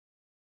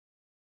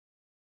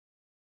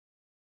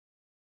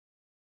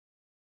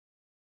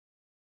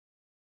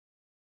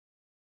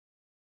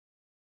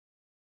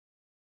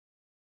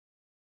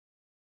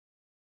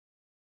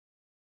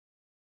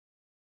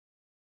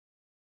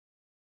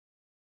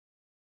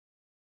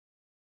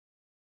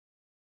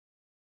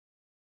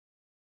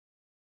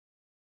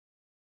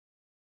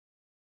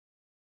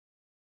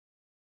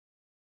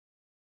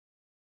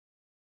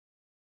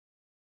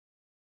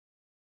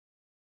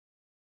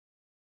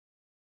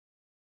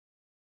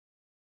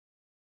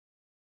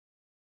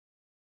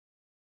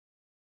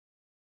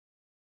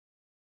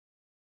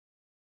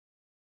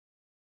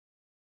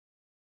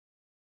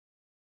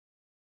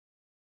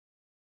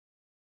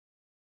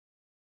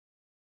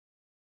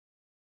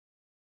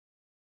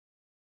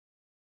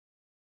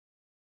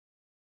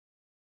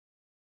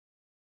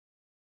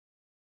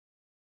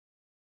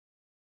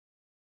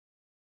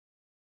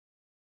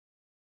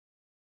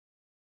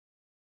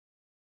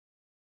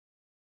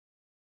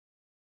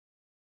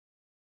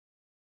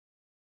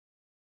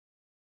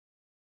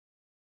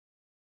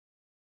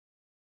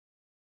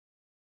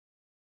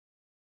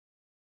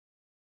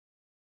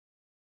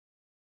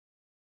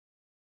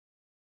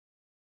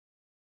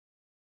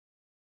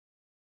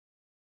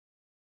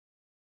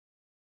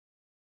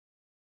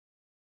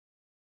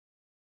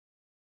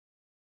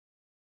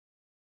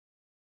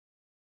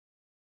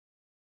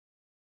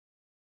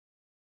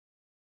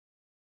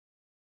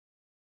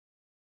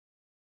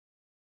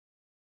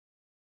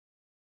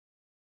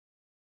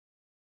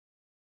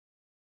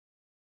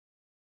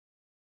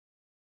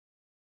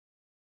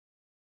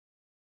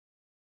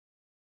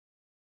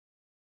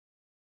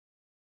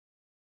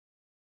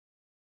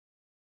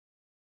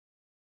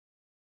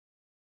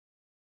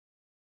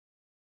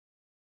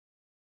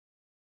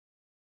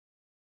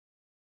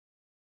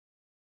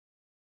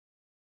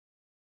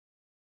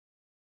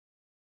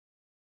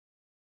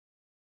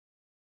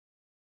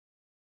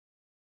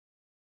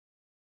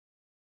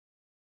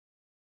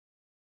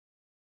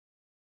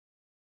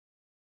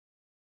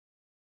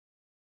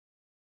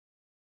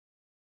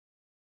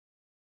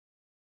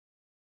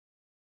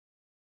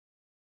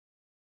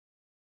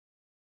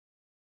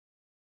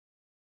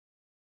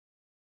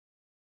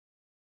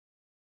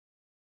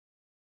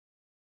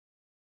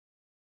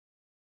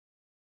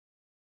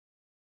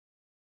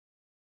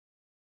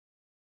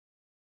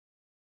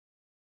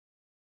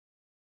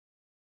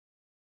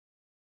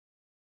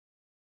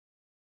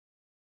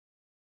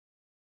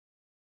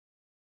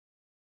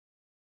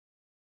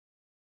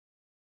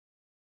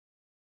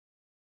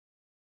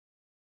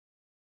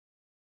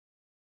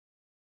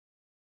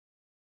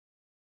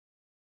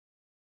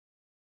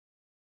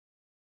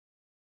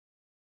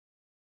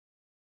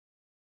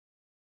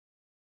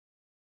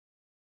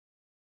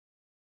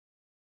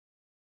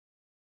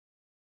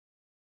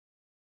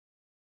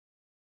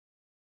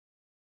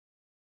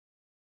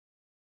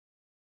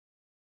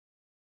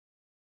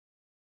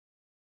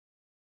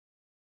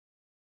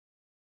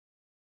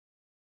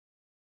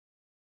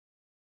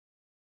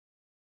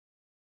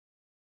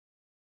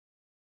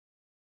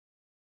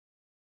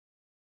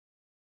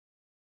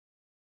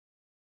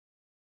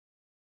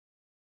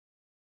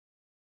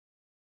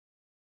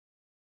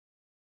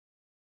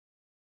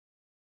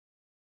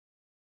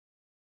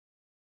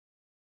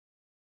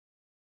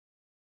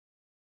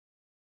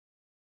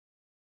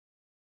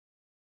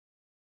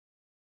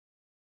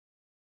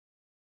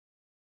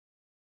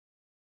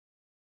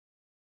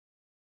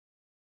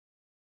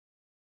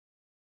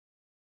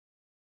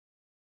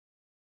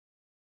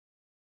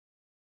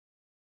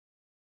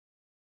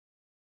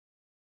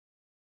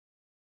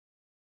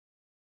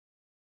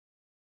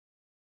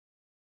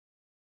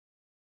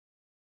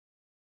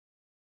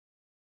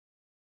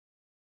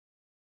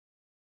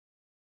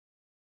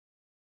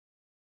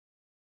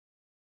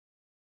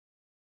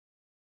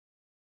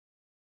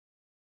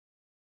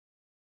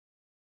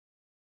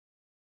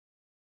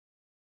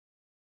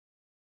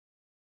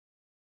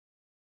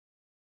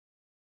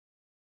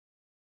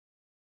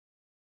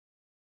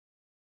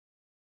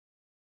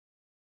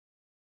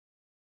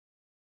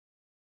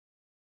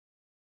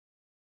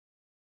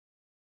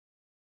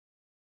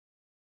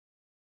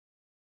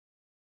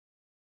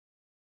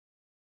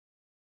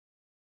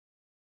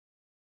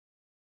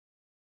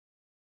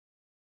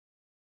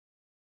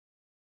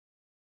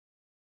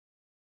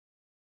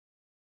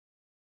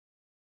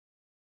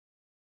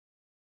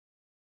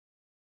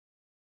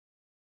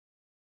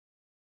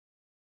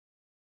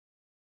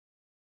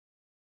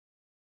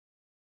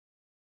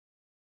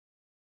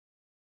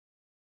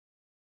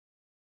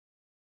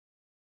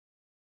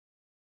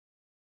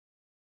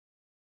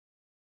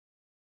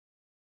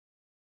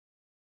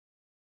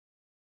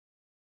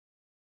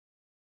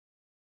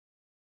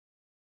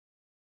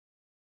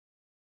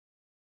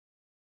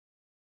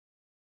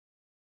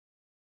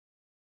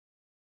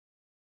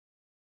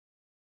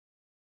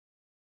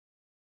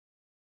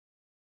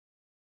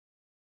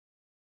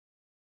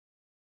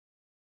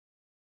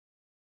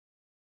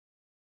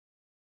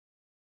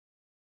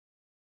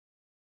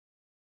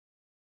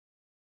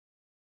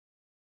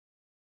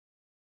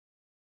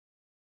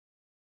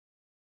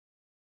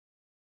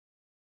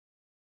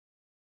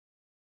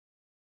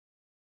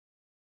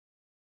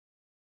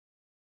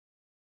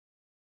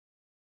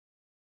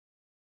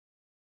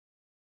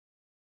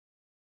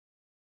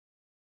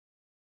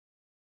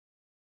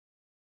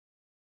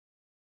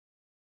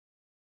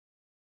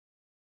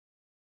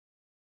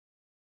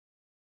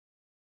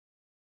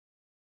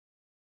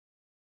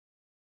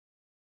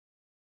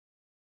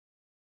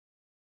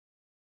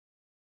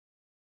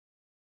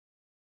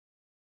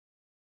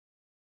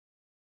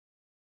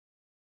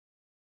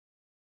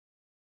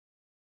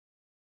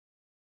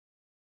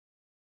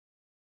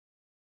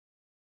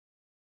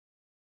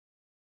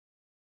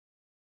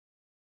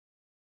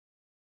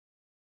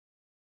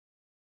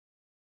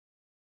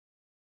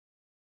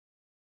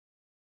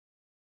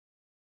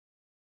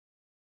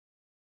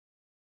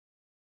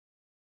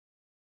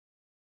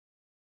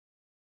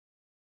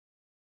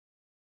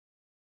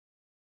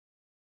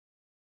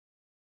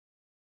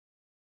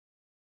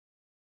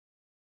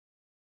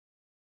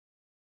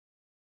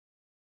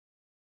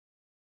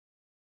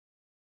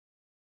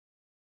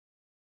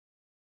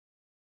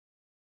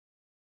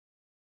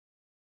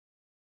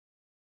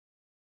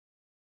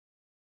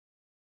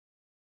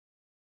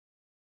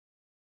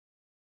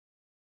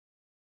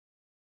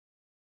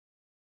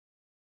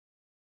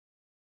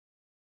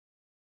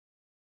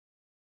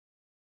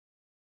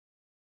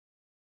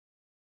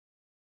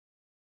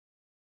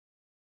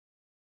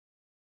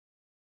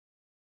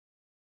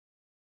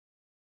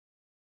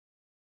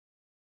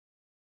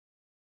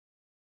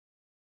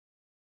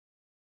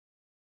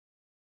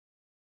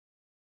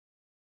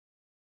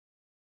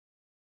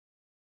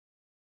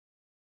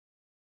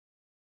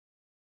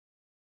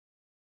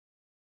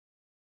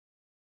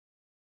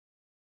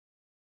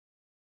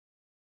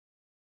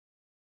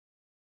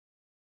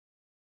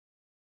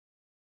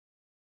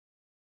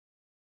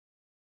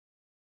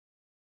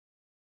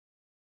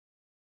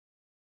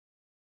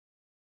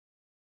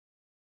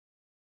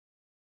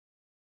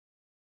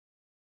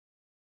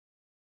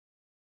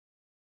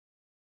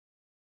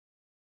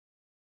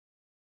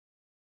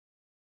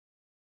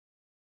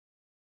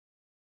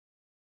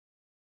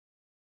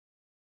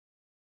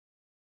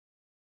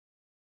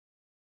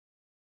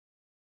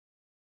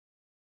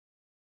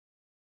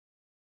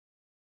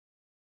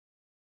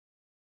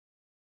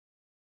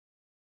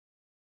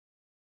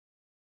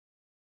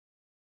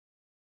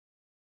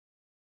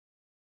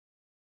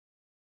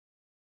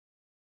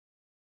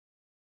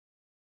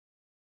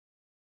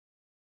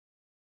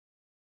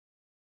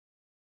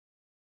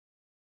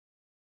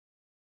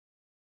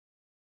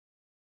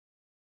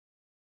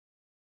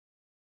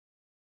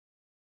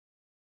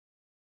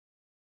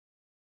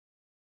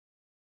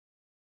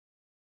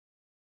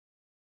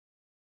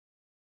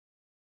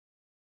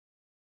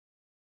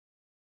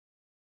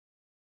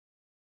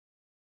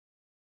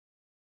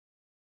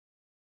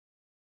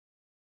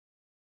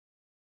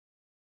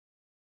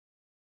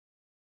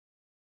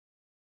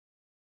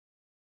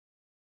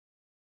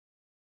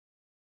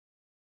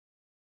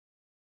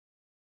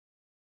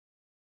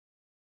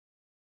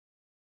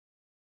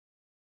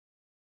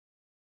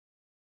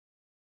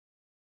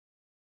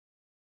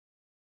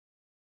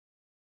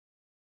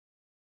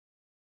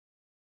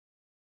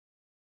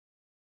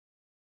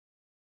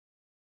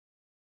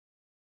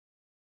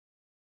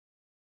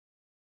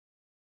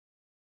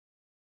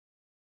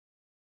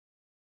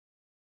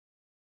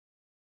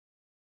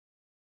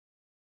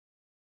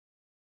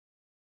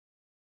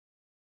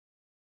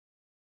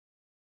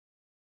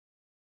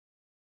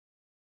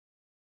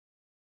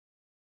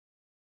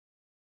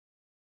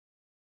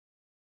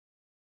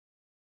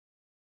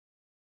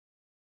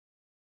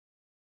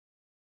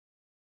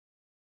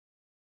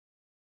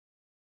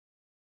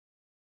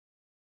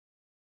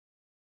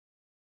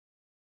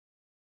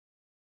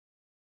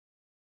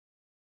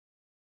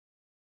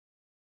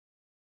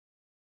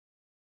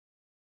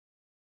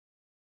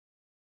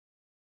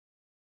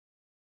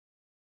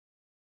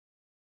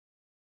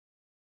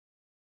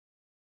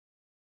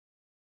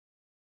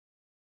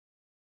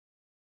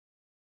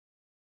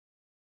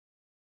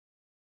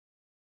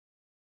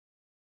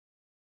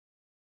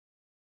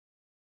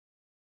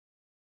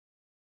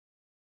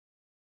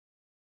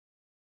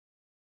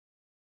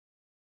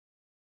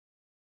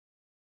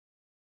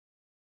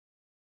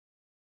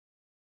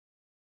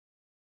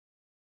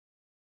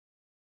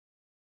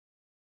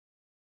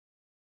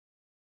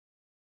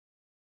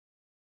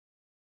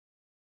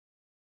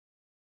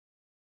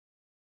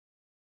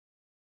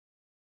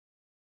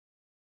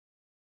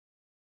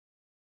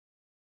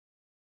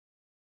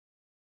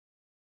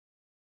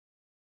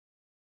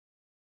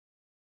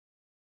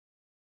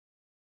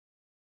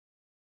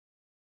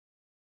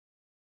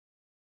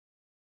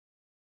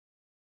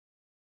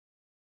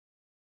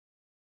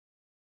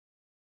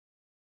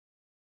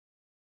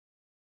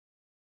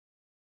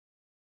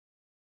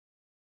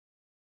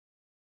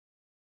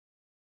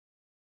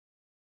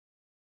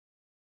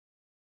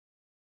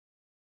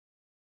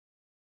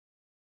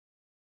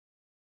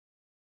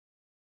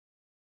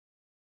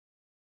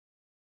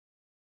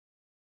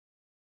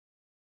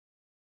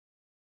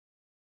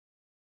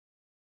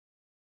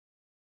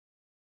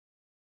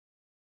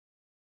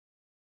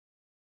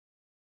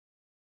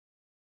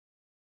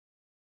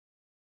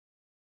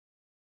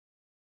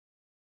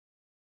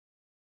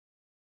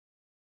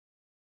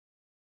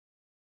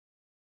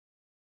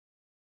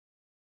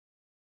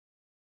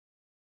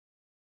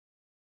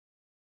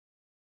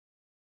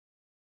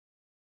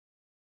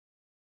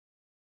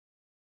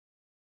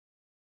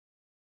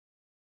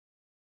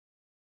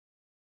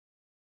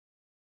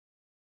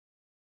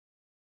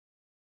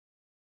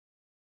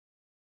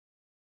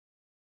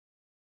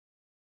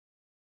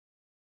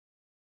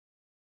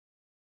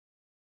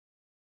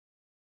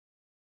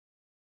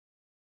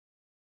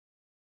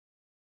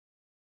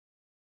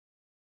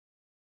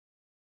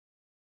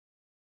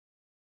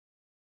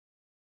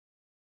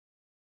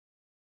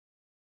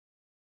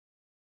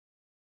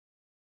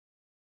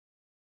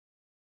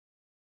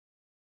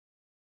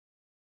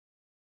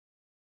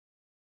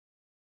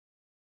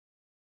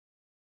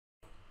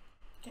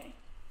Okay.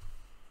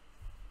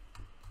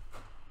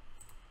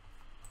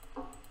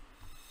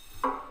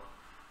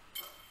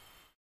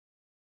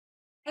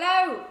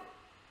 Hello!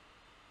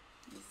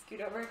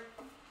 Scoot over.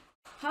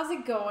 How's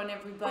it going,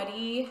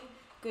 everybody?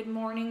 Good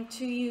morning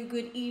to you,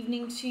 good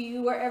evening to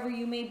you, wherever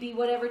you may be,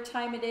 whatever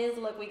time it is.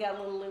 Look, we got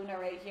little Luna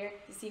right here.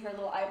 You see her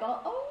little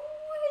eyeball? Oh,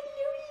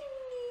 hello,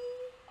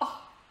 Luna.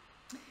 Oh,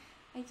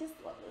 I just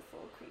love this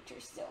little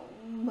creature so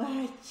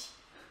much.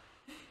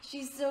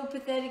 She's so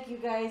pathetic, you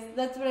guys.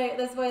 That's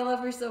why I love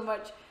her so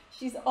much.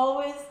 She's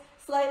always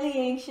slightly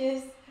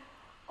anxious,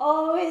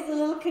 always a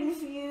little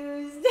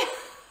confused.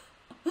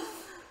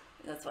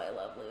 That's why I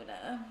love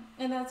Luna.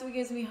 And that's what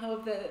gives me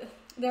hope that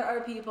there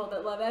are people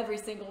that love every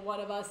single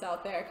one of us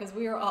out there, because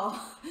we are all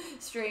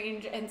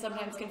strange and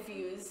sometimes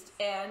confused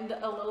and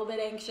a little bit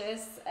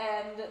anxious.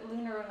 And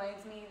Luna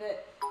reminds me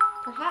that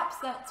perhaps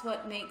that's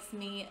what makes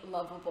me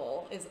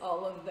lovable, is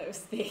all of those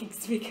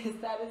things, because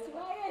that is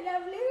why I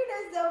love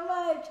Luna so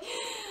much.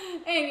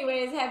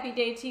 Anyways, happy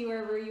day to you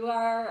wherever you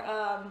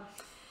are.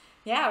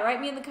 Yeah, write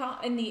me in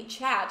the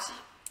chat.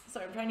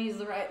 Sorry, I'm trying to use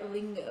the right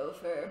lingo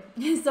for...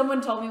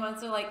 Someone told me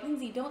once, they're like,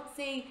 Lindsay, don't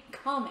say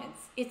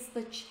comments. It's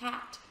the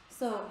chat.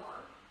 So,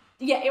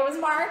 yeah, it was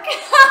Mark.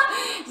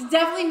 It's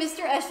definitely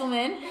Mr.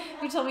 Eshelman,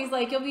 who told me, he's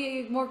like, you'll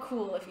be more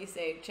cool if you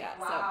say chat.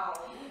 Wow,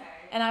 so. Okay.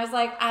 And I was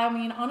like, I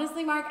mean,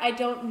 honestly, Mark, I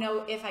don't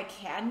know if I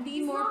can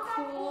be more not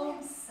cool. That cool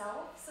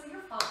himself, so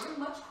you're fine. You're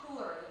much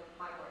cooler than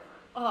my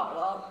boyfriend.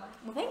 Oh,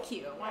 well, thank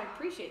you. Yeah. I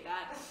appreciate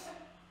that.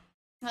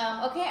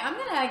 Okay, I'm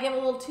going to give a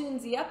little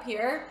tunesy up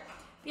here.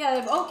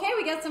 Yeah, okay,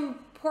 we got some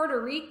Puerto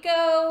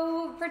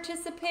Rico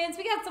participants.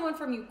 We got someone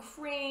from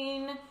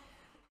Ukraine.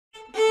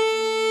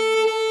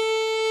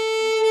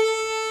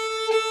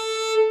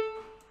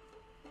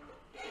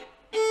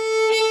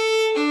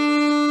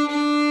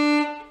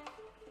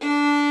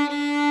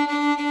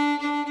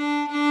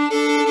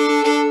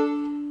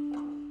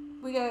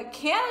 We got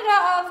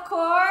Canada, of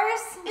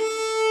course.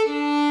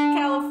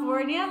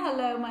 California,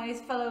 hello, my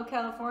fellow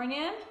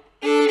Californian.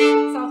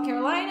 South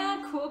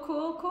Carolina, cool,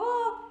 cool,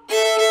 cool.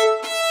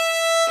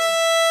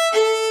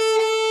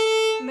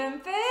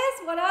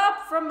 Memphis, what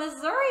up? From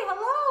Missouri,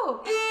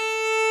 hello.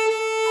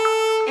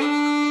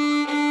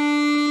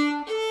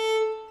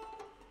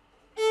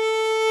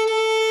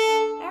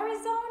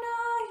 Arizona,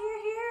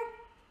 here.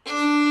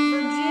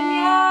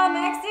 Virginia,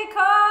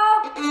 Mexico.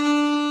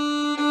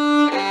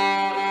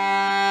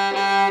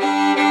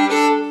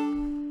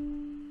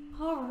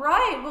 All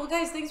right, well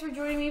guys, thanks for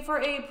joining me for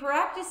a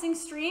practicing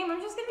stream.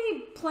 I'm just gonna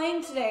be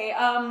playing today.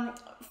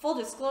 Full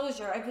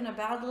disclosure, I've been a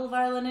bad little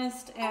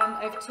violinist, and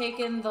I've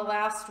taken the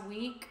last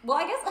week, well,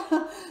 I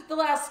guess the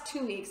last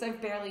 2 weeks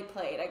I've barely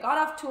played. I got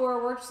off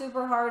tour, worked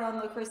super hard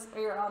on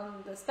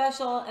the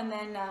special, and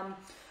then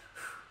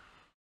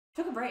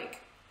took a break.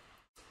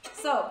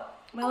 So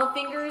my little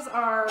fingers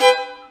are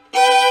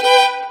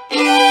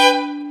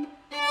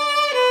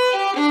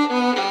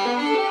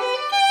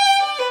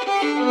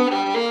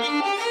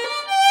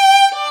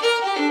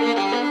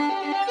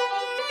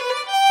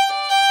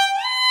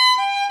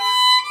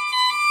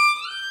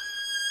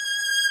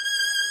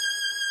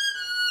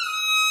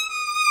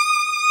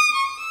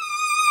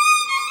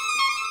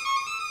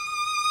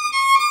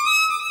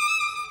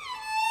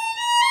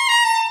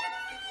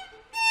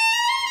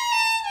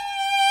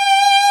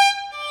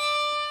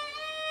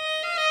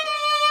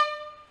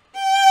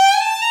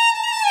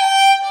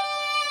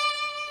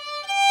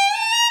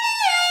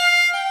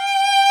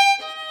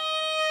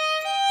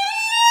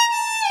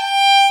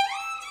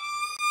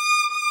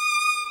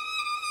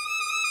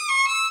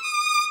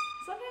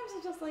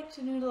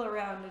to noodle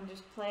around and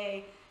just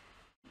play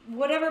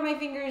whatever my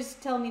fingers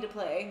tell me to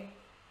play.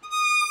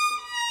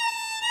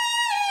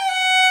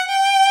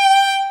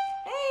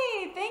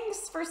 Hey,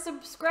 thanks for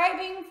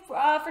subscribing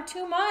for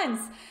 2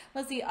 months.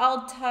 Let's see,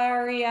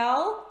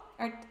 Artariel,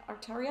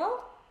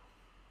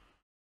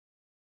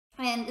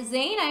 and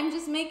Zane, I'm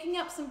just making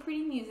up some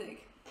pretty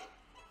music.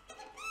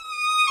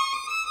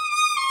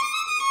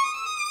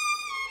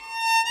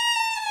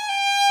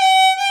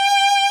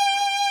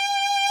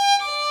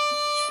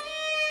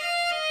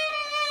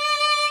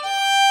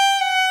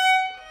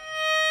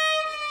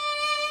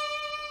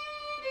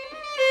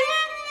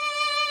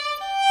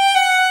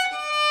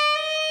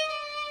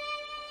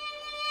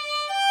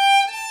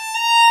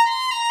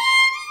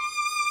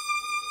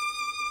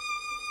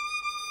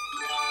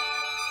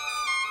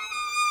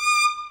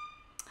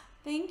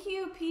 Thank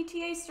you,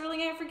 PTA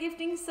Sterling, for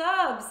gifting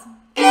subs.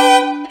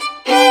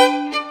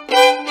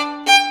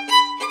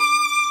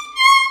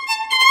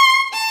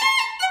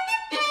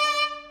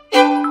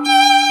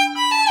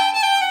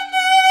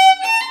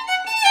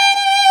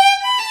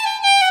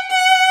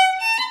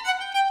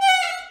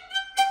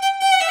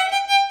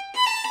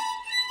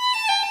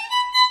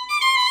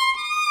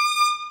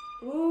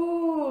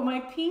 Ooh, my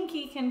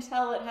pinky can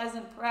tell it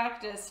hasn't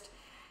practiced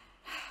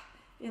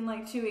in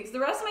like 2 weeks. The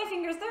rest of my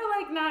fingers, they're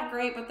like not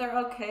great, but they're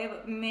okay.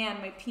 But man,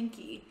 my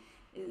pinky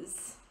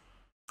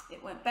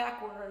it went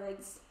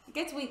backwards. It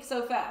gets weak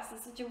so fast.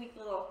 It's such a weak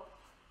little,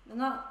 there's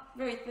not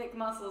very thick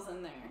muscles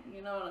in there.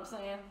 You know what I'm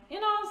saying? You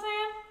know what I'm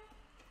saying?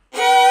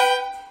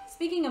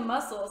 speaking of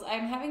muscles,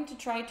 I'm having to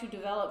try to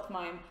develop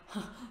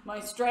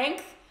my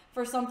strength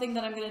for something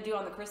that I'm going to do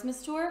on the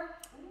Christmas tour.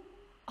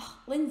 Oh,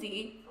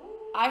 Lindsay,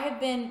 I have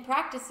been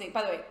practicing,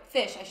 by the way,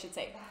 Fish, I should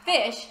say.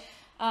 Fish,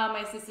 my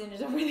assistant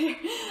is over there.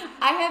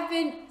 I have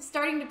been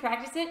starting to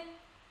practice it.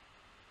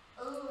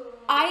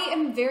 I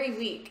am very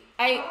weak.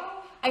 I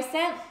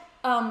sent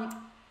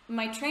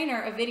my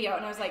trainer a video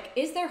and I was like,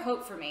 is there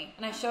hope for me?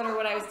 And I showed her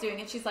what I was doing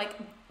and she's like,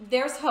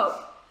 there's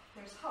hope.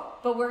 There's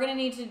hope. But we're going to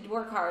need to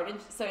work hard. And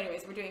so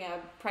anyways, we're doing a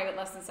private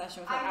lesson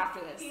session with her after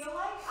this. I feel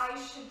like I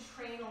should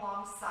train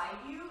alongside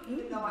you,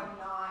 even though I'm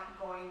not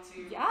going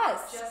to.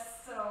 Yes.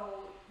 Just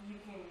so you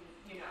can,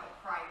 you know,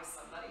 cry with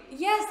somebody.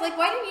 Yes, like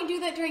why didn't you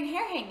do that during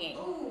hair hanging?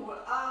 Ooh,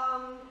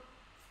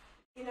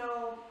 you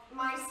know,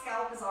 my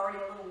scalp is already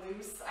a little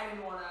loose. I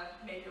didn't want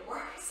to make it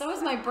worse. So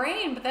is my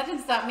brain, but that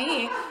didn't stop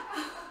me.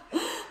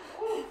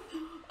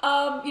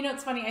 You know,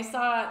 it's funny. I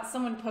saw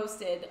someone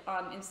posted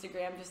on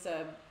Instagram just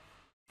a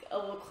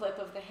little clip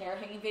of the hair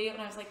hanging video,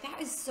 and I was like, that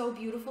is so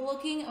beautiful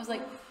looking. I was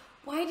like,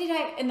 why did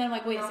I? And then I'm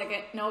like, wait a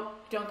second. Nope,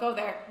 don't go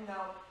there. No.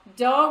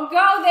 Don't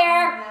go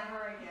there.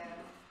 Never again.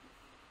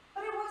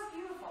 But it was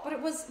beautiful. But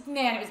it was,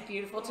 man, it was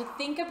beautiful. To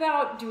think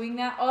about doing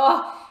that,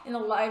 oh, in a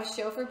live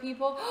show for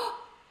people.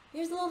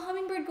 There's a little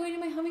hummingbird going to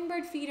my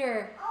hummingbird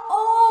feeder.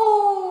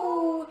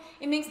 Oh,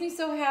 it makes me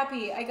so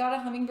happy. I got a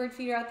hummingbird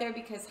feeder out there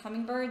because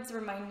hummingbirds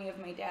remind me of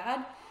my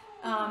dad.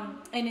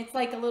 And it's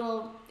like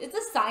it's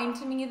a sign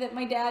to me that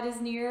my dad is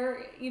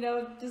near, you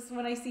know, just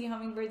when I see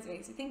hummingbirds, it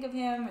makes me think of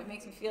him. It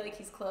makes me feel like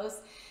he's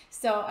close.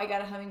 So I got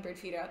a hummingbird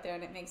feeder out there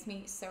and it makes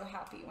me so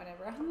happy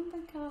whenever a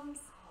hummingbird comes.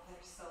 Oh, they're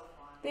so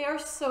fun. They are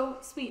so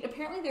sweet.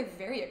 Apparently they're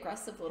very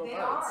aggressive little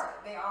birds.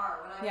 They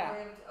are. When I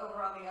lived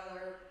over on the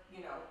other,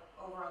 you know,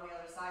 over on the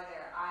other side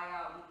there, I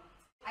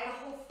had a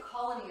whole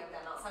colony of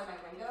them outside my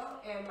window,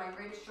 and my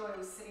greatest joy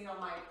was sitting on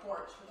my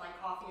porch with my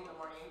coffee in the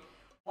morning,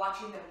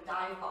 watching them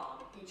dive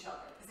bomb each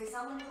other, because they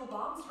sound like little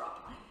bombs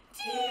dropping.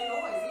 They make a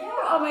noise,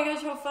 yeah. Oh my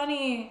gosh, how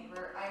funny.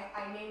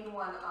 I named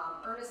one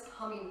Ernest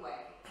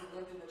Hummingway, who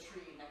lived in the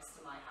tree next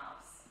to my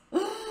house.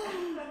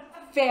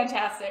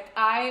 Fantastic.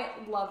 I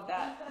love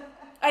that.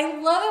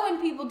 I love it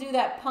when people do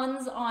that,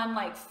 puns on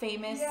like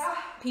famous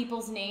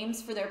people's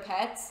names for their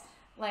pets.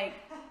 Like,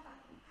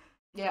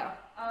 yeah.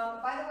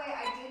 By the way,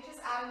 I did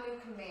just add a new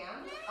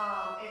command.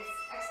 It's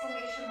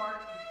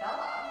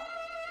 !Bella.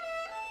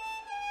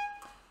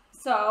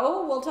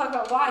 So we'll talk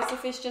about why. So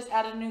Fish just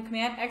added a new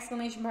command,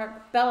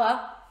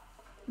 !Bella,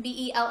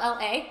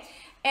 B-E-L-L-A.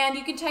 And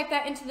you can type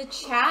that into the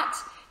chat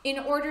in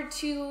order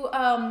to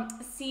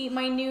see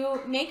my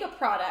new makeup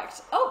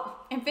product. Oh,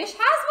 and Fish has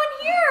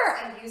one here.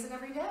 I use it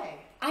every day.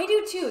 I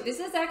do too. This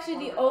is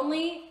actually the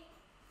only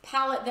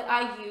palette that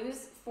I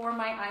use for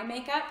my eye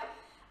makeup.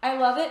 I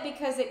love it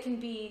because it can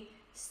be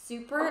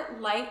super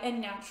light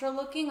and natural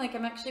looking. Like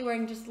I'm actually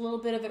wearing just a little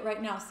bit of it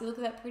right now. See, look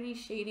at that pretty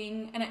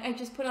shading. And I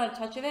just put on a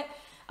touch of it.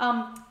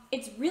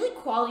 It's really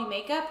quality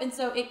makeup. And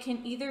so it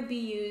can either be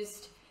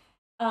used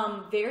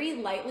very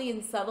lightly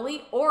and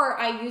subtly, or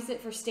I use it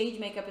for stage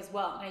makeup as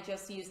well. And I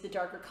just use the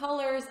darker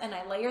colors and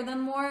I layer them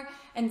more.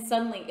 And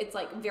suddenly it's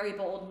like very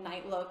bold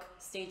night look,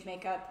 stage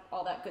makeup,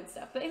 all that good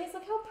stuff. But anyways,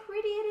 look how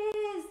pretty it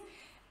is.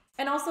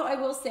 And also I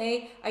will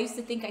say, I used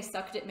to think I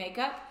sucked at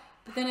makeup.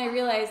 But then I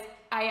realized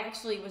I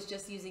actually was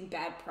just using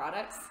bad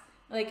products.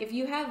 Like if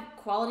you have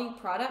quality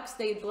products,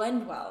 they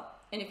blend well.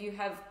 And if you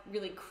have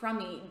really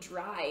crummy,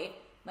 dry,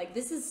 like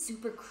this is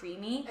super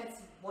creamy.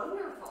 It's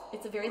wonderful.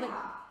 It's a very like,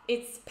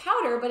 it's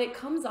powder, but it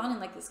comes on in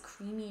like this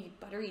creamy,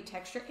 buttery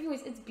texture.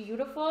 Anyways, it's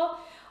beautiful.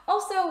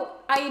 Also,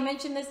 I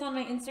mentioned this on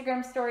my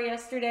Instagram story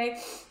yesterday,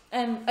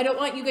 and I don't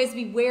want you guys to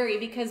be wary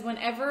because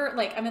whenever,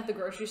 like, I'm at the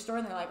grocery store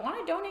and they're like, want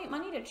to donate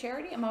money to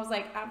charity? And I was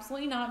like,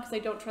 absolutely not, because I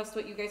don't trust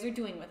what you guys are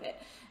doing with it.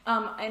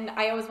 And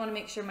I always want to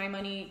make sure my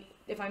money,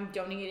 if I'm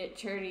donating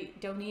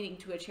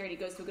to a charity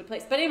goes to a good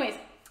place. But anyways,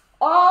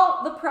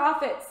 all the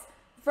profits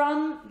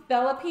from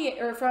Bella P,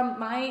 or from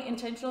my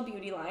Intentional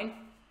Beauty line,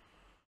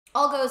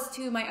 all goes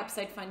to my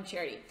Upside Fund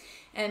charity.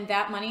 And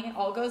that money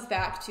all goes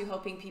back to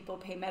helping people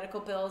pay medical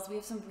bills. We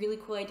have some really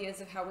cool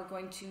ideas of how we're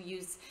going to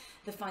use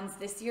the funds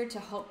this year to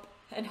help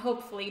and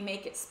hopefully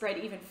make it spread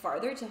even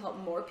farther to help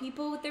more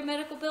people with their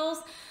medical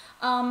bills.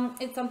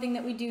 It's something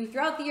that we do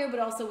throughout the year, but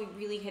also we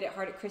really hit it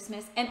hard at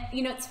Christmas. And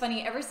you know, it's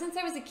funny, ever since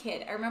I was a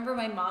kid, I remember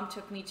my mom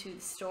took me to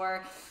the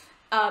store,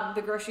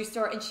 the grocery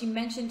store, and she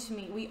mentioned to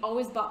me, we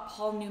always bought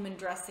Paul Newman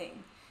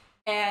dressing.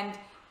 And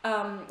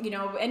you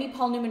know, any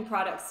Paul Newman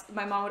products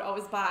my mom would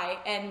always buy.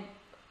 And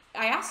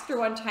I asked her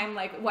one time,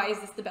 like, why is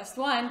this the best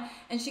one?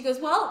 And she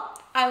goes, well,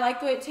 I like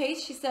the way it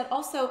tastes. She said,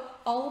 also,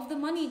 all of the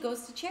money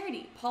goes to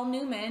charity. Paul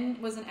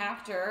Newman was an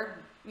actor,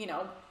 you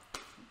know,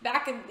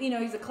 back in, you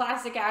know, he's a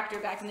classic actor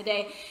back in the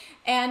day.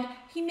 And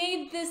he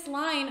made this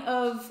line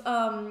of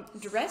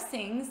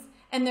dressings,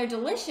 and they're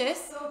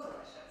delicious. So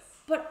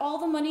delicious. But all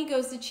the money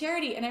goes to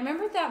charity. And I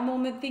remember at that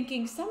moment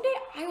thinking, someday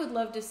I would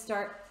love to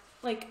start,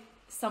 like,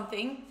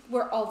 something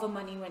where all the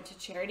money went to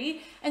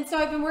charity. And so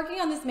I've been working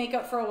on this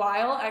makeup for a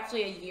while,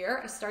 actually a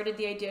year. I started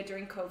the idea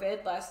during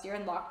COVID last year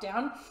in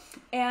lockdown.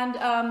 And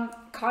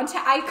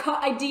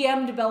I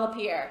DM'd Bella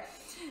Pierre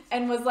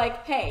and was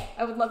like, hey,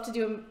 I would love to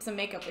do some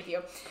makeup with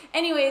you.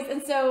 Anyways,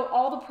 and so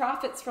all the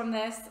profits from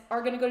this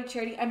are going to go to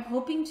charity. I'm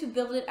hoping to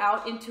build it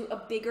out into a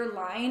bigger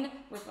line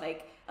with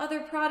like other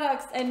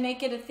products and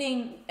make it a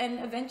thing and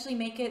eventually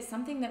make it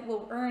something that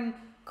will earn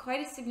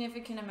quite a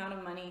significant amount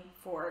of money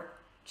for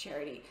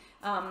charity.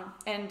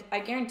 And I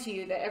guarantee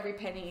you that every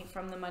penny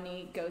from the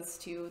money goes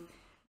to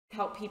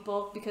help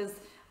people because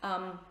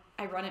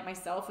I run it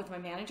myself with my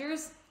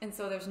managers. And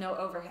so there's no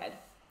overhead,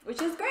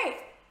 which is great.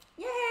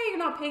 Yay, you're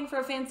not paying for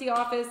a fancy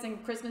office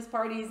and Christmas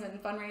parties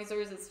and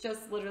fundraisers. It's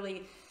just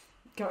literally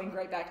going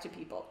right back to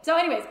people. So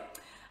anyways,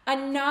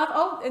 enough.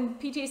 Oh, and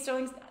PJ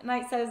Sterling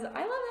Knight says,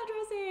 I love that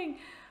dressing.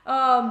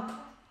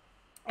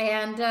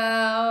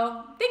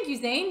 Thank you,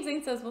 Zane.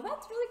 Zane says, well,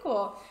 that's really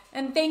cool.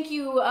 And thank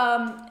you,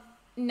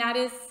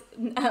 Naughty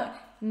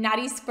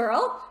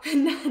Squirrel.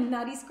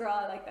 Naughty Squirrel,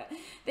 I like that.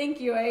 Thank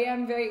you. I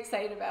am very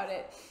excited about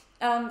it.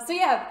 So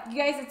yeah, you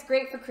guys, it's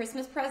great for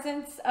Christmas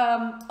presents.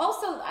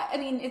 Also, I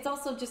mean, it's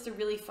also just a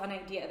really fun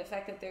idea. The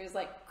fact that there's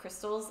like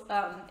crystals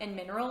and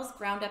minerals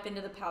ground up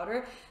into the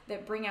powder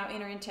that bring out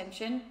inner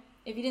intention.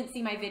 If you didn't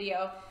see my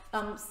video,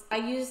 I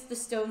used the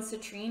stone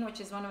citrine, which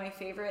is one of my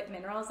favorite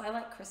minerals. I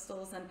like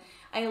crystals, and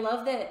I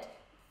love that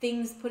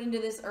things put into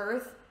this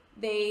earth,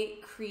 they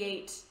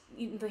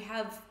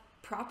have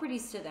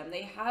properties to them.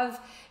 They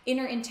have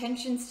inner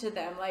intentions to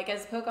them. Like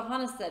as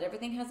Pocahontas said,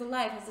 everything has a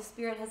life, has a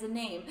spirit, has a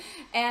name.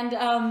 And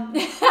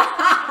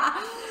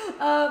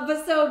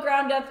but so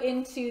ground up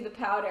into the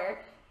powder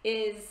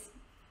is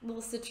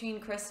little citrine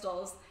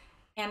crystals.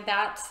 And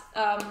that,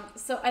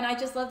 and I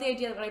just love the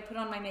idea that when I put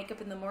on my makeup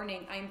in the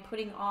morning, I'm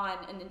putting on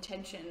an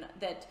intention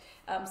that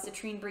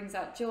citrine brings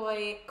out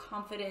joy,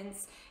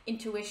 confidence,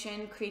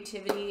 intuition,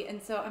 creativity.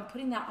 And so I'm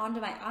putting that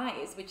onto my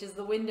eyes, which is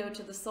the window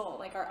to the soul.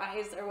 Like our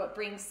eyes are what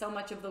brings so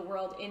much of the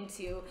world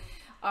into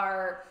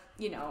our,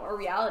 our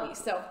reality.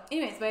 So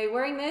anyways, by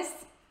wearing this,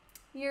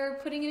 you're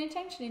putting an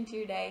intention into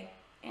your day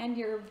and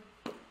you're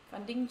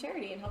funding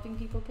charity and helping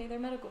people pay their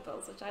medical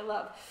bills, which I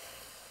love.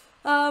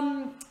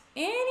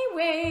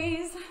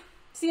 Anyways,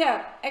 so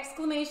yeah,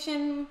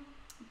 exclamation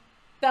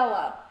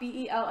Bella,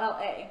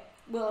 B-E-L-L-A,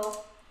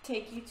 will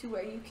take you to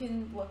where you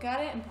can look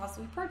at it and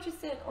possibly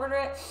purchase it, order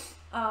it.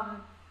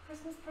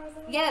 Christmas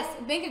present? Yes,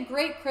 make a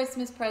great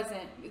Christmas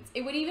present.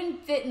 It would even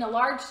fit in a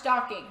large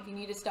stocking if you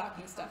need a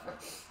stocking stuffer.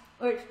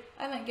 Which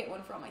I might get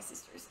one for all my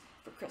sisters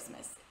for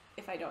Christmas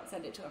if I don't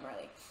send it to them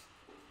early.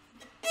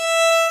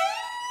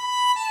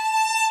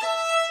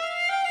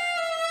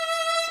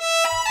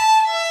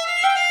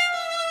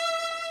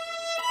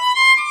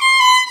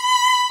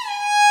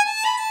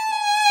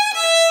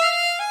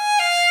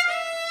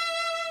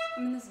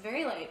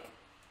 Very like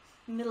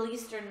Middle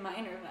Eastern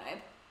minor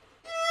vibe.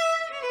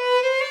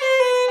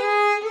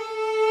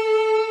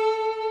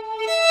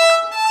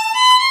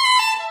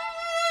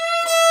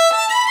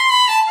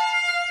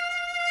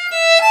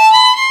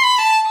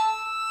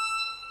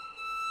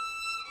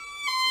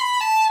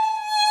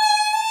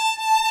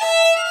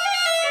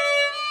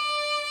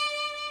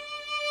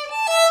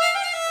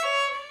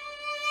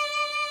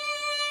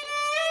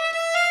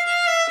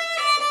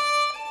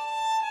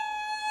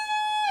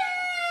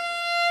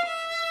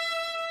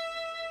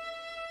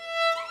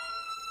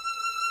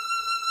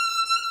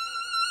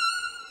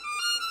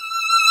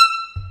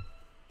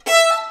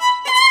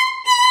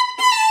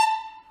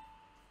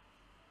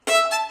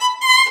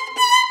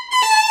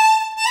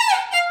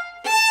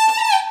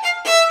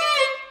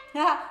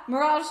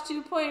 Mirage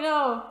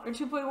 2.0 or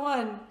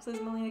 2.1, says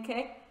Melina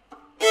K.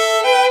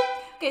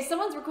 Okay,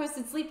 someone's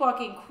requested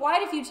sleepwalking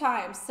quite a few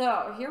times,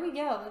 so here we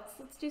go.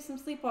 Let's do some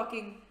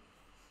sleepwalking.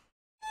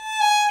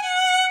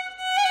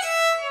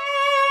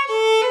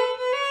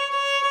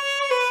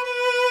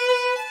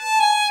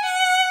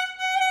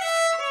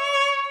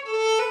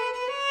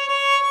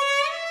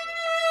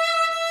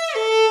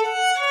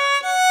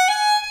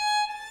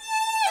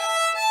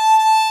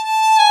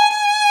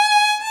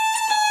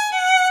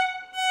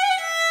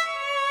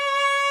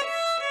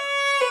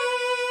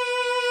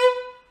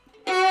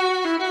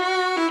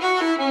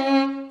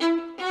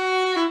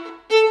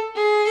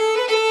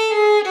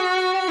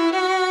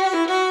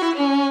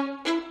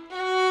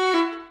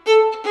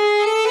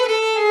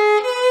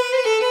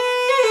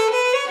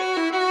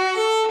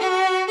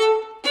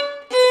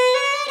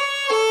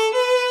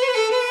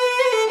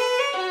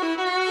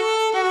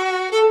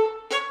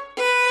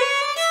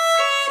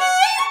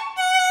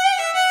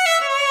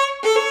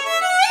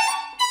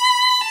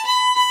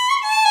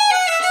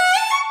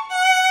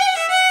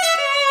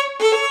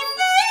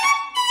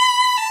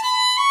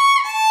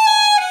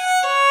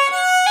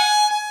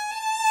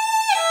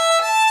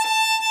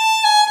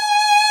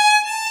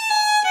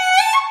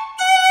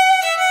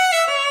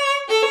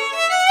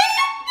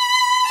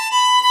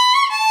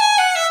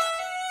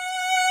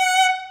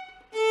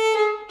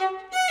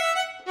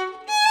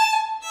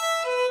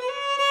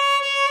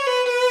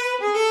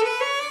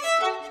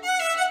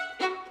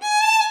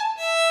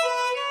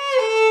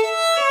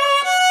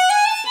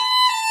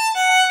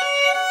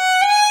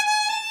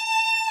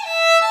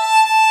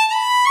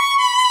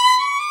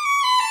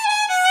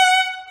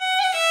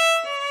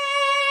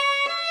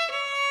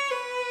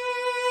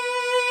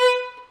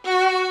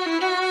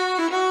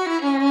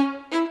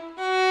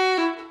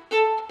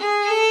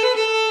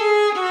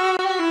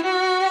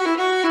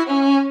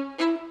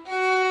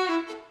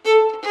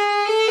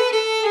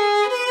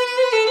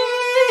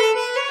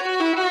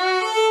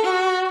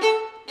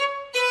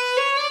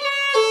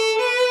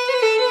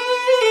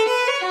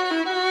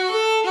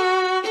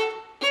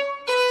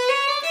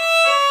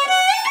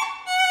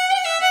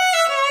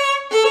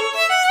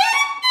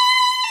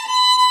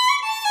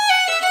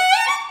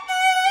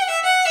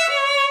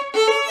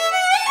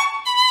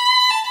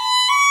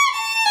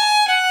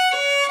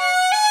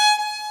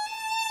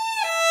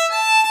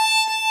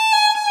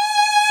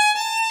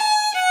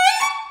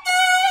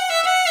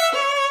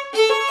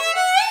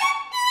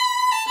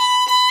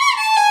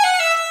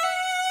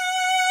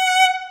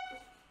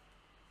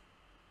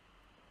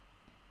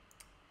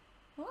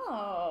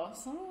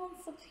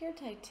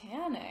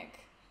 Titanic.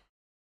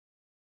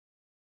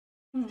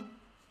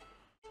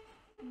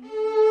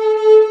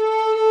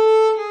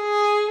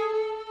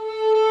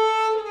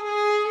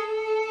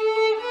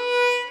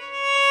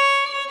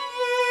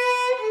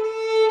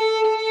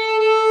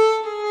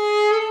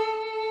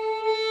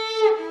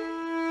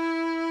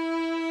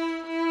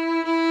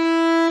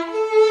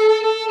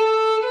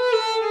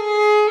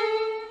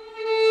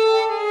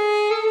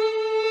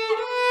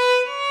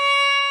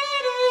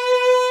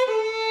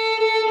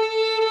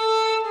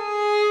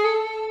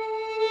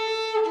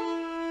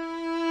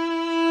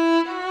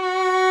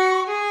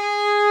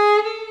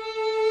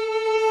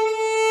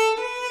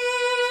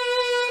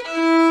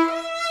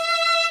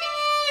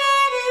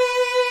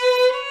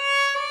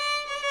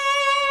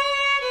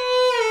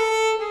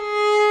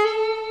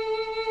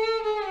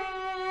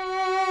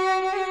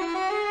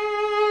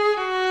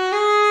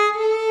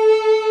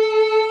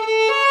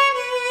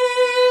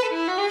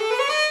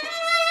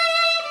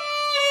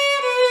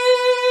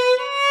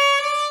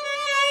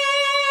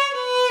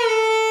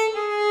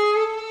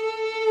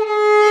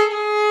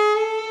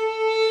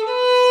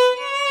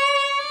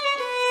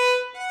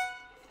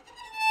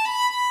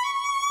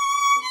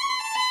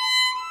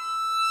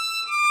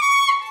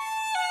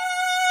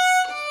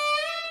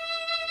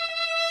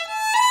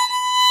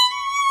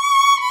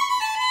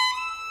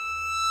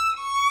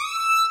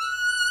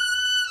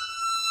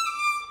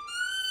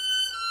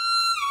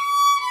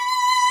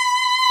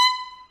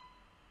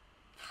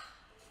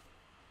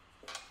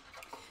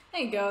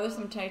 There you go, there's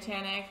some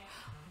Titanic.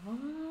 Once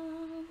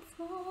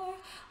more.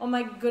 Oh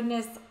my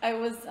goodness, I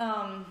was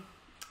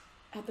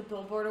at the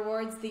Billboard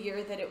Awards the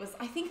year that it was,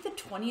 I think, the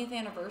 20th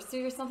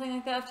anniversary or something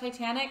like that of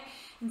Titanic,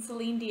 and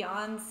Celine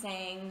Dion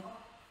sang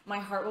My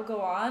Heart Will Go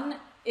On.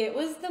 It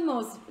was the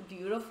most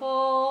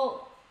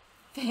beautiful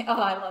thing. Oh,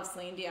 I love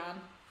Celine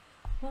Dion.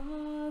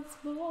 Once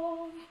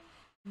more,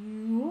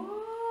 you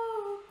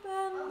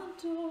open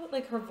the door.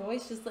 Like her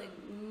voice just like,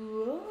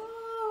 you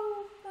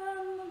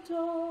open the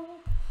door.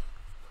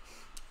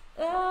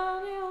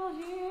 And you'll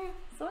hear.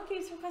 Someone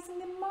keeps requesting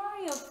the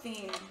Mario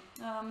theme.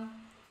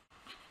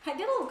 I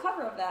did a little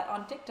cover of that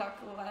on TikTok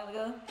a while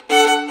ago.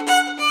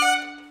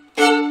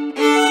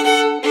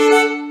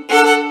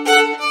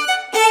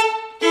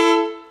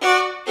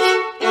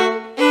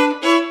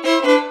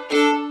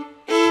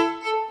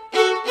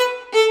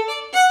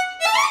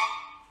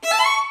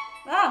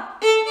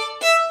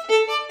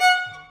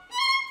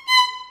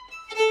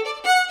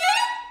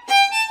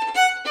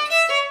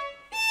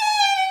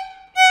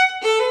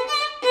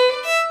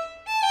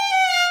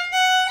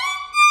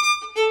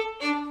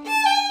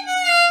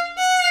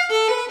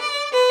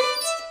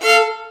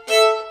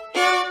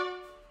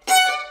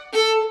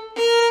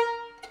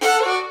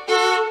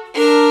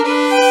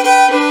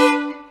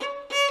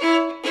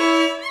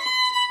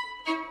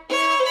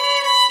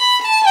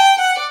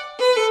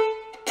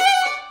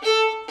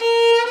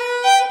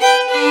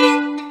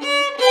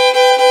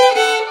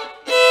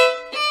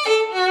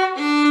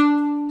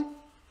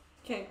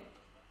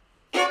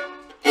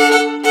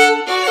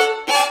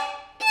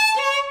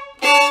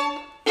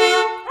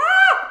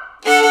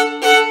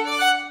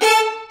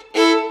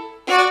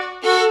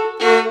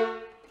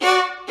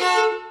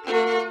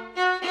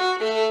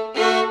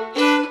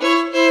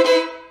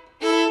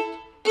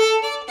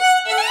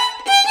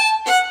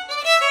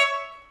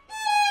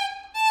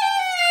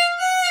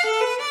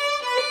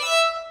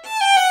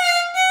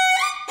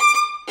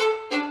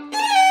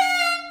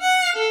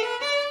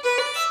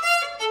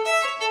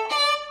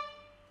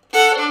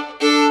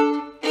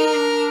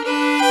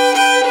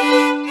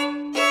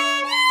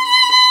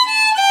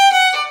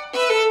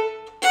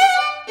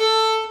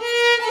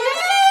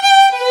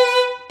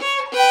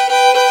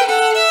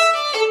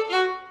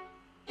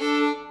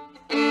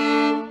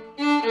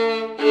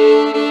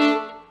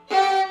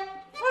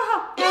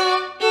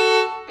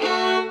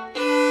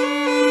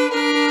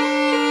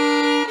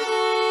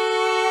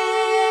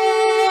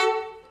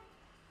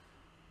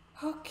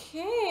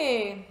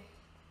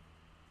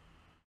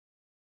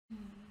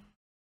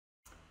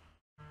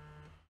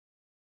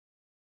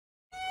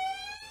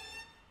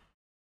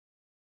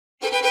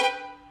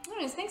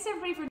 Thanks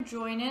everybody for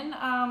joining.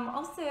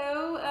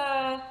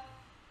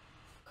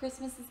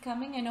 Christmas is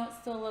coming. I know it's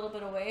still a little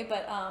bit away,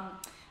 but I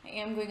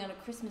am going on a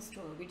Christmas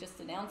tour. We just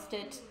announced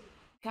it,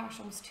 gosh,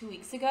 almost 2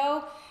 weeks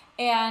ago.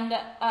 And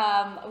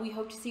we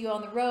hope to see you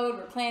on the road.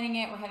 We're planning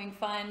it. We're having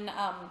fun.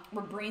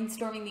 We're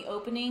brainstorming the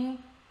opening,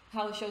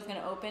 how the show's going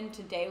to open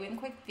today. We haven't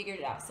quite figured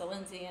it out. So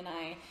Lindsay and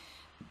I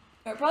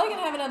are probably going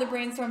to have another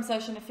brainstorm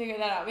session to figure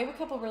that out. We have a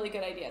couple really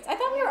good ideas. I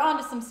thought we were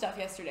onto some stuff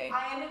yesterday.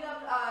 I ended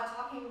up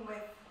talking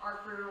with our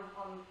crew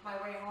on my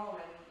way home,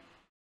 and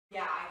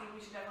yeah, I think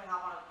we should definitely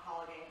hop on a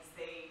call again because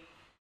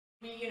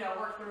we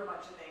worked through a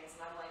bunch of things,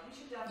 and I'm like, we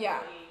should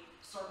definitely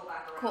circle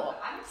back around. Cool.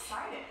 But I'm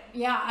excited.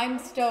 Yeah, I'm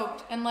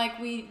stoked, and like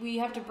we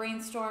have to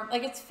brainstorm.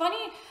 Like it's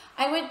funny.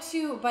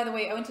 By the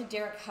way, I went to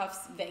Derek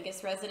Huff's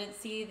Vegas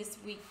residency this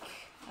week,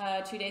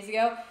 2 days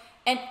ago,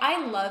 and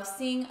I love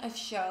seeing a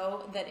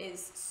show that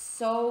is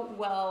so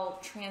well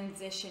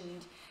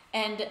transitioned,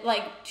 and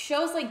like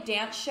shows like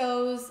dance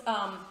shows.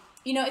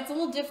 It's a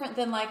little different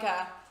than like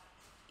a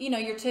you know,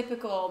 your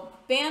typical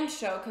band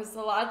show, because a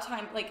lot of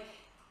time, like,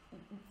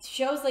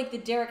 shows like the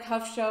Derek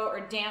Huff show or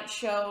dance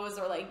shows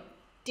or like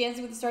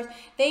Dancing with the Stars,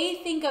 they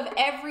think of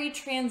every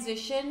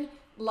transition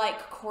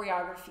like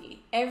choreography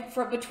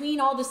between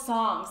all the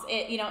songs.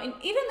 You know, and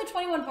even the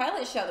 21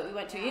 Pilots show that we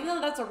went to, even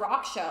though that's a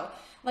rock show,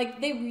 like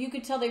you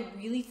could tell they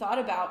really thought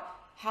about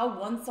how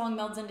one song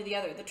melds into the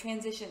other, the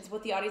transitions,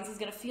 what the audience is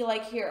going to feel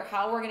like here,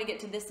 how we're going to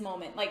get to this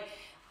moment. Like,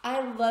 I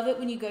love it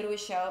when you go to a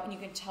show and you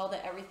can tell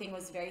that everything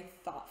was very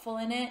thoughtful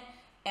in it,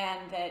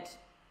 and that,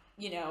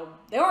 you know,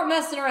 they weren't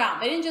messing around.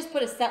 They didn't just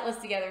put a set list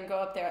together and go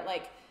up there.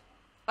 Like,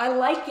 I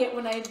like it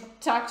when I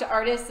talk to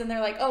artists and they're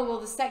like, oh, well,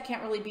 the set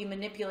can't really be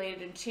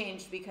manipulated and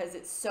changed because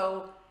it's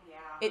so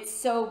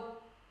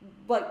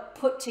like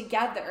put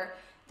together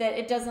that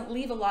it doesn't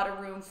leave a lot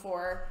of room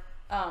for,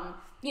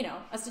 you know,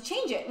 us to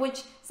change it,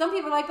 which some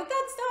people are like, but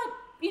that's not,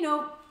 you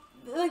know,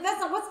 like,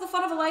 that's not, what's the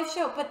fun of a live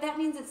show? But that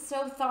means it's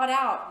so thought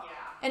out. Yeah.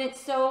 And it's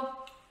so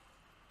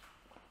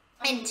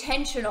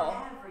intentional.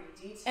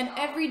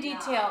 Every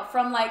detail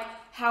from like,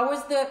 how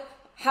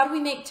do we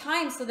make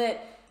time so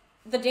that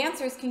the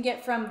dancers can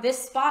get from this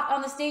spot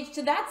on the stage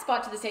to that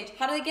spot to the stage?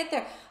 How do they get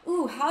there?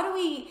 Ooh, how do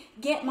we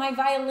get my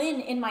violin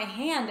in my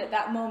hand at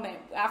that moment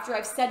after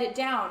I've set it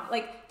down?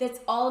 Like, that's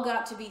all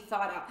got to be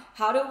thought out.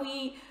 How do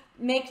we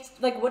make,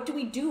 like, what do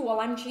we do while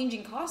I'm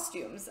changing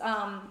costumes?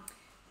 And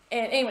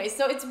anyway,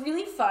 so it's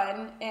really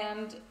fun,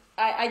 and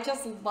I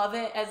just love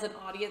it as an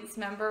audience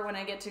member when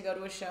I get to go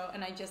to a show,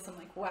 and I'm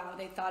like, wow,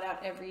 they thought out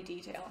every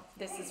detail.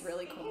 This is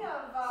really cool. Speaking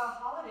of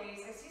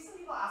holidays, I see some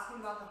people asking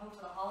about the Home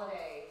for the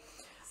Holiday.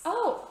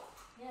 Oh.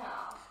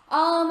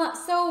 Yeah.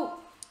 So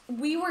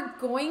we were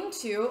going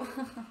to,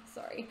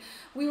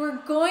 we were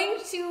going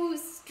to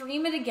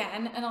stream it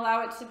again and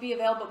allow it to be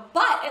available,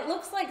 but it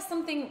looks like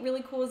something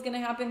really cool is going to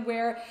happen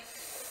where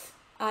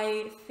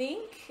I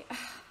think,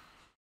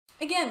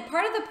 again,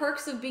 part of the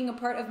perks of being a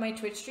part of my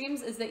Twitch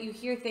streams is that you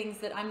hear things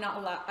that I'm not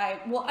allowed,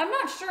 I'm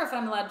not sure if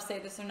I'm allowed to say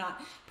this or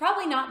not.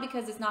 Probably not,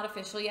 because it's not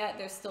official yet.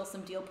 There's still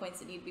some deal points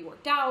that need to be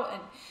worked out,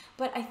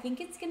 but I think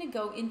it's going to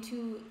go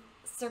into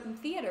certain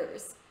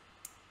theaters,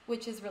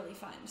 which is really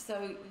fun.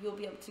 So you'll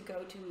be able to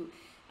go to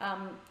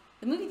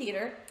the movie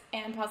theater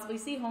and possibly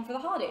see Home for the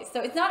Holidays. So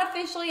it's not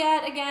official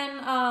yet, again,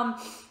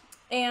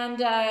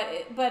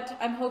 but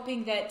I'm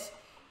hoping that,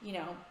 you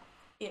know,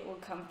 it will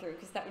come through,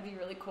 because that would be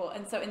really cool.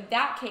 And so in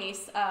that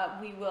case,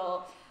 we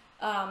will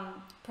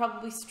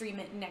probably stream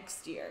it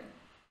next year.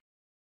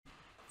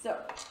 So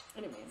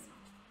anyways,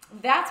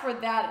 that's where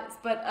that is.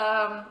 But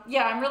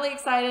yeah, I'm really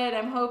excited.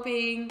 I'm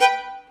hoping.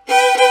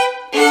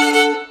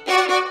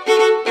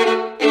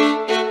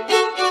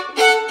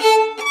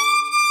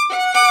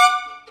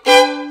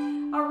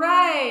 All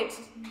right.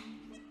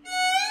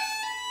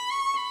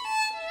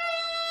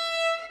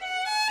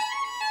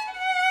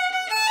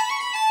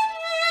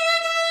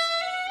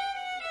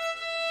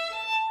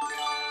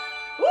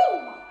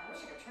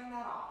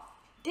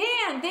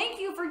 Dan, thank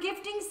you for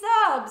gifting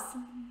subs.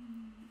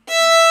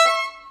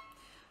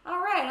 All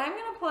right, I'm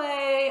gonna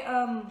play.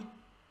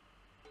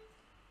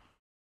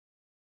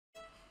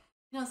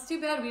 No, it's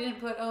too bad we didn't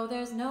put "Oh,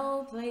 There's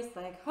No Place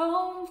Like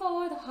Home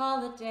for the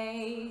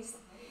Holidays."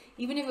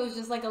 Even if it was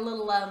just like a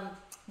little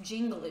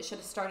jingle, it should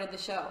have started the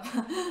show.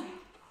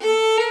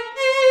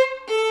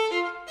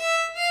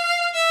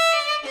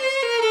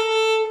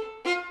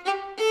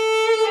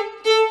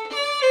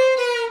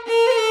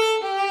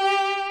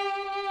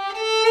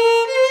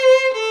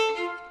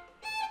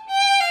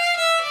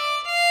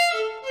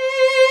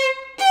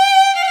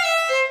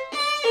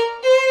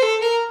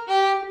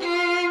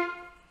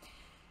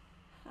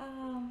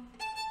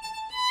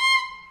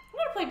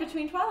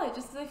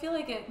 Just because I feel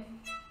like it.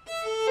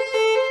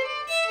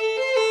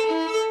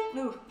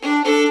 Ooh.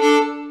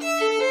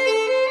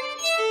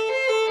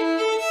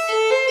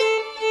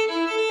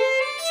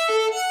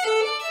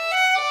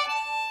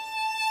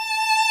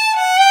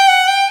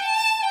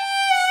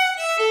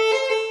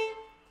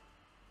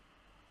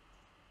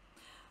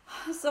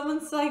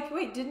 Someone's like,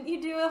 wait, didn't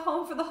you do a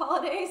Home for the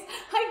Holidays?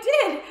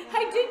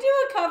 I did do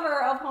a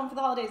cover of Home for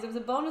the Holidays. It was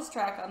a bonus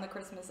track on the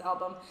Christmas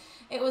album.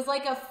 It was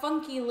like a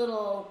funky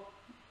little,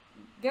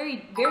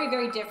 very, very,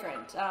 very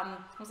different.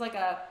 It was like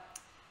a,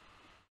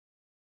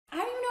 I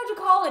don't even know what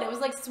to call it. It was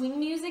like swing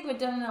music, but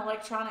done in an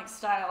electronic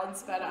style and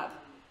sped up.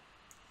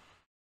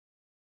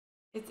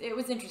 It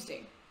was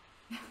interesting.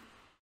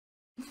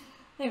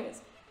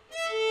 Anyways.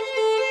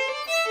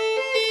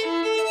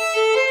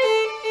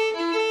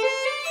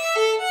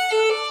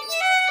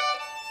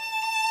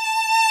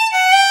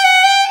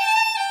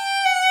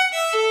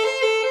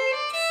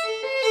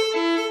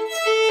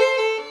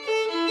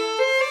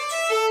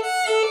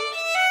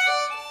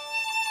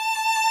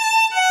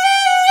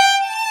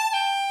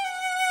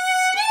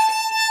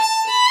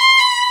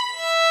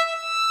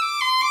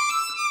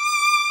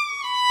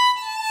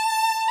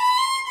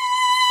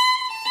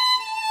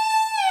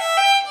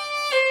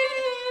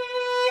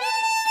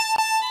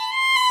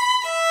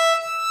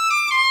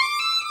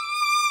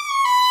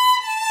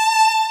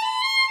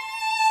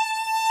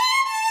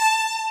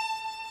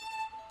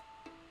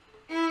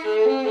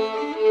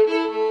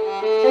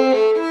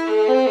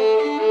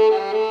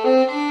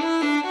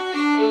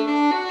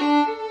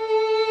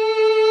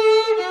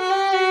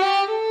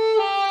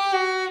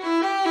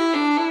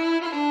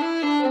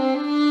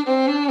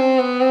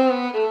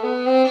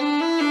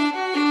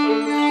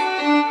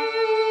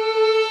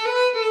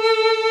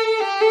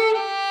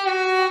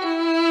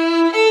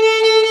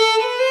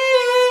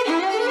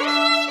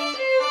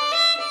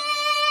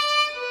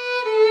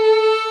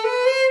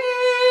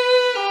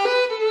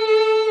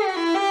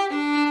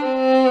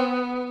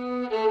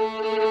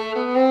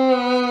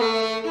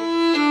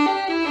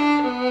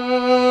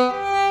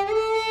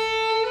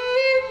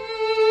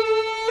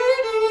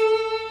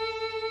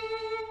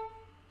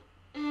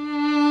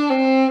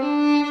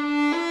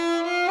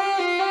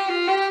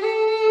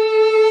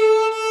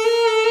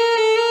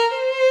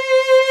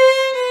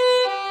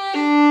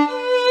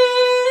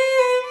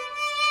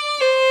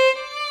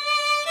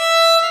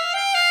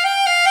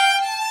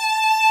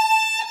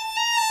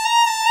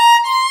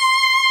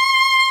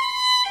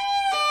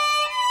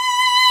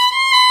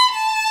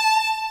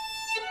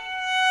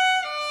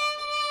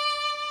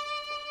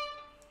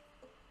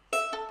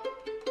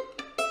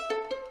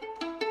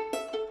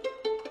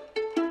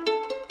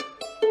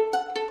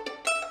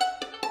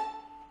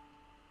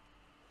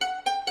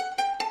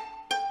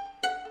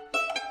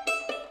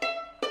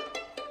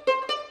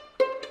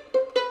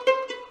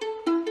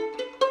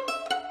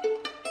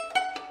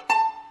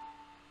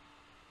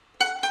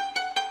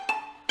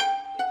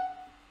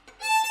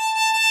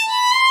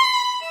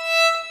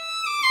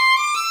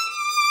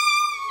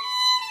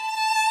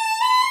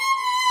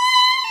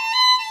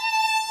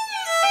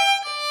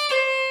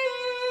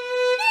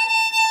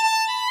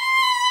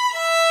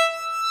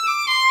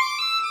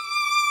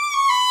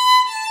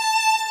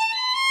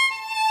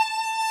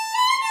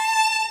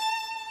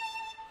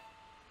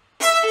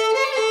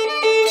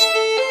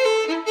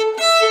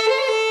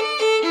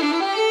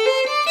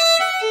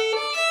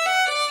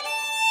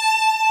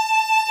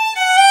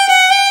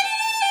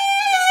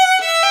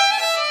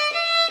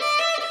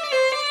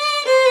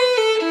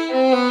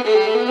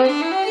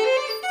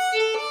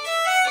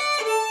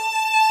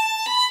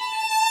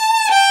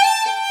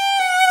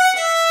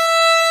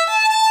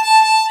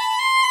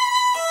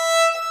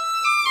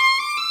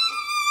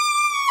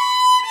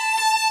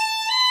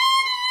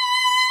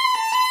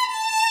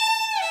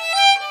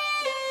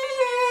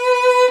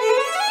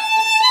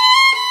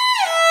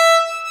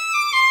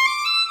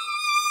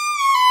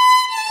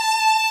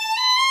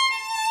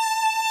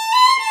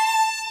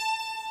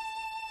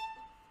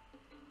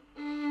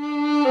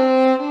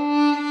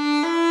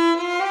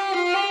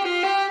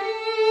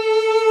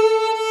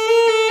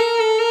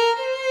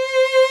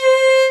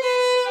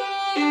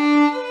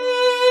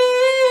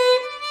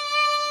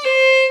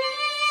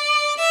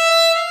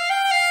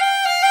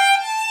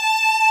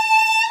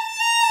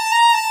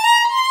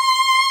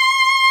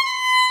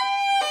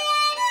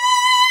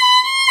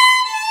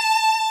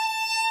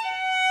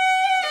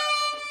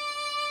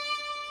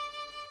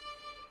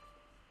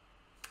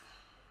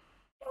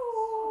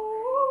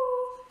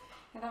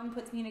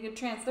 puts me in a good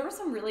trance. There were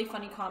some really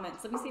funny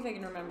comments. Let me see if I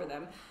can remember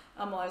them.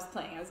 While I was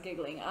playing, I was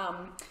giggling.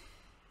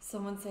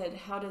 Someone said,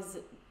 "How does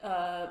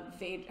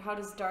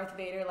Darth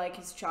Vader like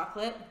his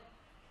chocolate?"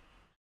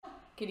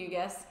 Can you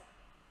guess?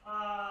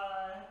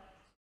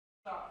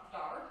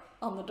 Dark.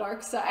 On the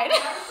dark side.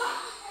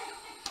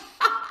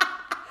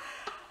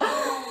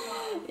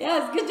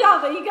 Yes, good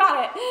job, but you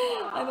got it.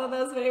 I thought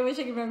that was funny. I wish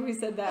I could remember who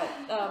said that,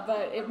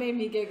 but it made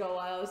me giggle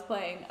while I was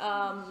playing.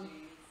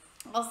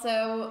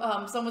 Also,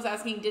 someone was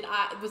asking,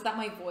 was that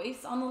my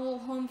voice on the little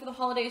Home for the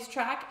Holidays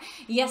track?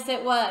 Yes,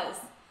 it was.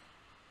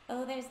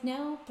 Oh, there's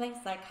no place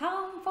like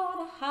home for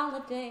the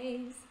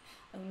holidays.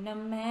 Oh, no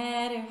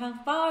matter how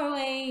far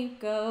away you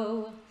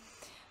go.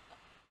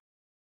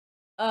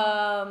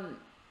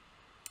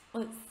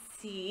 Let's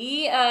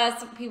see.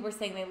 Some people were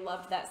saying they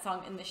loved that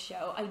song in the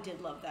show. I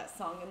did love that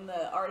song in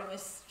the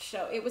Artemis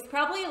show. It was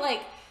probably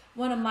like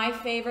one of my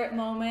favorite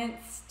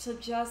moments to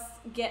just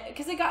get,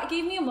 because it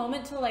gave me a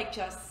moment to like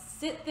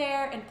just sit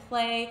there and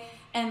play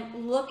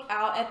and look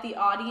out at the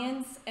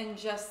audience and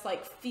just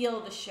like feel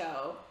the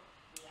show.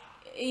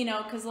 You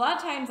know, because a lot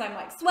of times I'm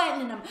like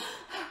sweating and I'm,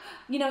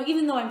 you know,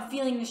 even though I'm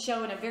feeling the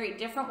show in a very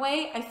different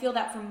way, I feel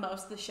that for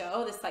most of the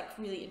show, this like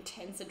really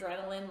intense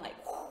adrenaline, like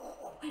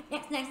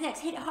next,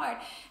 hit it hard.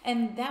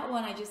 And that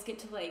one I just get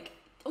to like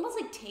almost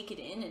like take it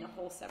in a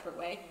whole separate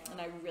way, and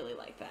I really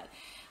like that.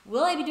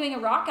 Will I be doing a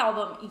rock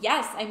album?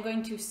 Yes, I'm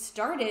going to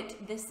start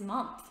it this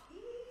month,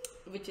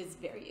 which is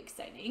very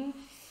exciting.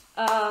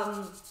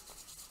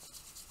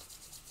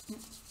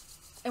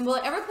 And will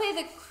I ever play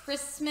the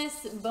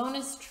Christmas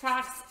bonus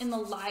tracks in the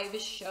live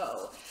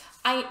show?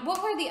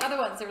 What were the other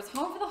ones? There was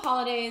Home for the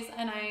Holidays,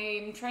 and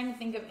I'm trying to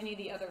think of any of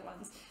the other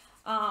ones.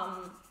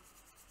 I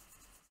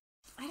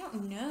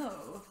don't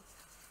know.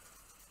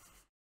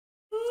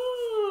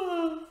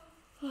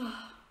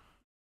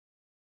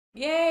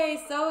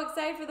 Yay, so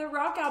excited for the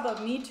rock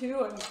album. Me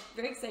too. I'm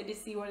very excited to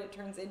see what it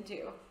turns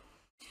into.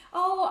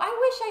 Oh, I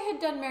wish I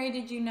had done Mary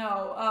Did You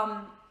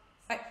Know.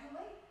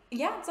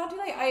 Yeah, it's not too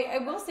late. I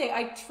will say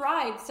I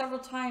tried several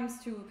times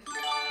to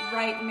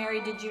write Mary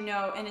Did You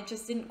Know, and it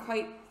just didn't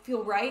quite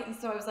feel right, and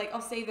so I was like,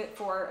 I'll save it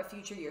for a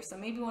future year. So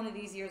maybe one of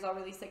these years I'll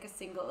release like a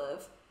single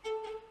of.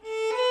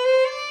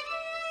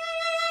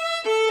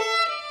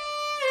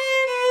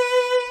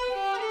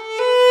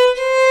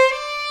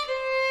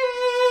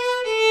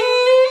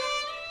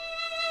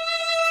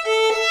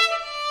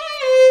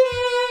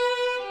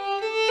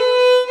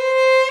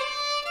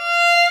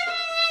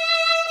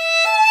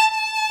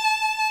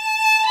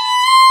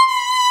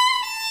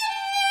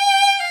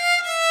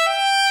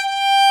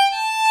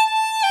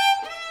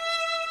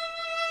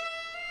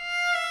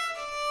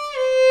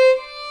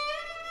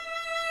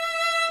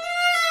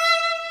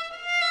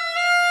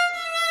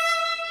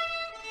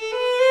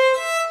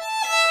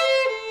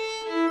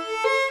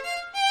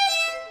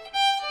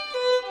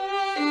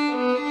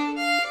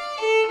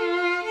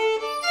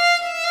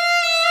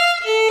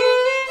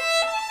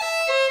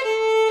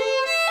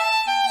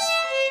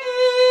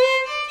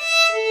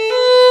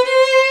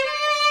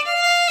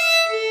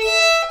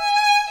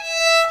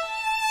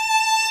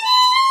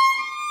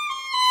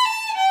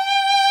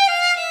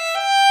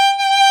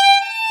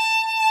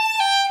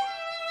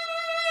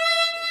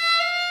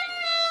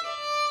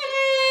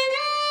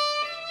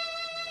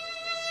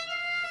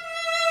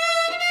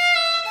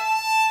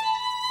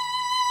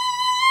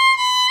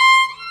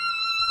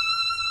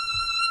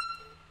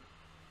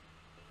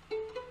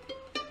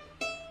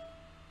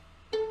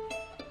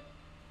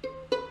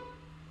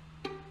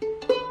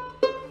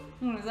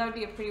 That would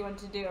be a pretty one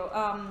to do.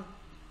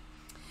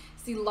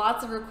 See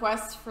lots of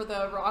requests for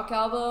the rock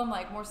album,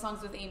 like more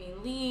songs with Amy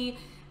Lee.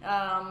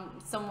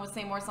 Someone was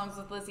saying more songs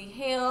with Lizzie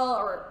Hale,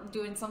 or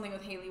doing something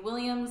with Hayley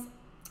Williams.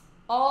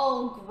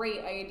 All great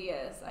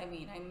ideas. I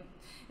mean,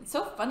 it's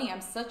so funny. I'm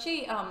such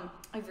a,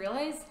 I've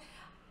realized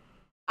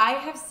I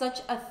have such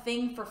a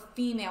thing for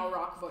female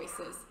rock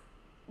voices.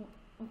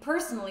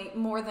 Personally,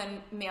 more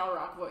than male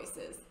rock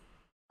voices.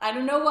 I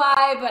don't know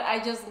why, but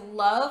I just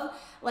love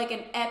like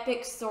an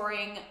epic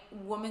soaring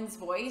woman's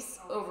voice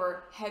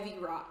over heavy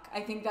rock.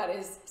 I think that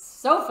is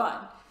so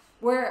fun.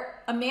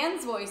 Where a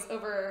man's voice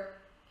over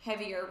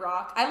heavier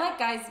rock. I like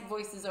guys'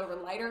 voices over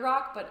lighter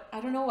rock, but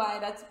I don't know why.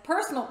 That's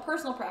personal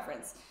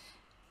preference.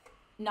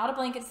 Not a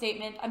blanket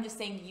statement. I'm just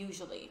saying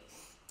usually.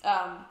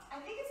 I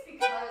think it's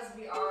because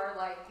we are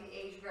like the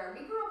age where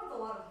we grew up with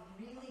a lot of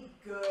really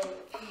good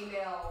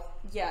female.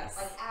 Yes.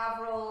 Like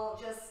Avril,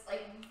 just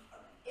like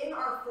in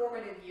our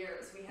formative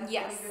years, we had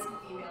really good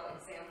female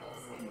examples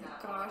in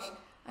that. Gosh,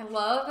 I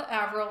love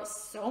Avril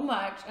so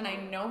much, and I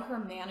know her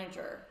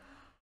manager.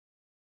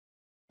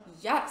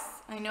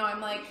 Yes, I know.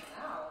 I'm like,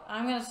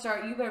 I'm gonna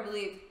start. You better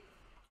believe.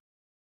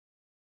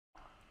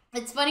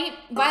 It's funny.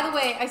 By the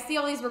way, I see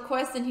all these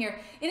requests in here.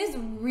 It is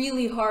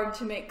really hard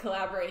to make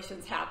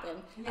collaborations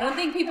happen. Yeah. I don't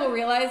think people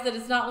realize that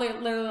it's not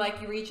literally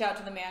like you reach out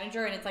to the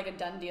manager and it's like a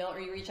done deal, or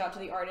you reach out to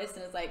the artist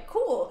and it's like,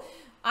 cool,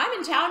 I'm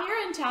in town,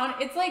 you're in town.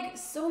 It's like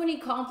so many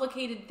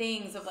complicated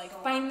things of like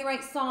finding the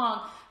right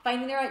song,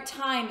 finding the right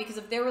time, because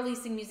if they're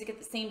releasing music at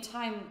the same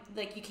time,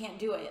 like you can't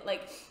do it.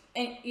 Like,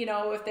 and you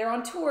know, if they're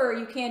on tour,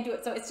 you can't do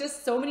it. So it's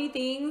just so many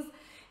things.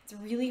 It's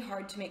really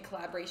hard to make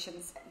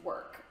collaborations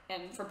work,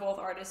 and for both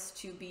artists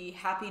to be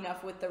happy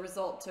enough with the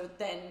result to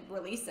then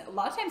release it. A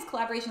lot of times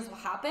collaborations will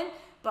happen,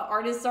 but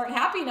artists aren't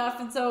happy enough,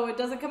 and so it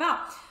doesn't come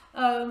out.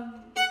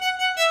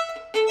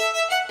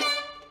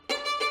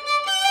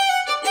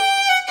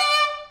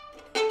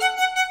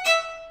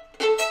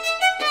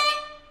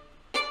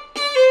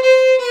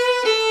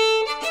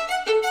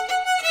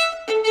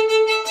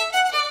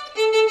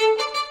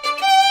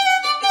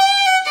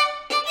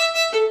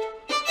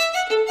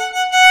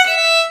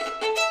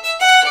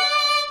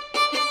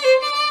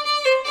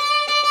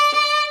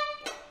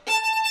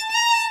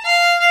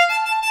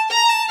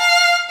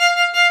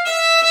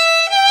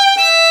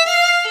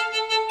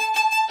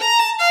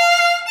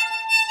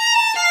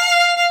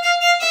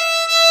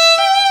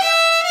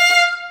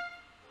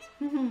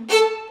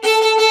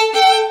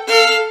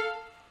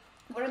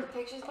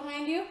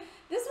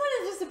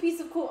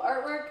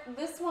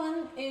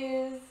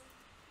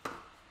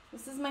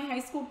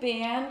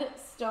 Band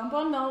Stomp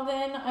on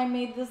Melvin. I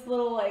made this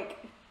little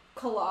like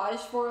collage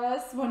for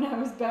us when I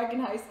was back in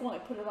high school, and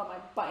I put it on my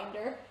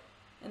binder,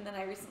 and then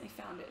I recently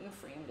found it and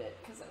framed it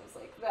because I was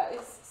like, that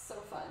is so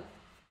fun.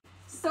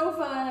 So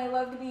fun. I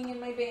loved being in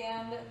my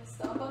band.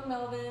 Stomp on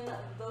Melvin.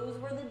 Those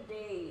were the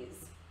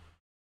days.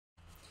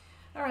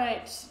 All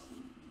right.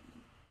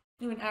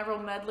 Doing Avril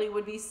medley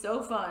would be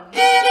so fun.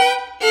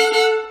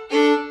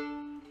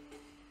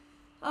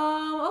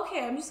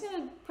 Okay, I'm just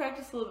gonna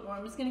practice a little bit more.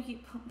 I'm just gonna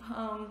keep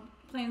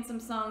playing some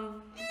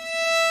song.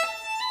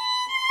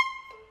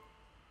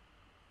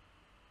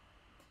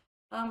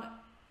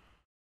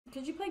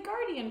 Could you play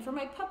Guardian for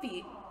my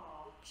puppy?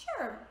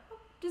 Sure.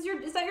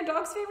 Is that your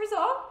dog's favorite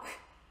song?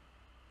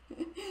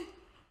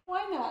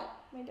 Why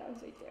not? My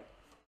dog's right there.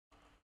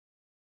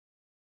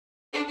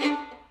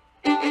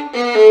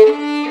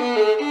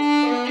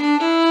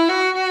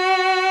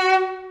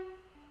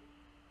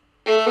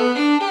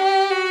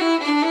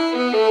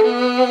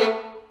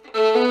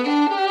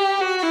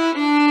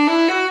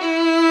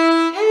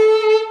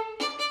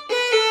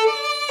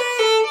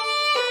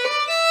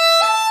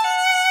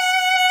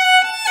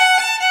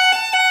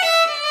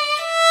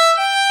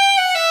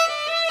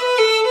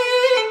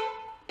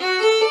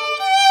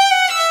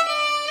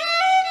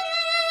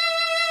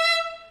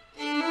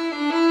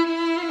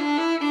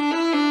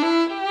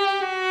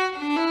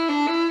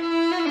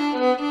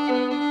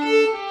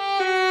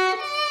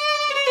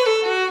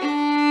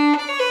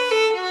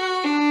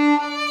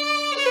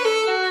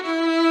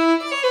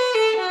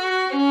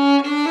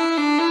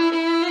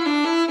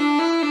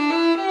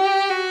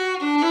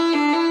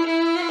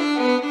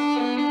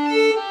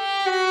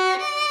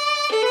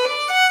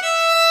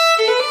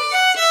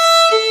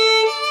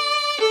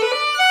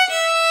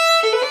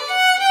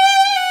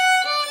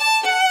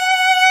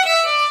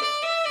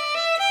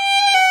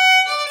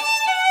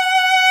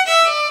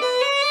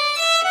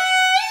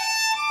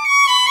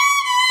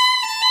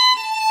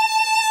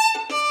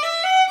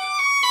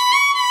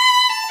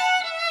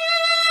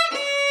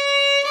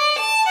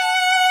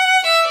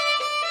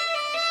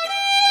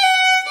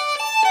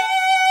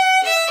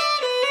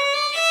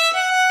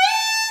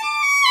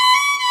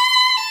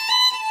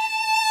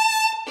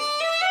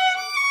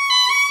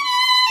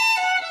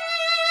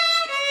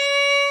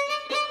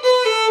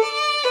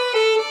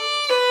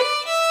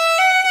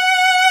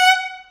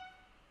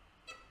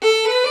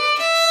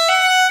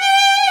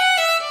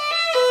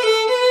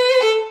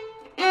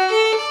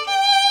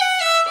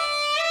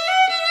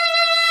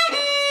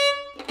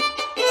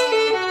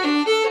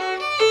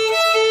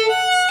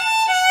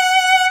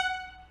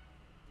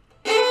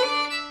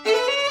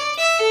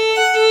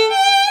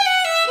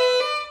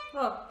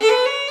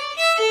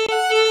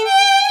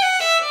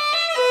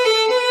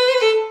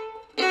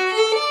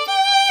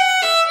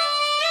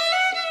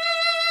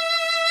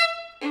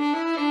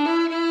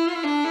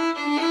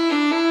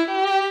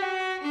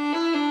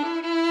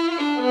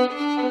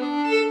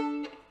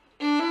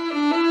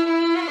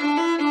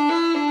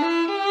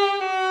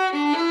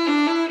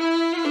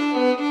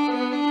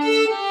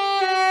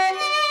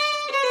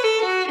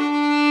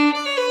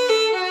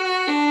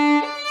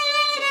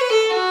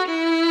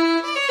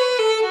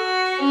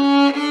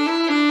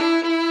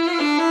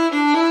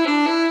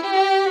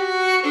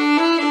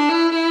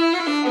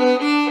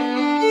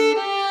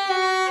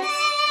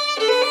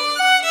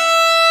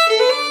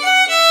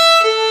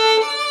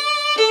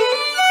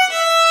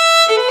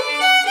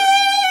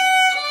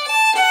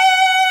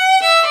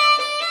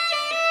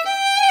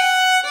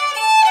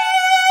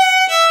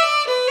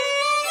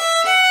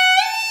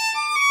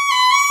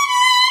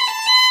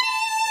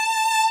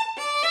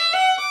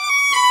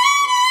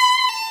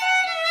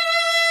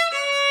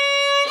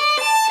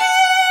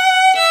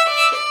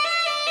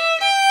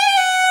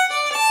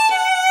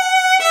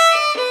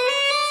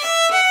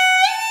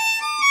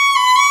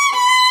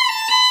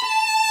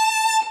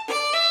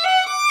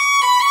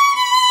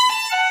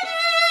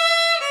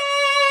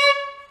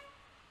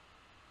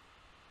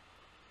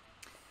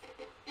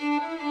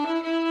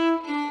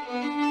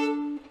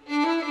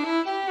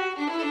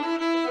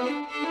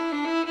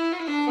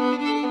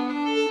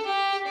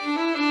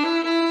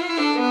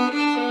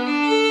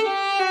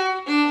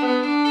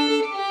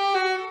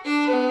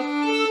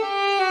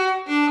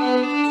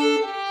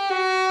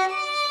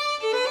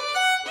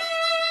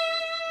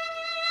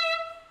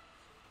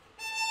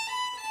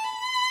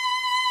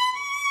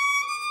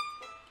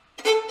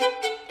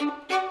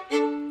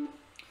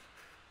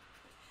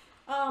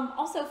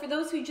 for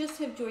those who just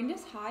have joined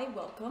us, hi,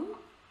 welcome.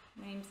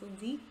 My name's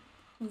Lindsey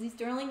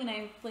Stirling, and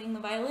I'm playing the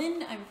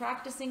violin. I'm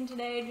practicing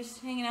today,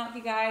 just hanging out with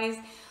you guys.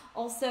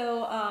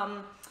 Also,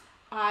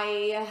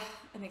 I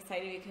am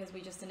excited because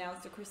we just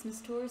announced a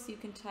Christmas tour, so you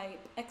can type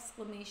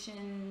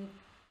exclamation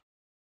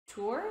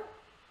tour.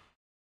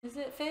 Is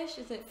it fish?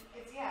 Is it?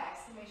 It's, yeah,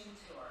 exclamation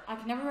tour. I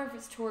can never remember if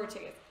it's tour or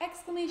tickets.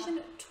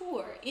 Exclamation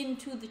tour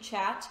into the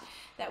chat.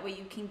 That way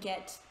you can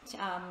get,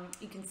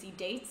 you can see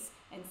dates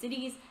and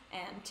cities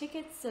and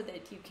tickets so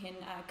that you can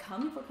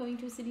come if we're coming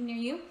to a city near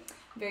you.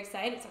 I'm very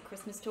excited. It's our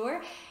Christmas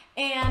tour.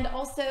 And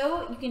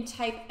also you can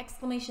type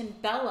exclamation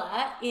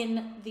Bella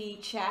in the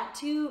chat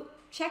to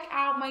check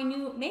out my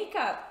new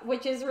makeup,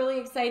 which is really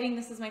exciting.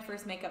 This is my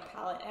first makeup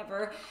palette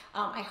ever.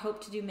 I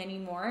hope to do many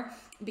more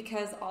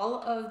because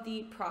all of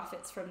the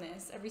profits from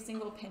this, every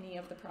single penny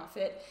of the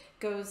profit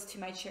goes to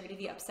my charity,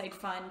 the Upside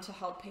Fund, to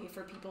help pay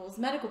for people's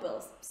medical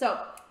bills. So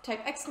type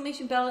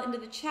exclamation Bella into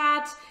the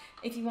chat.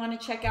 If you want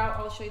to check out,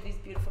 I'll show you these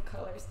beautiful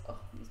colors. Oh,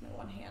 use my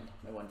one hand,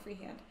 my one free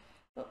hand.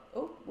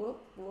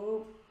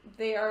 Whoa.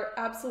 They are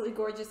absolutely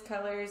gorgeous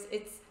colors.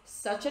 It's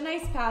such a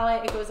nice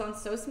palette. It goes on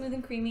so smooth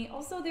and creamy.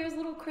 Also, there's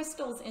little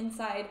crystals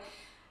inside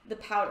the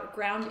powder,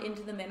 ground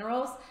into the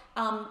minerals.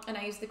 And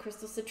I use the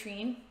crystal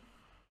citrine,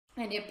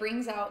 and it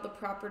brings out the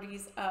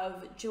properties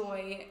of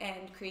joy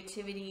and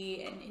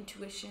creativity and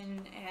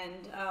intuition,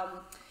 and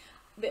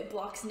it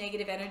blocks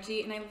negative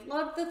energy. And I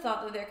love the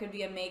thought that there could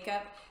be a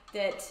makeup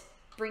that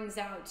brings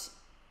out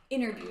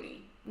inner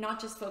beauty,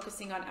 not just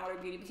focusing on outer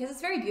beauty, because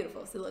it's very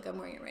beautiful. So look, I'm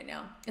wearing it right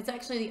now. It's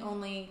actually the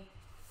only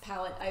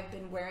palette I've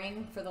been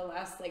wearing for the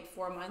last like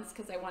 4 months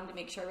because I wanted to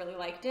make sure I really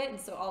liked it. And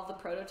so all the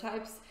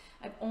prototypes,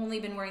 I've only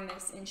been wearing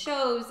this in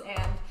shows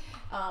and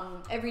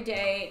every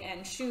day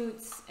and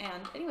shoots.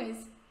 And anyways,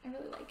 I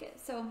really like it.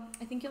 So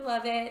I think you'll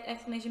love it.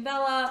 Exclamation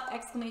Bella,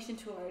 exclamation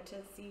tour to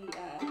see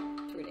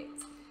tour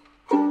dates.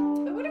 I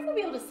wonder if we'll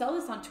be able to sell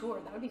this on tour.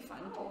 That would be fun.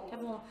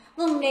 Have a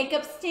little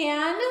makeup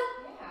stand.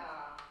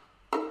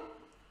 Yeah.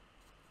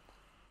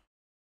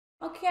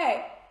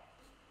 Okay.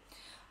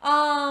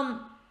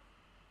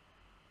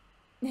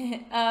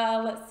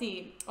 Let's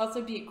see.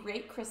 Also be a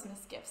great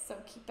Christmas gift, so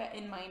keep that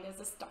in mind as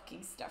a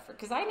stocking stuffer,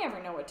 because I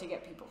never know what to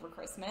get people for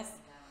Christmas.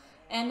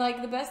 And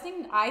like the best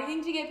thing I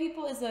think to get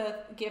people is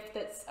a gift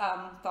that's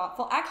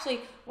thoughtful.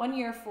 Actually, one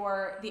year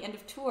for the end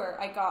of tour,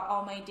 I got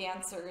all my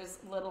dancers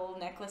little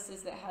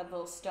necklaces that had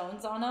little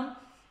stones on them,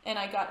 and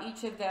I got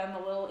each of them a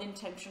little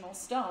intentional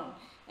stone.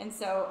 And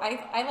so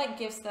I like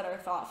gifts that are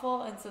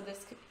thoughtful, and so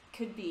this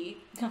could be,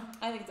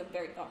 I think it's a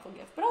very thoughtful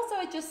gift, but also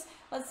it just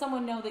lets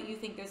someone know that you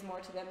think there's more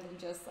to them than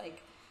just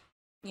like,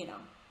 you know,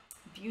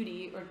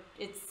 beauty, or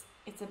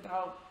it's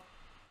about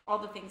all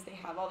the things they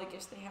have, all the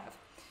gifts they have.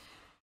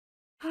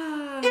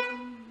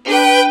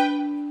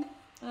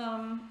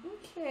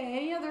 Okay,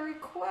 any other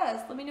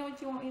requests? Let me know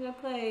what you want me to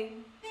play.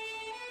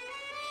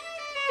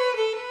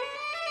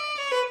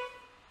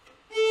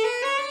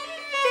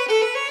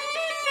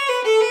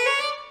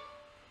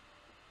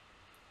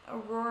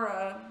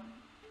 Aurora.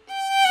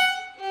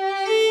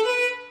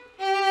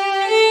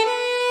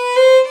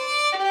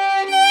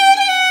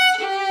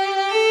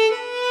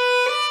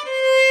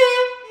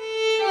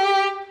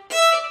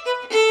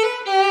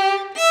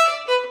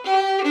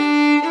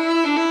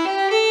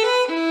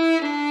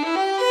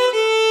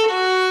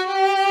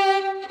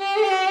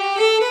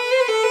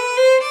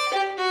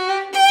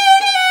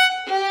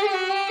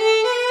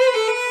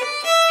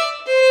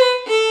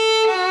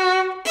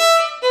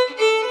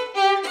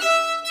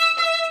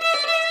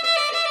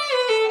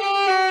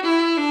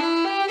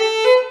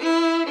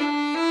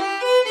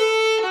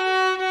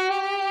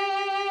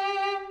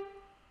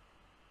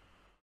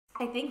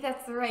 I think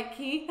that's the right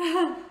key.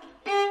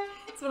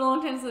 It's been a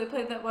long time since I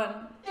played that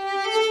one.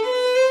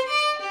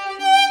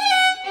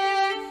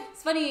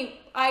 It's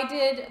funny, I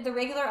did the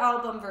regular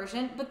album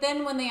version, but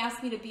then when they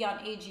asked me to be on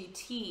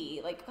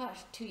AGT, like, gosh,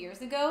 2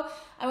 years ago,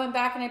 I went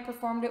back and I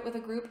performed it with a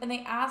group, and they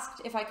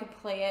asked if I could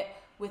play it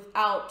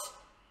without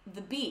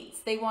the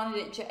beats. They wanted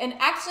it, and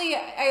actually,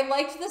 I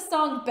liked the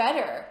song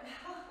better.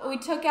 We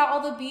took out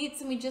all the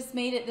beats and we just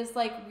made it this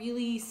like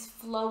really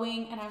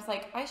flowing, and I was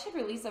like, I should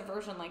release a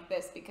version like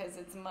this because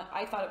it's,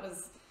 I thought it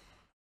was,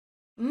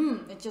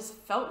 it just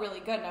felt really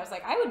good, and I was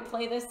like, I would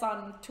play this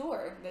on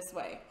tour this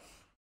way.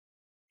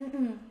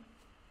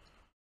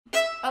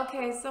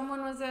 Okay,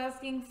 someone was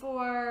asking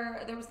for,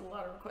 there was a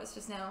lot of requests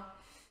just now.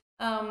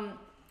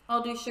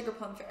 I'll do Sugar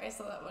Plum Fairy, I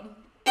saw that one.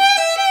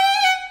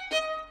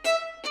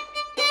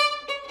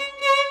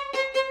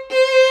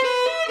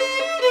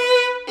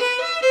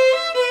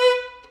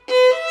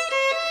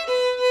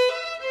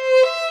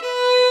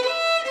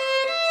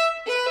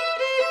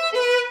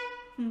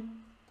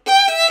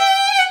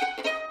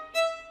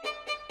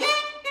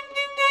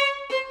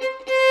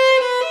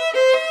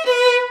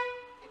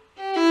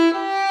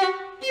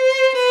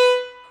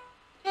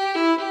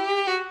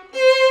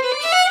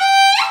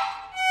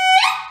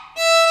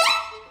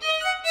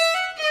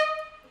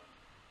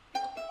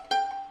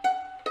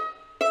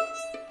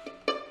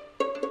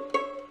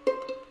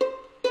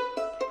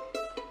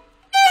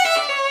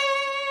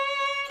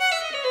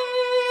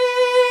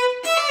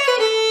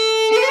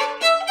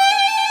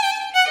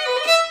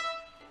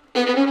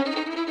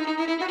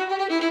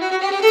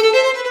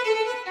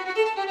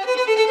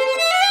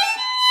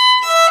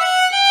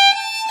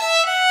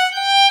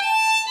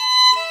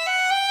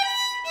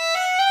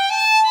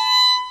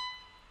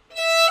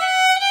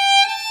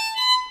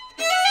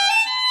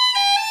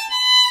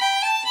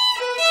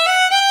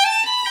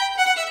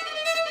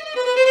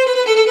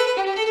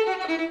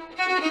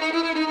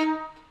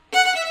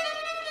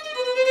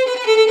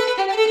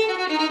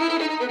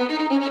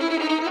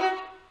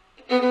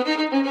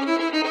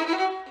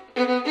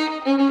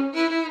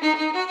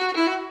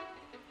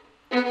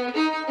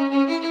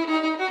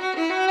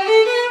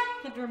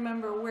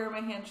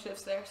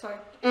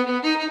 for.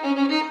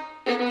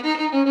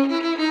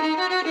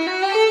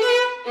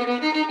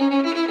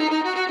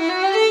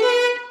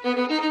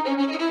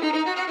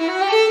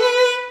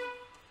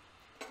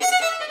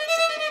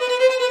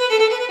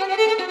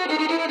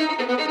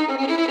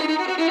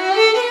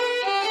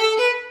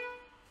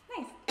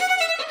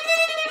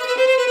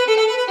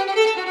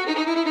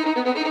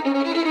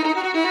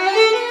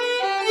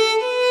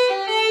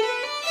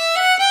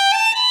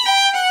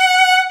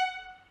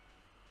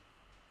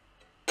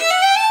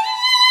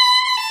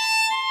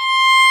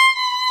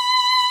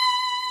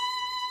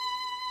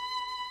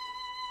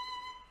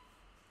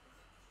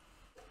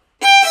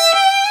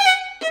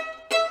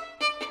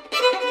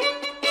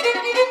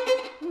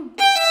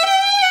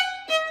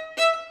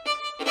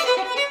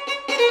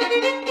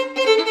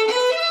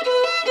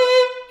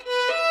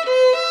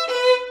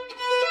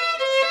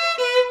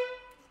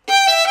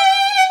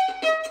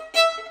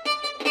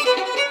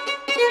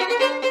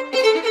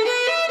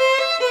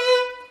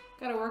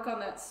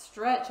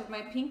 Of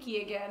my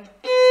pinky again.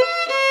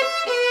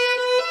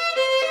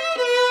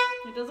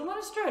 It doesn't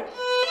want to stretch.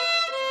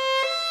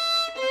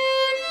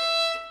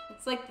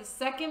 It's like the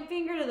second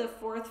finger to the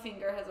fourth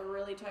finger has a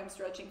really time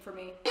stretching for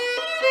me.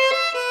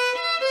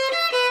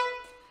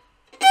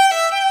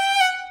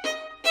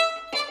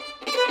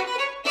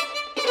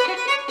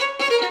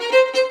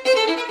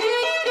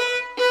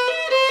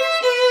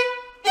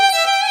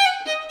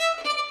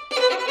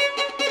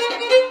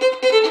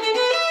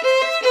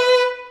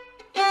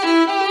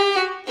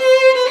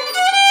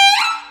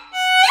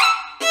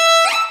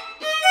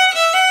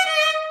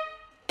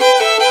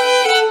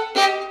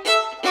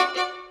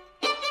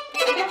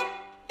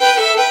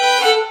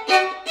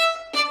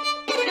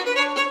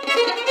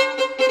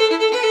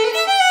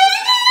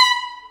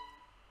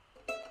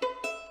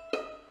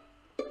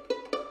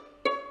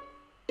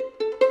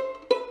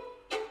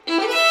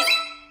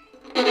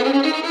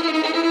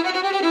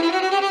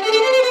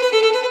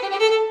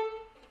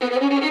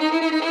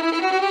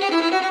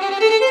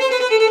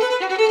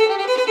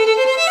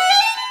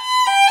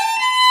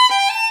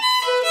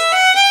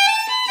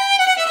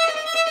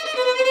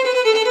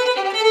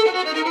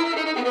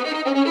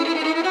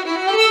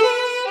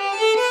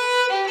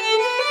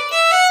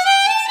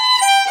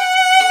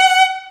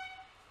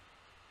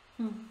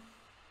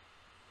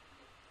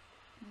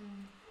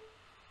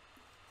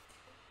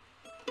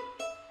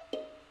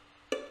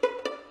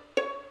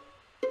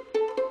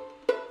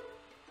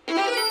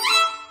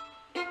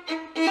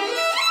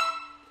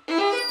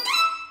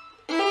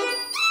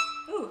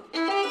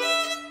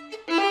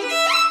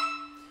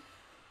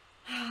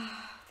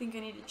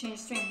 Change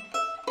string.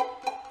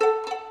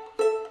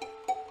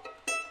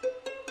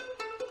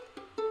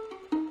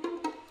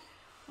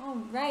 All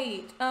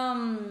right.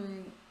 I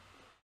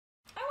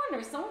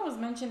wonder, someone was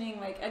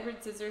mentioning like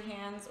Edward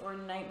Scissorhands or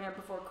Nightmare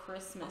Before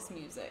Christmas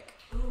music.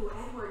 Ooh,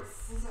 Edward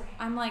Scissorhands.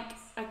 I'm like,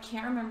 I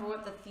can't remember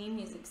what the theme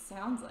music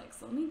sounds like,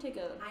 so let me take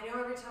a... I know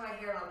every time I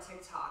hear it on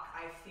TikTok,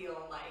 I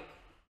feel like...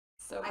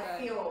 So good.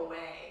 I feel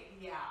away,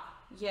 yeah.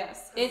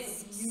 Yes,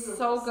 it's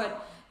so good.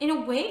 In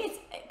a way, it's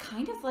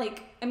kind of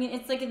like, I mean,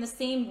 it's like in the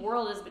same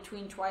world as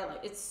Between Twilight.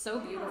 It's so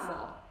beautiful.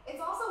 Yeah.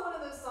 It's also one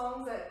of those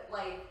songs that,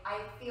 like,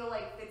 I feel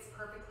like fits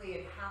perfectly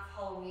in half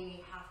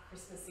Halloween, half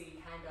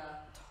Christmassy kind of.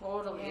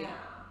 Totally. Yeah.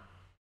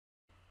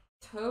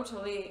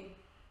 Totally.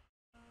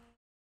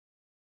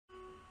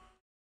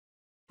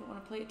 Don't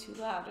want to play it too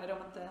loud. I don't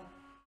want the...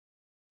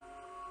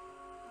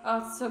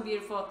 Oh, it's so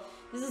beautiful.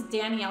 This is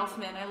Danny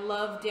Elfman. I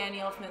love Danny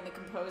Elfman, the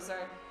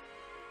composer.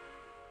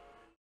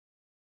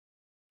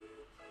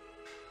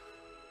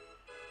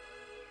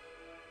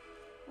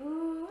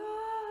 Ooh,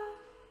 ah.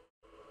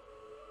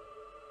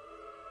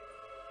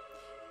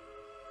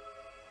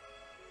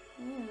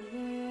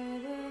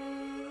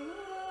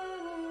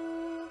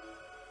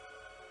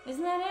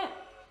 Isn't that it?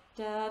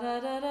 Da da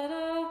da da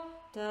da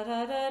da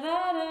da da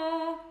da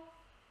da.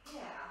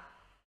 Yeah.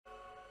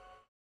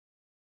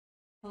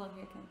 Hold on,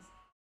 here it comes.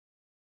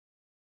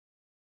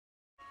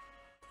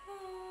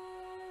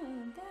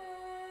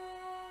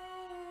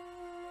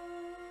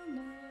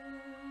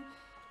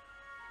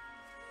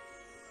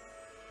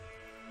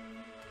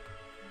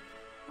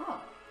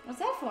 Oh, what's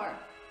that for?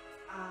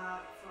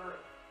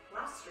 For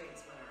last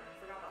stream's winner. I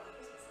forgot about the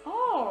Christmas.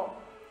 Oh,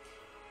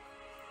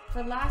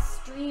 for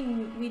last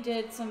stream we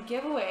did some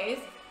giveaways.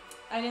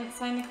 I didn't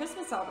sign the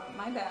Christmas album.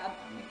 My bad.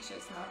 I'll make sure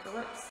it's marker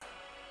works.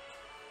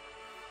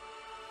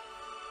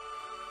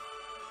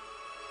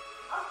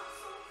 Oh,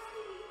 so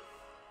pretty.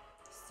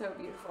 So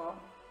beautiful.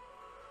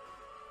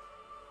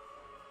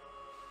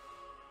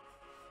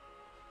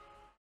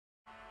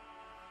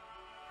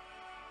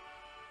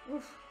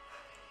 Oof.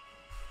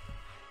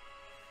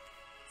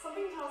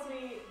 Something tells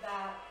me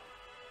that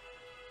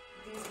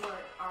these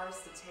weren't ours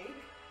to take.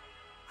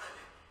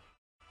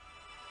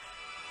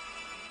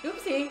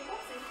 Oopsie.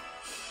 Oopsie.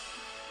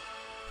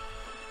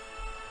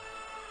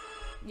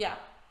 Yeah.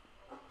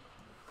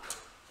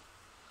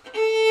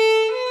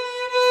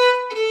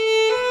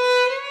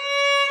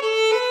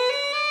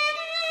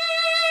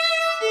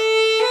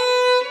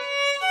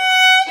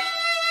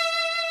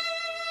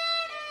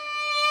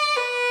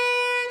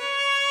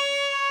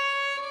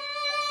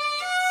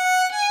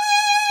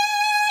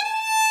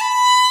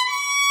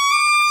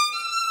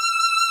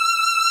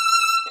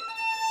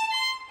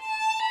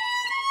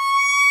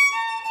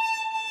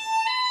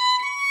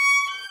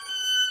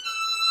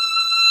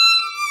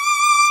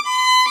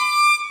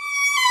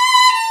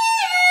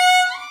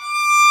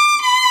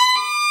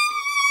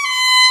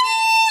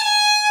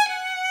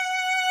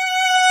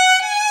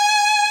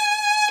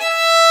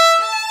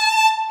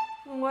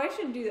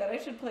 should do that. I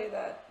should play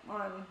that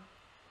on...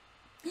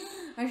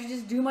 I should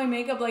just do my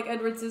makeup like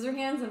Edward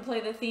Scissorhands and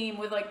play the theme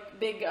with like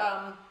big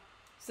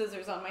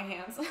scissors on my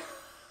hands.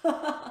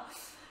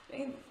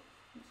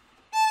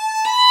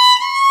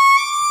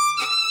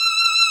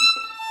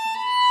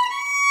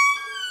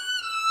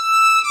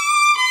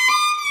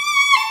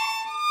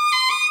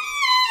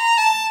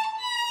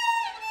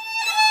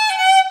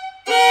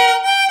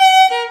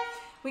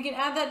 We can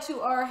add that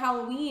to our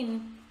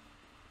Halloween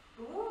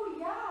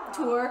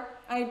tour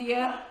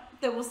idea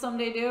that we'll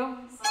someday do.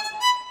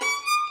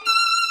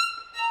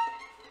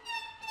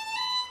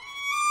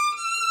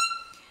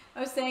 I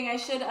was saying I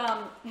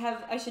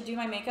should do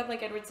my makeup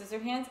like Edward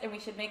Scissorhands, and we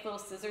should make little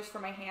scissors for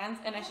my hands,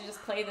 and I should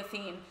just play the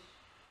theme.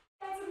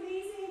 That's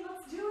amazing.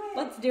 Let's do it.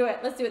 Let's do it.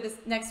 Let's do it this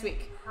next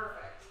week.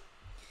 Perfect.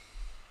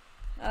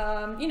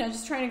 You know,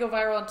 just trying to go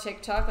viral on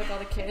TikTok like all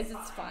the kids.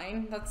 It's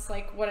fine. That's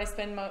like what I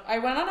spend most. I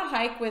went on a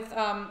hike with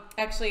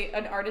actually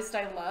an artist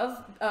I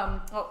love,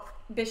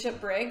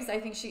 Bishop Briggs. I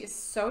think she is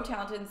so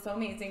talented and so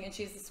amazing, and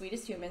she's the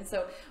sweetest human.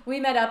 So we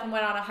met up and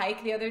went on a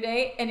hike the other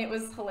day, and it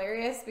was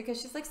hilarious because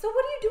she's like, "So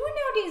what are you doing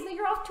nowadays that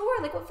you're off tour?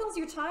 Like, what fills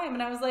your time?"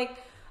 And I was like,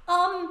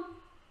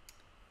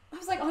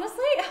 honestly,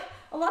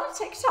 a lot of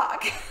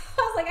TikTok. I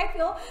was like, I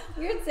feel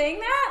weird saying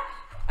that,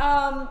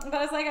 but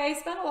I was like, I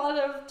spent a lot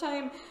of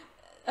time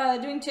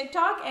doing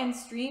TikTok and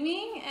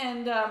streaming,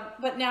 and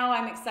but now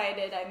I'm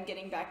excited. I'm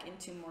getting back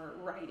into more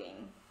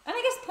writing, and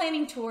I guess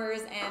planning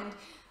tours, and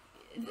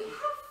we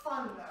have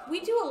fun though.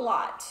 We do a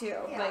lot too.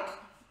 Yeah. Like,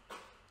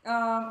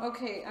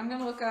 okay, I'm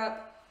gonna look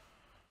up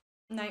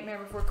Nightmare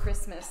Before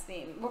Christmas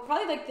theme. Well,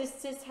 probably like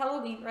this is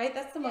Halloween, right?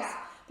 That's the most.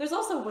 Yeah. There's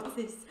also what's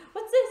this?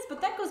 What's this?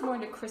 But that goes more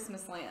into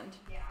Christmas land.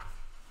 Yeah.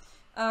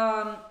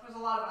 There's a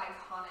lot of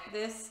iconic.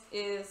 This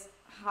is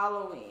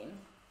Halloween.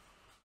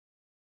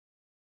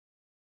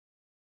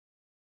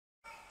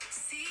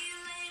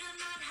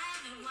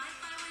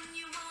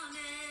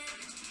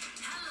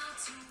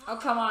 Oh,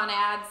 come on,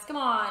 ads. Come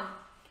on.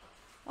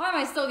 Why am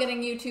I still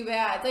getting YouTube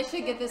ads? I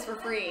should get this for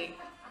free.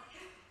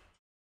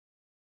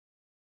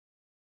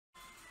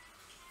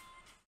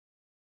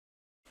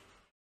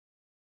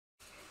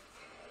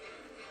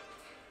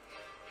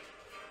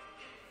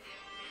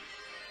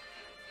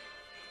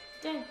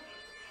 Dang.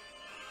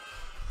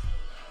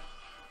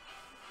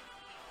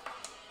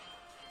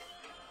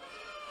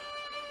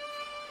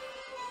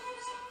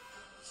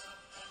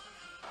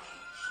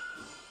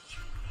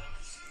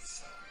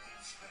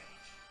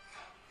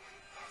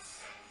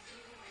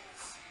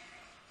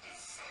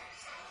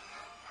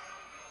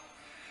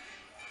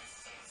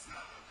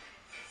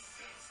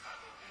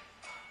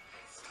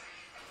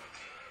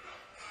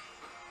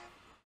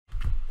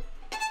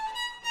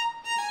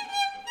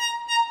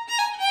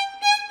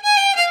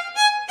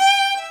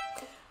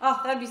 Oh,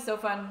 that'd be so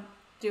fun.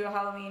 Do a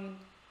Halloween.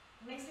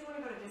 It makes me want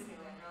to go to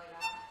Disneyland really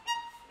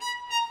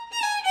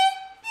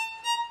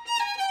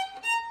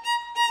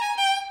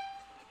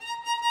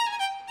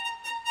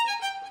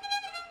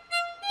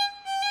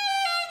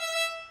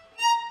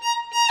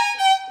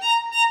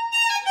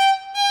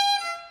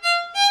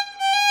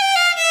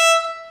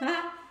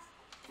bad.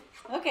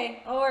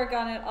 Okay, I'll work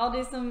on it. I'll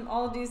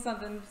do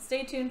something.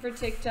 Stay tuned for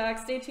TikTok.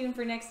 Stay tuned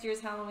for next year's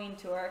Halloween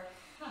tour.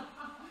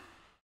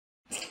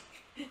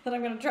 That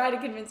I'm going to try to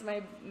convince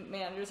my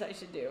managers I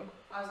should do.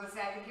 I was going to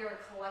say, I can hear a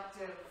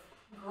collective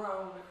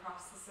groan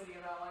across the city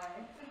of LA.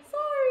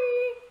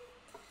 Sorry.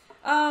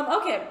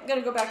 Okay, I'm going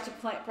to go back to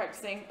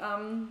practicing.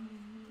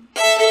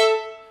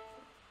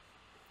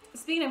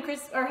 Speaking of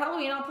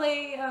Halloween, I'll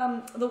play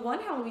the one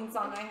Halloween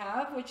song I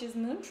have, which is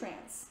Moon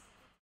Trance.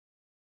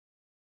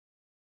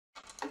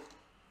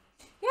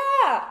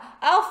 Yeah,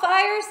 Al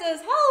Fire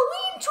says,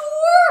 Halloween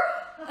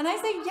tour! And I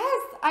say,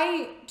 yes.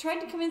 I tried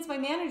to convince my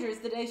managers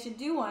that I should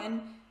do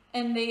one,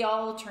 and they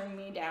all turned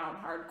me down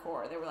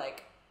hardcore. They were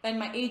like, and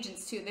my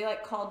agents too, they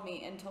like called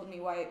me and told me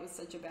why it was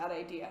such a bad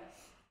idea.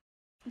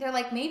 They're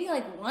like, maybe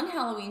like one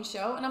Halloween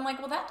show. And I'm like,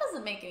 well, that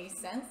doesn't make any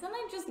sense. Then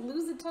I just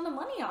lose a ton of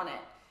money on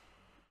it.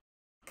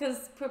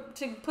 Because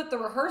to put the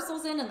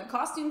rehearsals in and the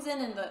costumes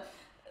in and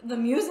the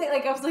music,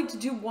 like I was like, to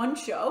do one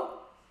show?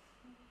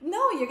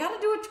 No, you got to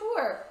do a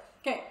tour.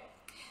 Okay.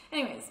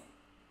 Anyways,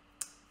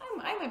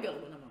 I might be able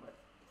to win them over.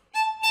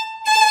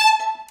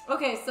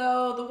 Okay,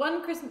 so the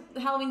one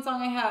Halloween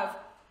song I have.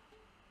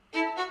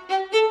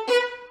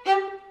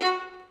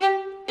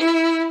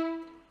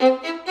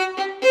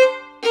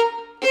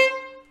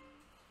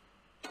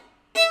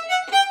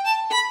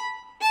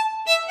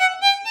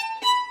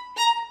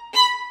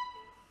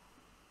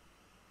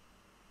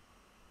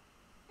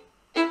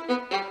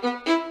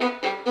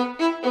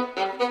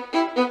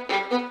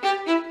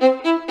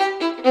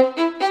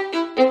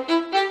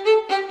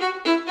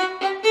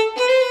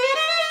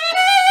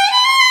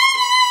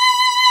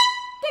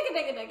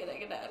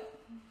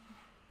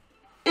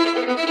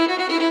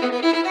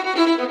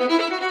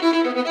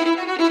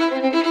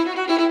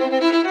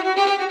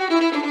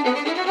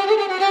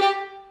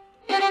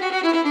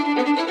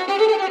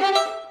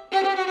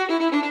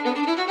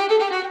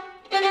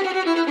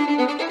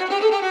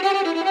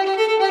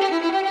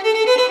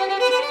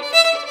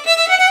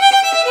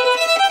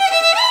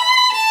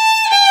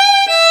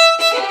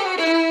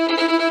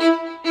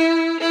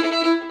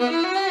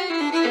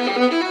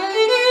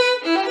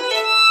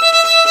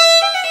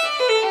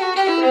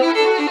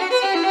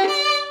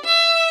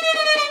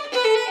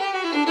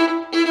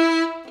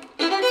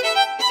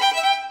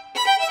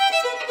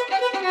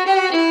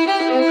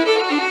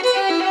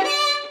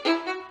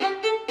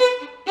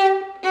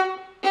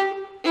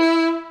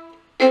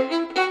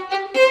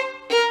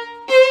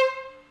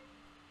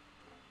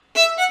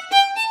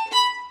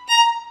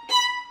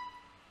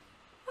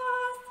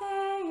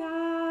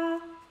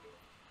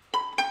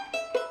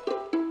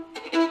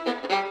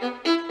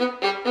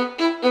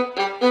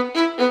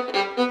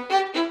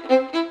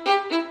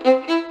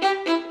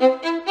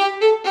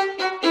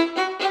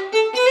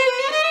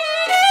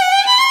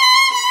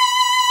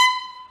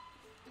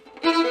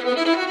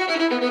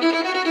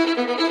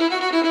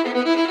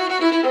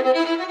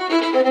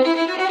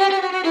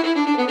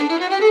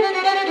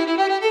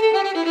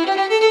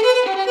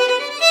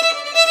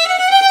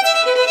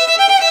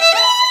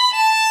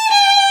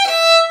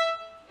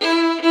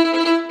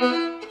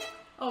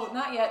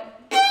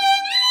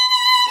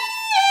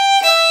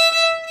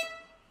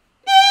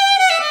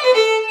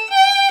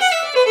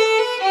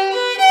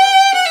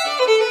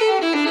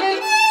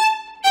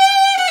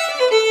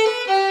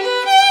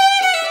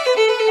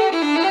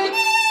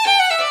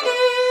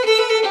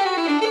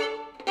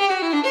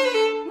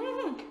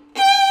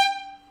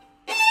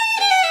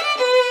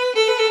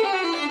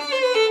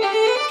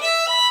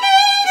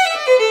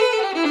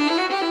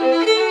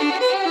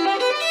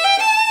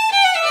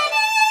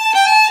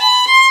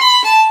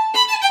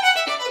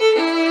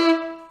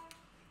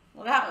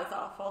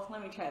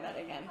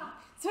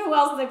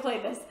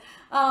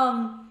 In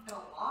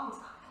a long time.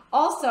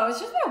 Also, it's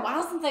just been a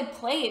while since I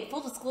played,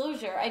 full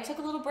disclosure. I took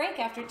a little break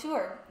after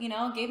tour, you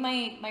know, gave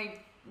my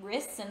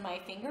wrists and my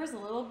fingers a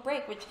little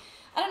break, which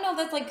I don't know if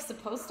that's like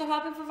supposed to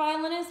happen for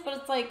violinists, but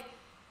it's like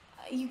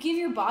you give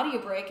your body a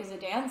break as a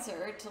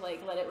dancer to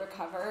like let it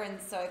recover, and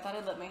so I thought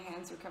I'd let my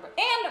hands recover.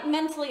 And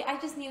mentally, I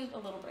just needed a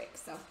little break,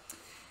 so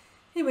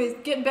anyways,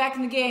 getting back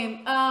in the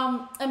game.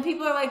 And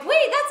people are like,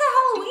 wait, that's a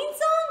Halloween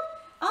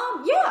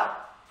song? Yeah.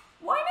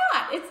 Why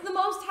not? It's the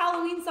most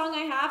Halloween song I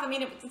have. I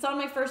mean, it's on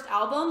my first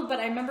album, but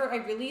I remember I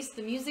released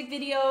the music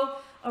video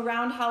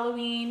around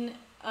Halloween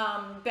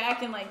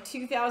back in like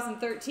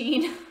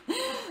 2013.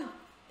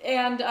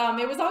 And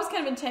it was always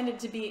kind of intended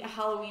to be a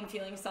Halloween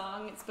feeling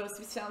song. It's supposed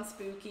to sound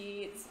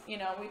spooky. It's, you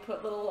know, we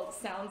put little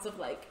sounds of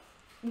like,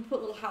 we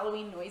put little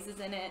Halloween noises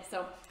in it.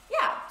 So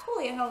yeah,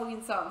 totally a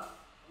Halloween song.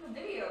 The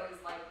video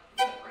is like,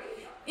 it's a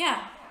graveyard.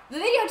 Yeah. The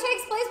video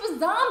takes place with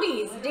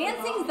zombies,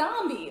 dancing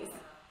zombies.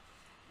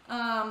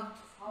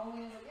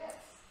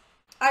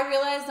 I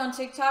realized on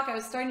TikTok I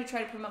was starting to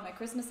try to promote my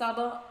Christmas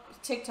album.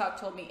 TikTok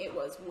told me it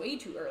was way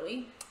too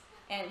early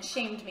and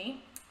shamed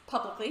me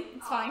publicly.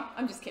 It's fine.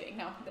 I'm just kidding.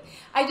 No.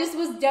 I just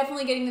was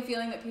definitely getting the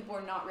feeling that people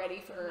were not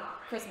ready for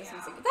Christmas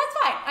music. That's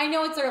fine. I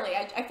know it's early.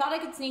 I thought I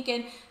could sneak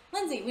in.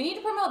 Lindsay, we need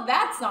to promote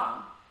that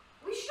song.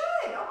 We should.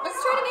 Oh my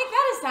Let's try to make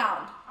that a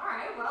sound. All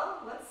right.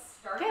 Well, let's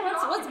start. Okay,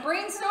 let's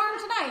brainstorm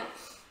tonight.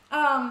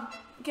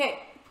 Okay.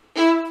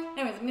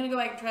 Anyways, I'm gonna go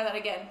back and try that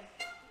again.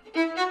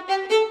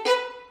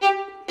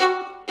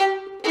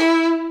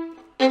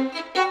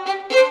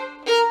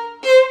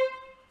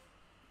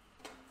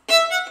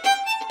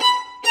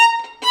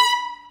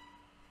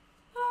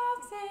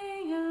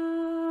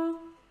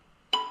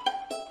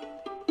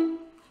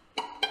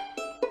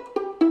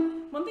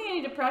 One thing I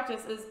need to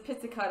practice is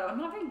pizzicato. I'm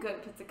not very good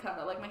at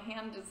pizzicato. Like my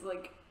hand is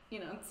like, you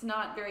know, it's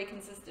not very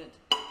consistent.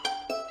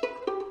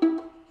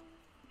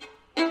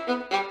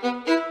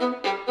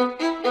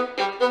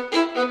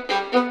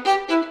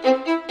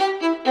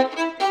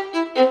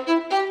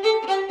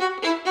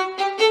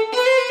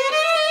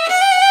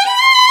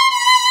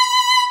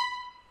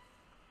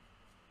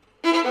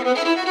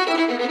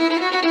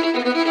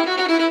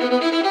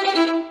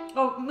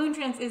 Oh, Moon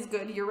Trance is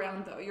good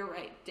year-round, though. You're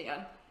right,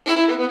 Dan.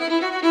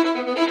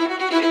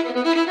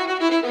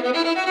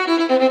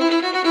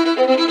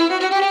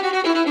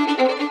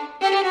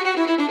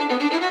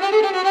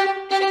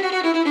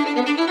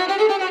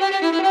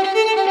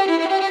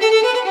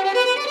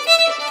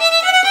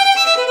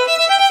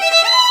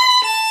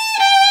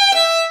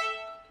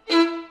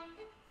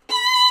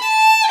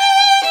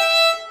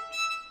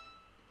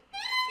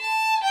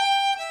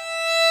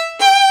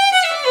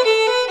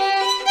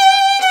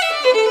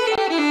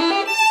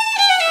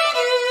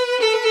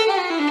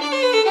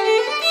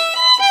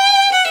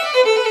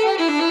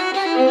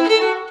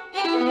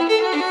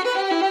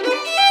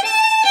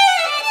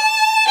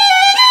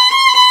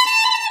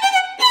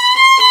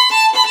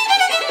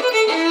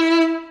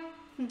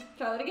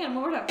 Try that again,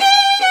 one more time.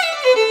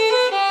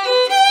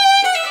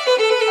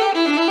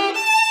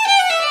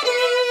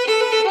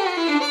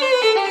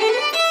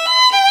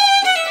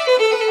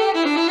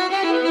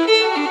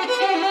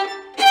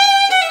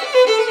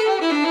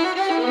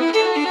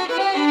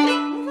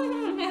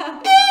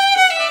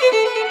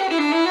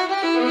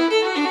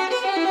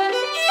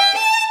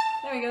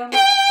 There we go.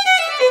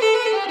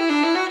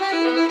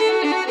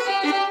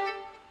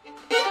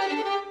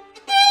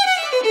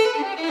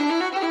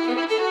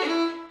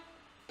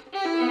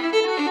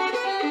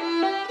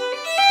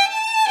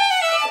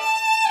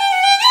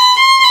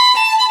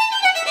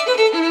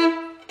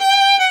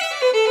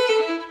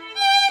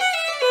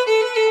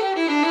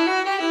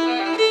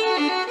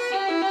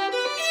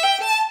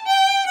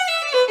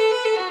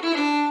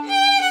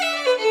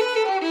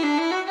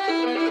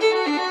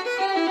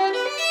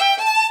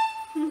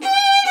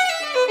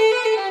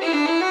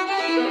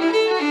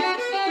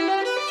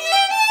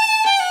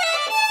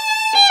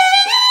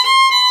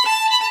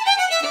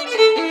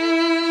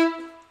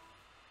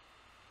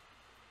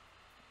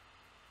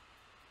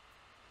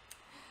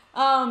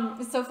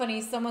 It's so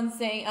funny. Someone's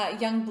saying,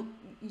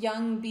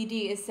 young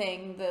BD is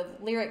saying the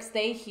lyrics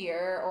they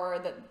hear or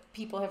that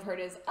people have heard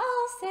is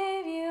 "I'll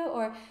save you"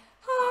 or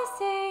 "I'll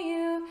save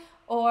you,"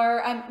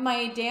 or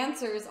my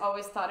dancers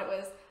always thought it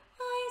was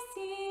 "I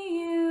see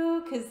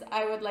you" because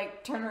I would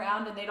like turn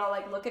around and they'd all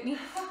like look at me,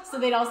 so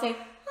they'd all say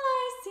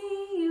 "I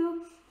see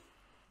you."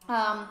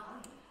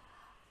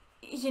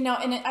 You know,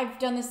 and I've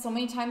done this so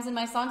many times in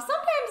my songs.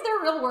 Sometimes they're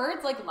real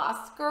words, like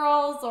Lost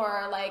Girls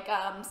or like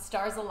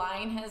Stars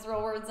Align has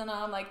real words in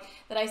them, like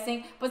that I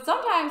sing. But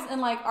sometimes in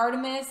like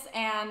Artemis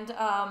and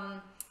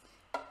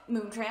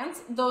Moon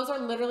Trance, those are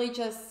literally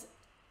just,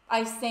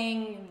 I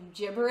sang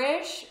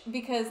gibberish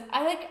because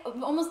I like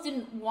almost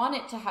didn't want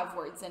it to have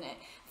words in it.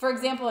 For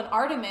example, in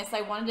Artemis,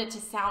 I wanted it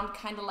to sound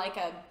kind of like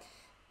a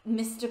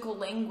mystical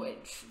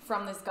language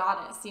from this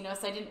goddess, you know,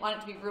 so I didn't want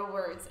it to be real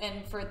words.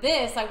 And for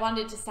this, I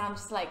wanted it to sound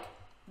just like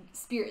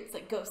spirits,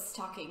 like ghosts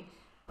talking.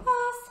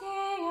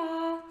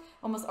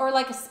 Almost, or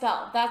like a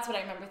spell. That's what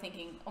I remember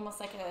thinking. Almost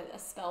like a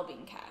spell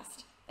being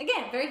cast.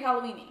 Again, very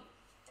Halloween-y.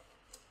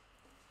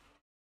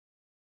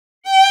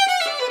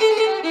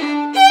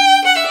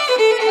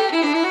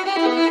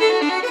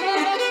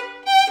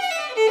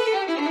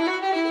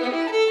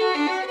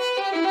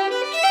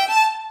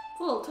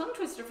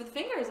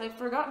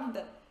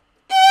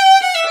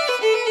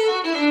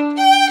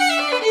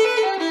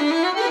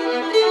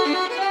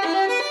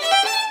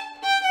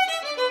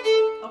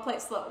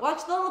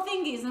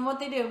 keys and what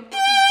they do.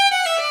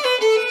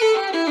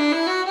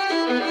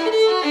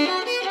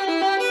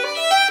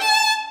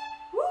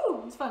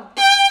 Woo, it's fun.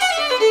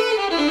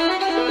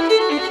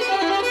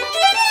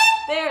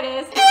 There it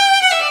is.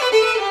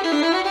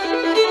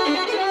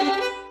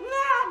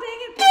 Ah,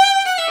 dang it.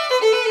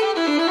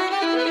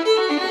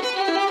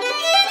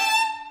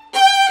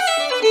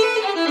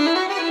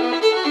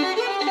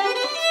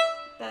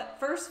 That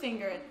first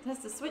finger, it has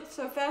to switch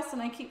so fast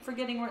and I keep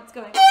forgetting where it's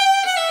going.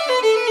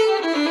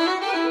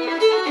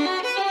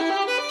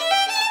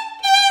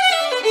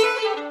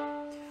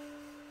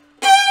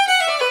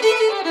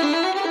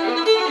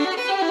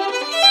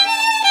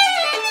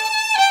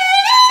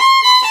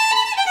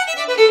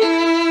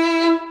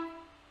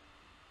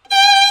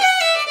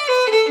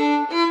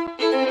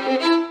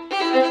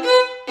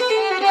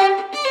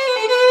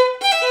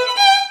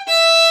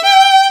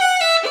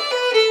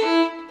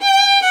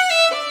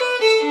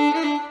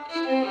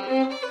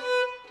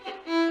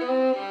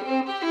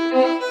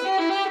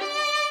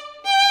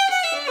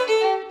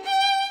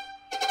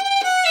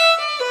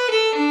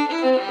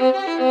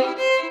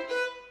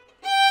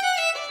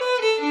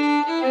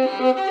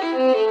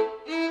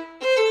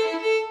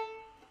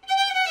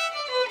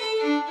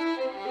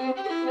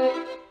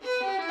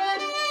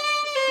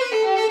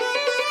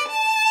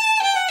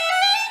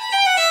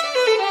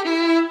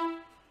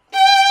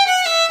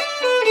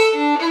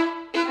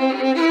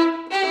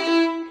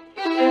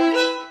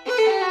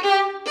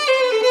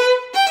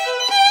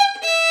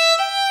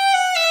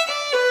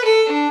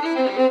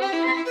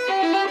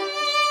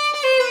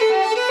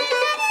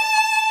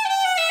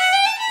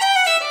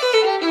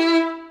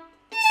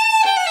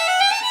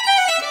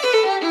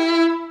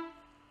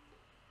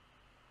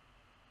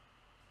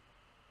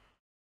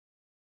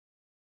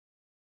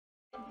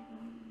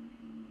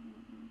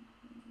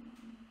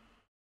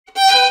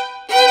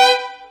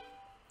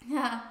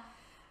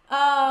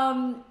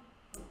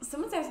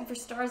 Someone's asking for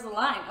Stars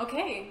Align.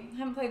 Okay,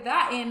 haven't played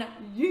that in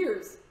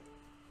years.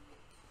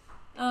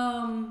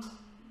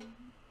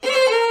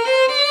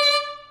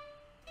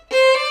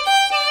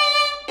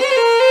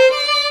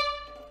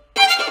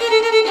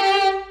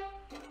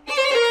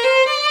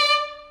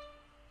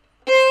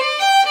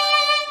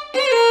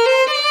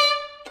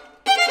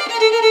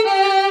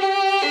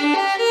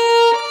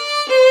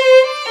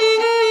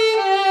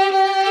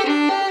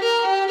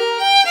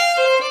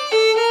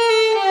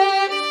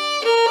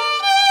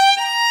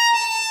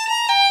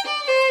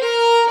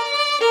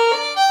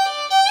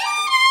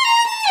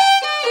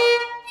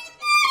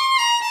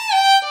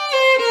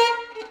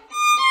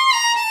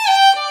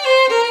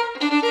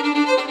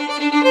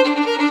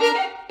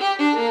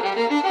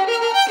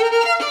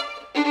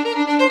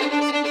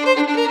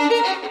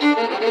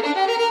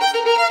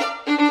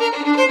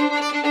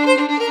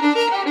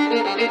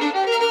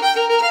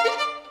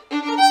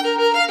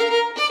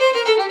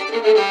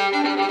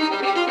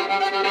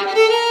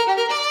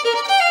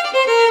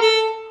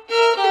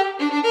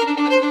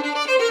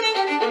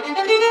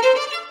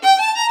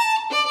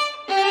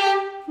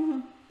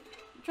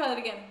 Try that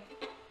again.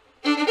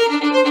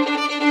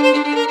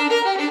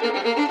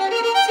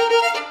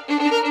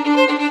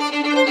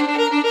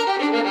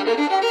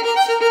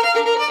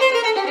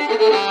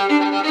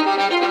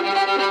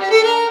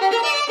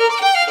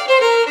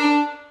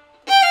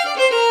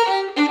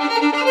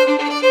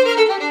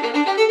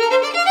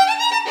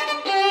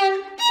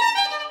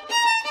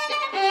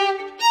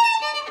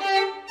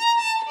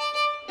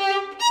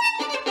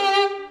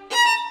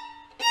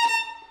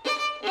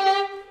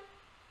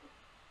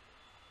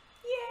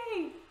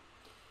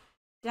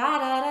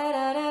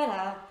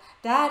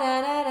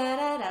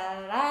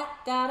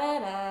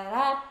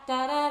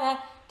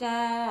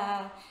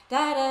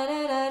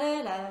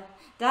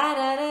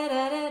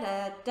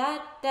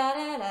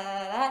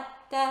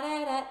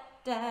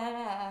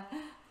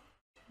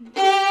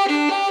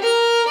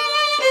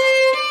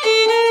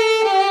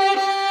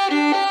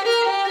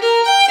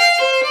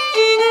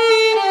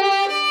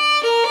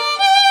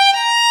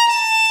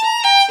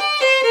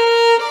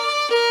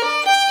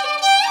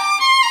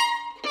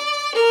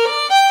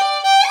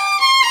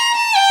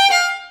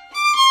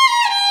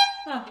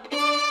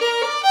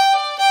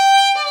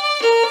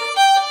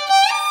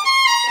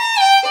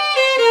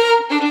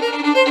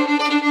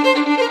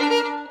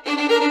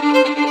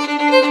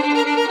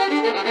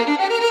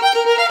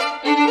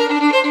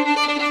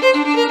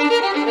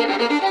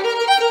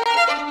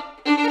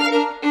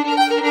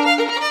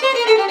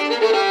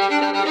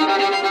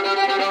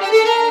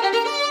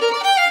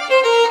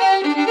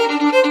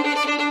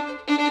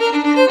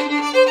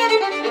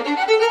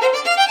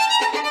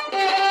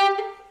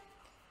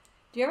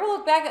 Do you ever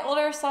look back at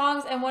older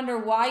songs and wonder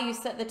why you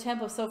set the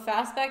tempo so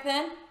fast back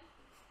then?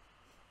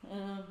 I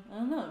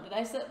don't know.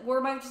 Were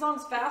my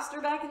songs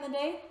faster back in the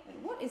day?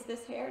 And what is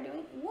this hair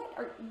doing?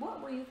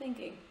 What were you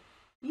thinking?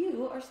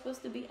 You are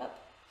supposed to be up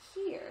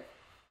here.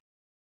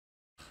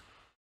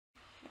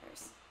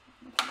 Hairs.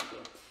 What can I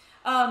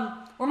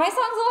do? Were my songs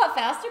a lot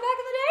faster back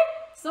in the day?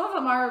 Some of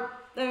them are.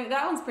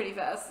 That one's pretty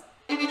fast.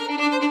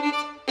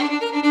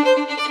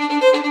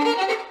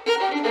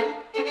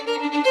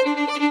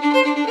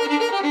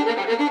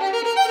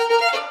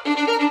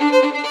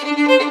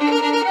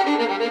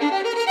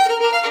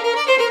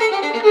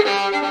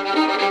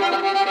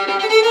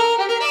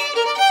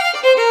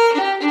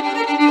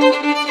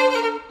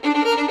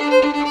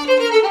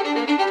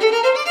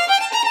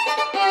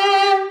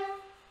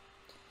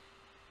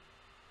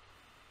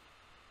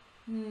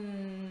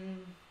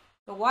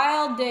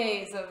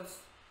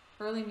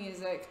 swirly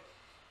music.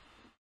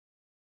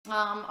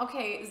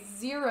 Okay,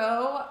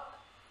 Zero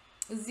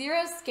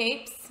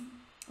Escapes.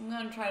 I'm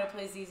gonna try to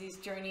play ZZ's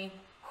Journey.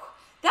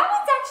 That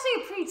one's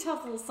actually a pretty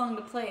tough little song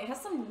to play. It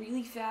has some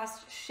really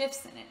fast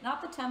shifts in it.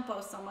 Not the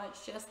tempo so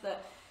much, just the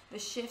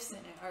shifts in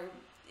it are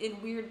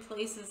in weird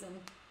places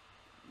and...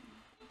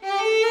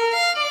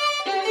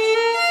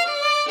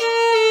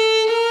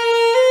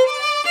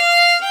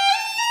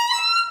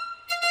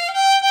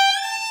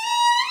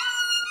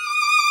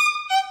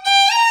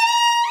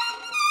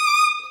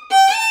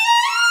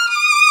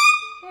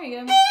 There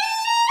you go.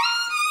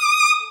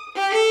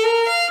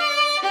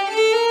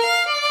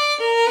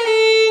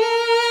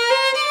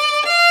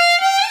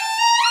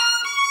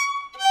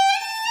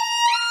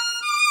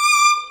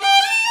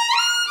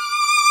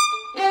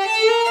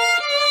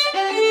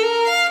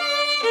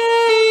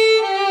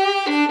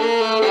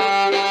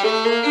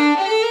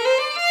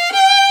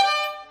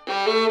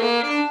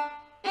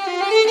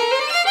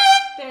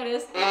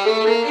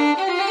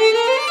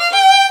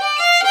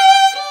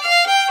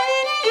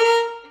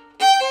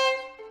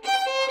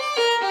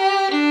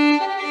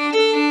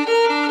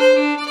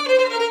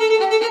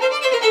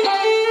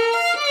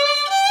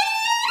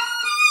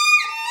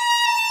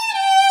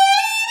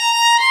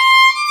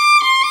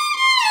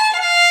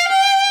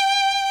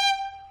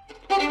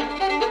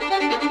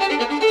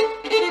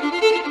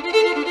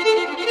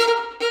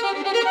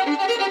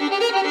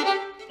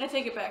 I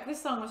take it back.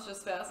 This song was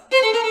just fast.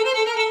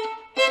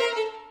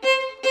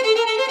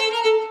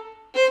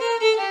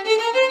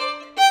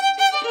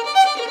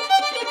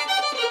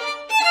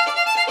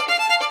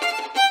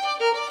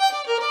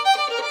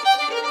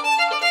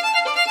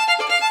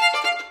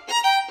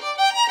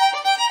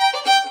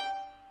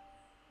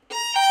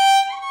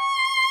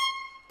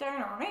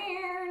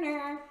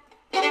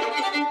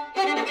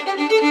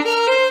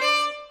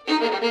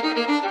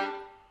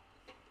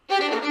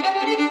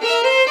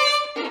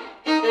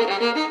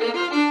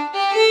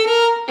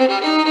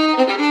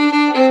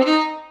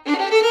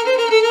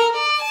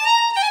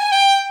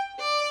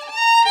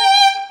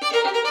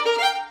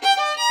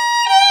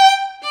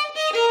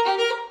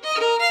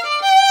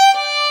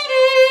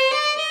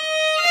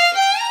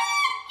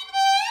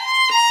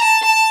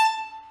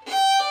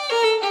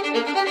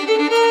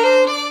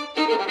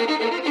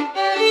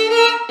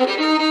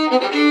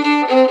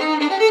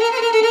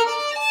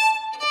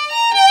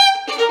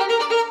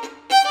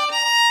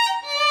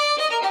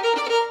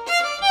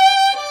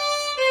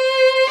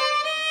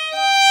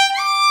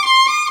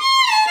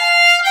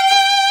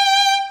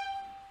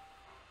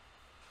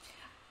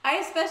 I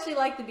especially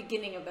like the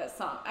beginning of that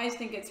song. I just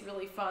think it's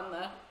really fun.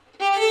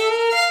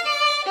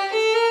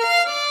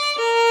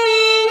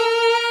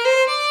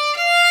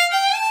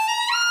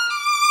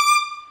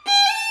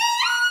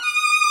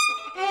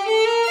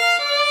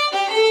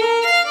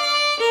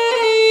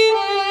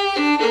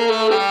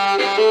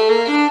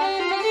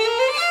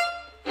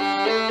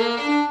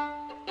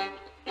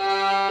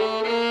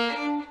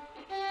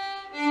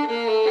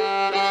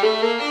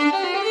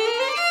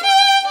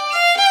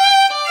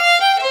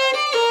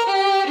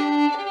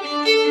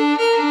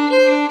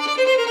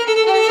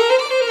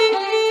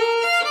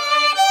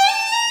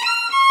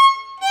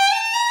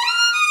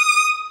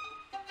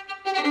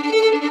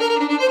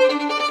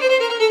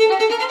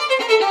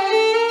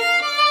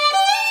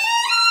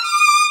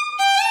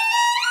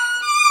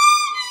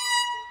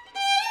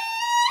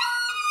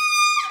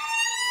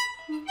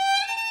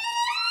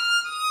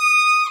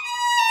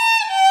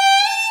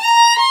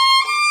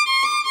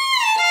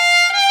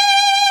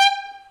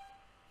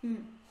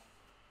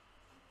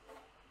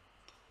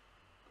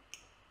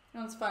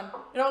 That was fun.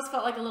 It always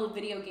felt like a little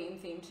video game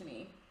theme to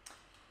me.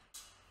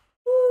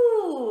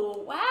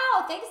 Ooh,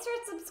 wow, thanks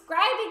for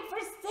subscribing for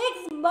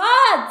 6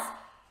 months!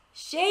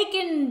 Shake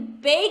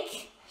and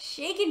bake.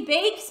 Speaking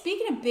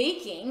of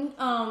baking,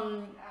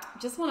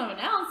 just want to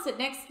announce that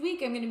next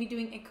week I'm going to be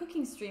doing a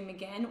cooking stream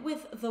again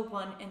with the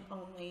one and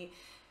only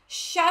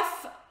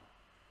Chef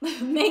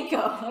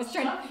Mako.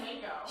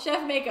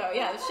 Chef Mako,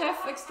 yeah,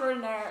 Chef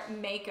Extraordinaire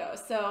Mako.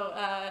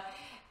 So,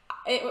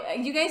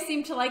 you guys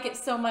seemed to like it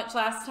so much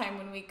last time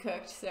when we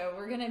cooked, so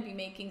we're going to be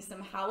making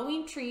some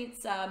Halloween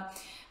treats.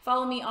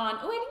 Follow me on,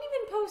 I didn't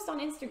even post on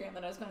Instagram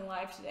that I was going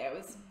live today.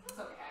 It's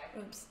okay.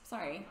 Oops,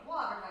 sorry. We'll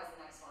advertise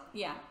the next one.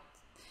 Yeah.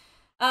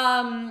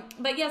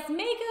 But yes,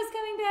 Mako's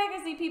coming back.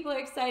 I see people are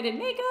excited.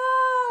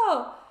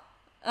 Mako!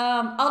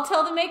 I'll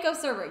tell the Mako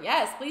server.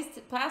 Yes, please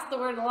pass the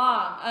word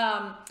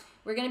along.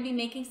 We're going to be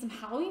making some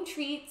Halloween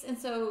treats, and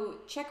so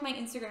check my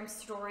Instagram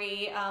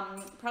story.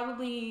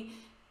 Probably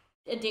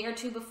a day or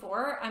two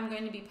before, I'm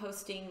going to be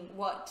posting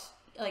what,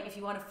 like, if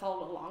you want to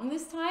follow along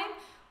this time,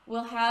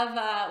 we'll have,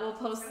 we'll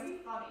post. It's going to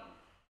be funny.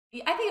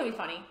 I think it'll be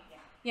funny. Yeah.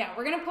 Yeah,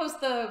 we're going to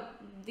post the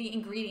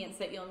ingredients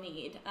that you'll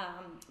need.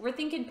 We're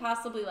thinking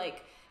possibly,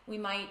 like, we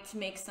might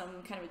make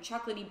some kind of a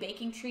chocolatey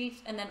baking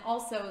treat, and then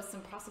also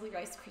some possibly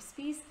Rice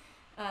Krispies,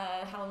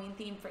 Halloween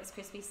themed Rice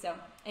Krispies. So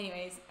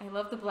anyways, I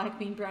love the black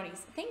bean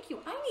brownies. Thank you.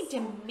 I need to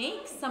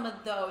make some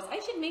of those. I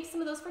should make some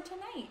of those for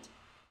tonight.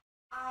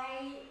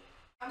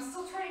 I'm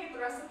still trying to get the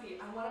recipe.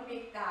 I want to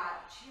make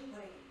that chia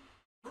pudding.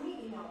 Let me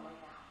email them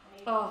right now.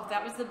 Oh,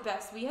 that was the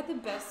best. We had the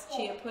best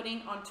chia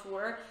pudding on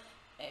tour.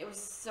 It was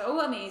so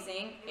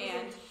amazing.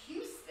 It was in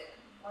Houston,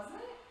 wasn't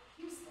it?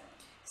 Houston.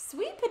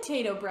 Sweet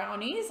potato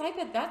brownies. I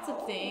bet that's a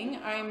thing.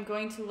 I'm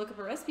going to look up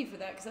a recipe for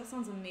that because that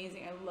sounds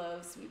amazing. I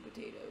love sweet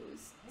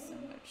potatoes so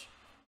much.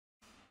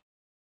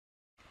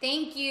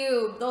 Thank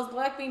you. Those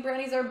black bean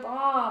brownies are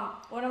bomb.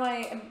 One of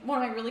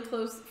my really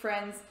close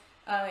friends,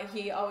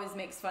 he always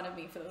makes fun of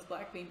me for those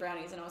black bean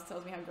brownies and always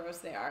tells me how gross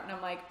they are. And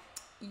I'm like,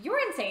 you're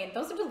insane.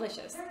 Those are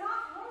delicious. They're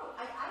not gross.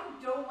 I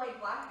don't like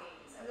black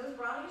beans, and those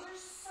brownies are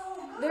so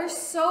good. They're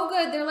so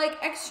good. They're like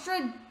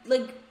extra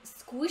like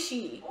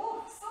squishy.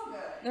 Oh, so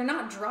good. They're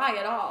not dry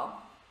at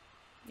all.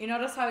 You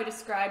notice how I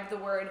described the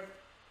word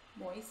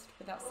moist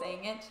without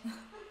saying it?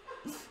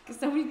 Because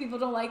so many people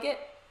don't like it.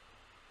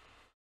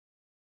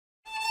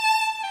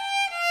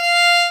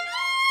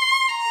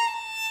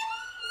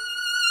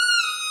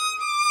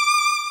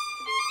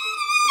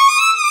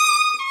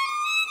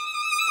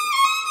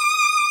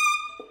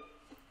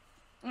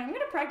 I'm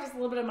going to practice a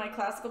little bit of my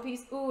classical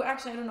piece. Ooh,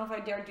 actually, I don't know if I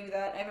dare do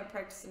that. I haven't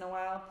practiced in a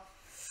while.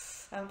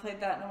 I haven't played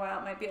that in a while.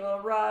 It might be a little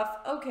rough.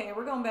 Okay,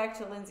 we're going back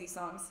to Lindsey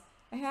songs.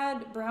 I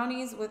had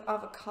brownies with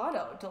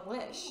avocado.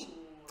 Delish.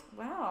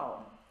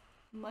 Wow.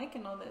 I'm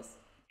liking all this.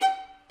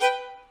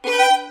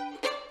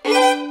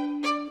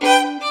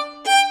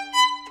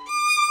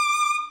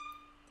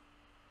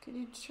 Could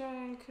you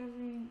try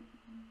covering...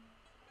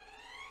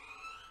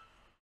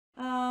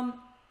 I'm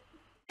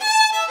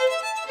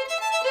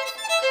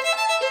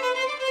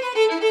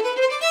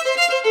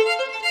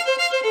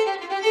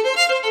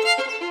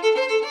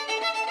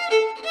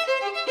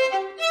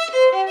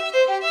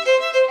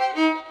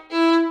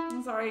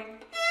sorry.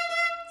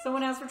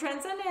 Someone asked for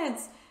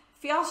Transcendence.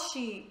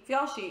 Fialshi.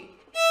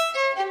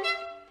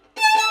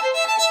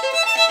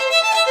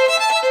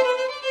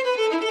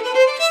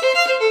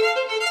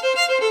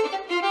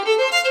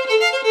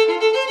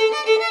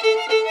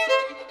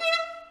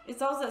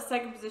 It's also that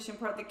second position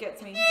part that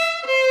gets me.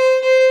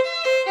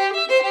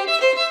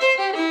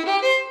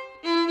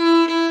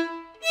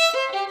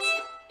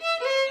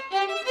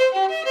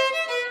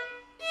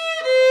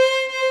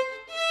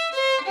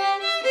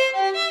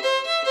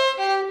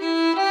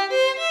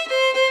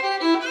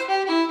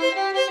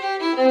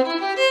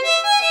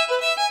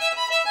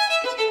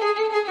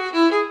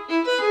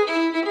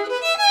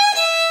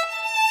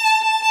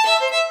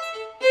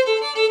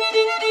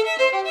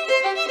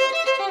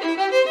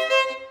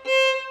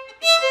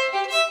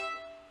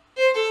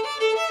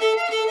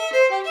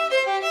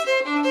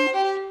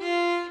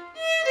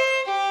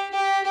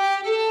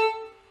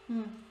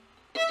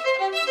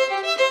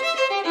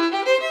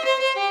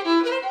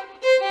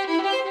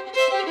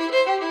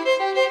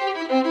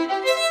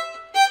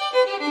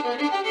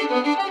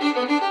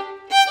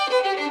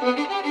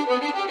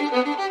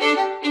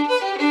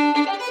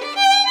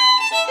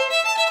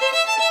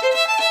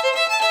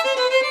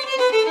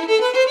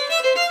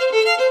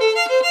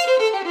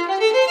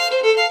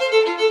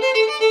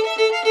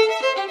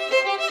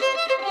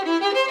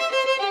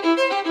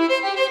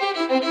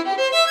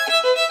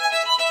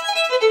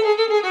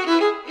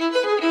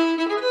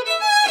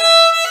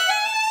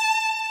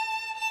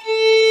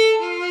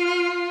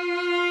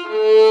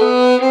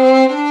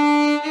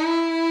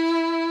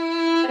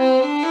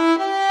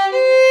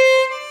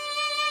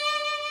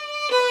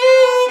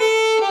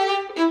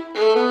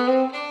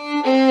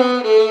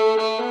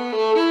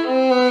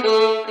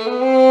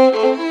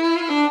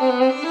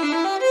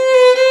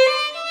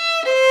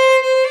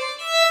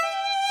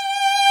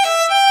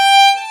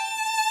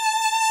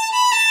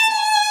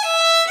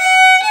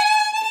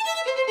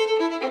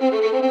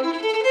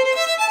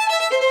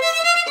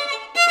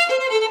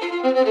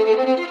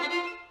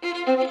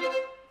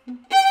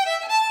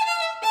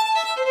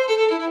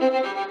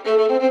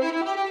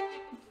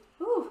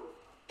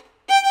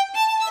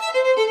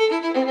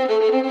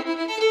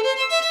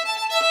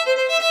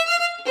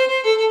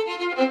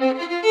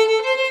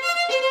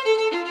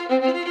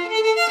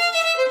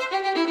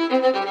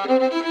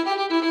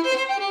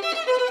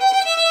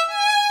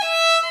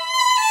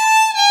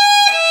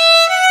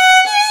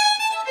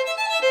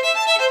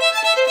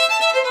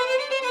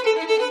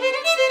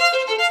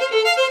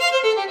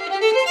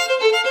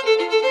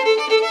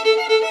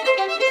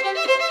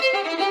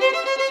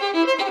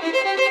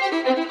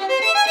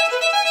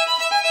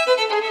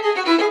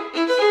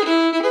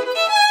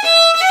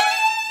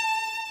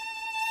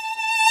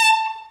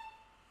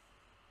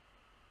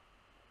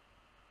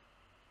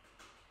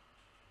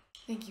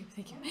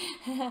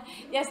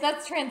 Yes,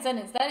 that's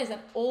Transcendence. That is an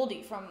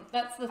oldie from,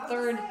 that's the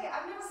third. I've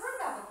never heard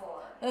that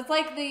before. That's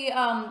like the,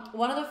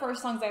 one of the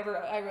first songs I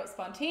wrote. I wrote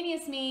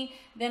Spontaneous Me,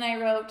 then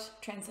I wrote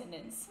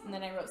Transcendence, and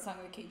then I wrote Song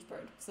of the Caged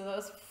Bird. So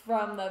those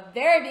from the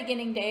very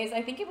beginning days.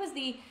 I think it was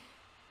the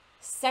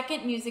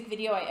second music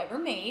video I ever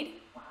made.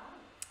 Wow.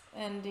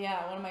 And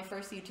yeah, one of my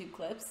first YouTube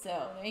clips.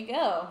 So there you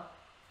go.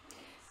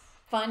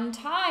 Fun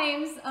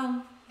times.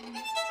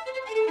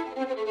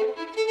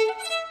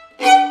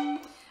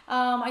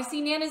 I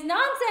see Nana's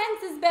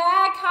Nonsense is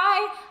back.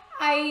 Hi.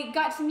 I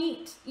got to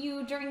meet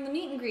you during the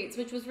meet and greets,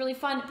 which was really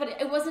fun. But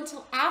it wasn't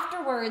until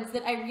afterwards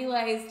that I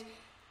realized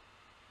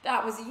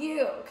that was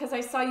you, because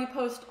I saw you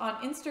post on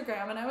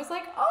Instagram, and I was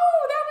like,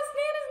 oh, that was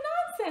Nana's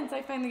Nonsense.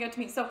 I finally got to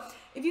meet. So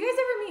if you guys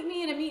ever meet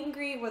me in a meet and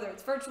greet, whether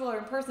it's virtual or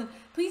in person,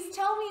 please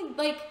tell me,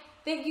 like,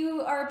 that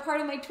you are a part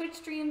of my Twitch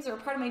streams or a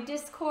part of my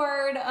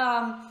Discord,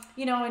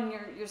 you know, and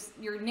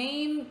your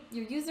name,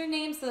 your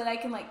username, so that I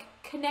can, like,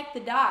 connect the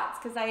dots,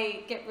 because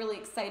I get really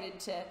excited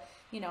to,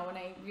 you know, when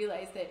I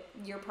realize that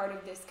you're part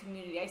of this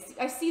community.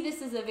 I see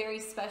this as a very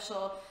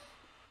special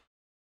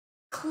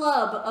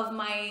club of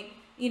my,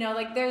 you know,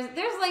 like, there's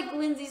like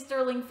Lindsey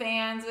Stirling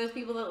fans, there's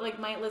people that, like,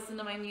 might listen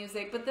to my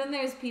music, but then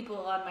there's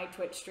people on my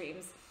Twitch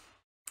streams,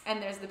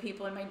 and there's the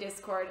people in my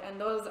Discord, and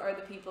those are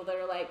the people that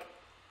are like,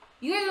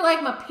 you guys are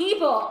like my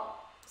people.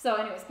 So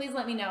anyways, please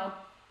let me know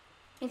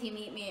if you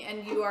meet me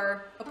and you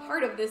are a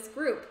part of this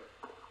group,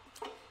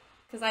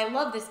 because I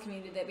love this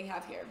community that we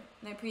have here,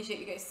 and I appreciate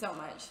you guys so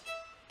much.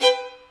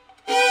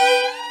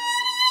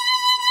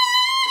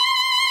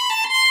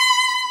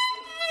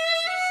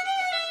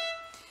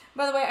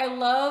 By the way, I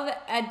love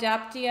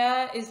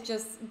Adaptia is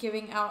just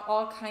giving out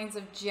all kinds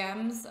of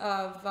gems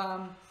of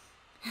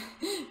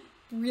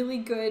really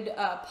good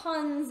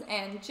puns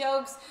and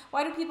jokes.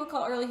 Why do people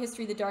call early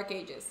history the Dark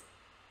Ages?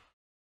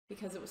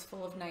 Because it was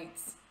full of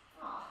knights.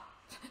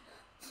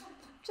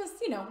 Just,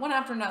 you know, one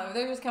after another.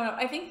 They're just coming up.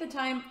 I think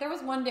there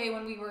was one day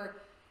when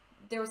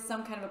there was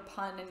some kind of a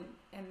pun,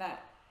 and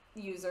that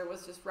user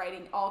was just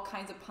writing all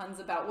kinds of puns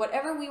about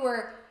whatever we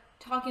were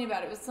talking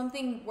about. It was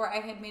something where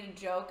I had made a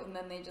joke, and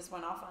then they just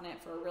went off on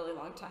it for a really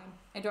long time.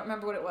 I don't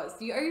remember what it was.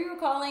 Are you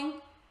recalling?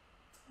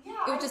 Yeah.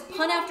 It was just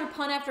pun after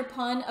pun after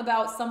pun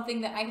about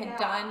something that I had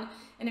done,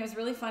 and it was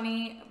really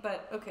funny,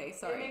 but okay,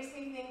 sorry. It makes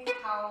me think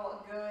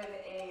how good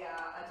a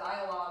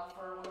dialogue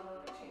for one of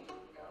our changes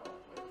would go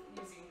with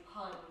using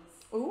puns.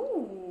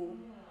 Ooh.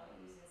 Yeah,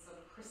 using some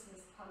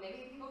Christmas puns.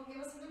 Maybe people can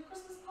give us some good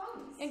Christmas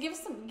puns. And give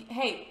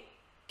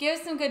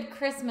us some good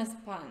Christmas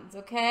puns,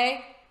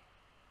 okay?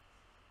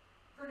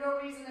 For no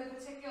reason in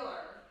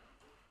particular.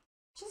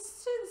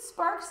 Just to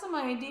spark some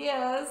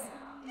ideas.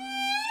 Yeah.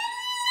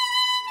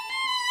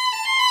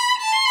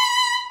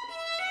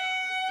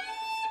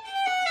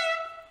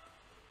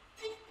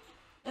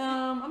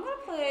 I'm gonna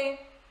play.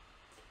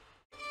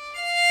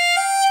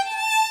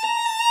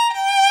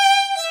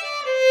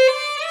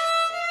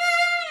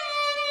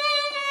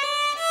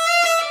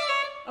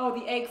 Oh,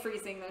 the egg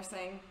freezing they're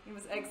saying. It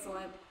was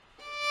excellent.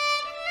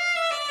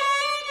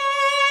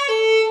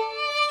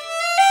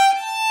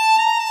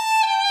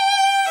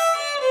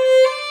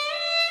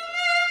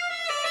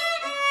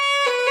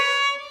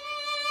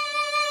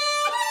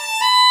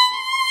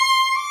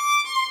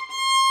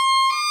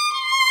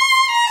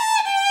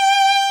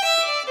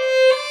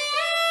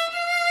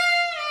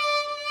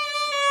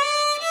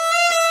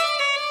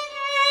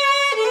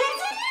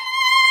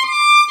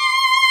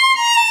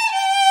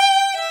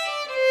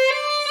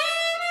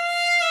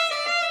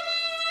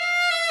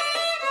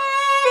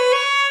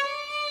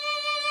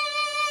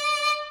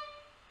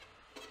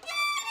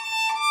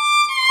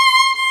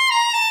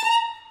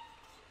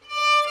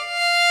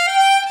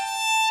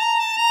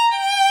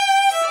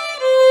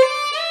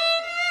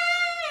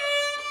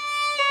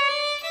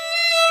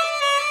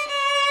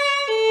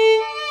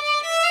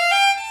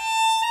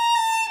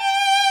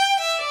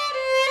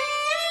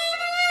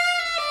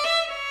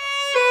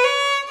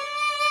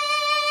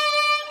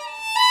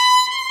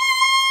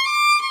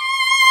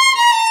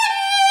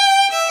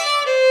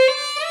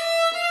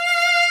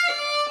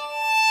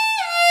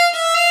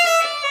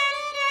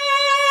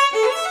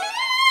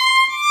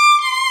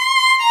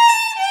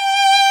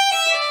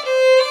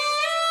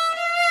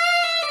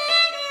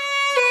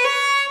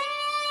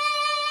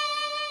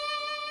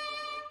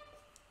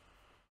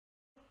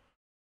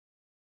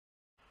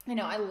 I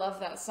know, I love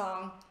that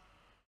song.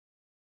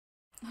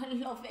 I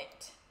love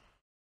it.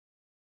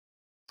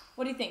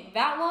 What do you think?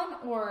 That one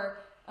or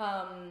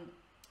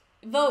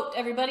vote,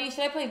 everybody.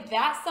 Should I play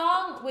that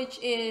song, which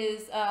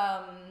is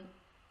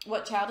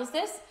What Child Is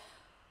This?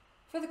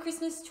 For the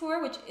Christmas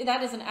tour, which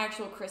that is an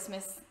actual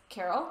Christmas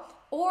carol.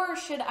 Or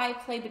should I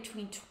play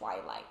Between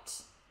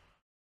Twilight?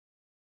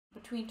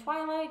 Between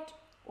Twilight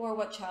or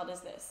What Child Is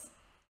This?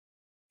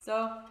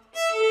 So...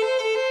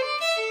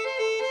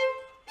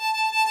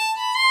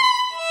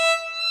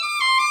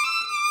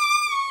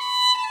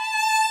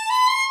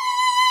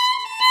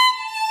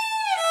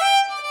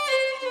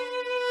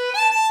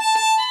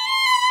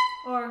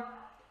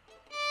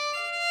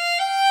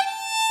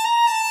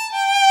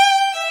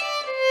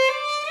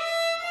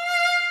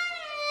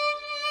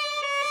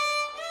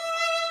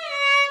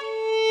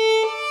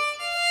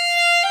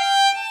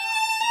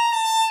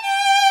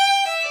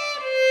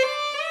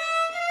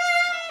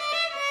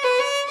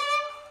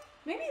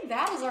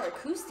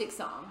 acoustic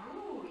song.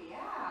 Ooh,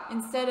 yeah.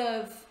 Instead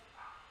of,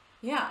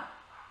 yeah.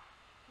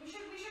 We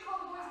should call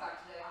the boys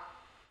back today.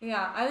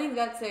 Yeah, I think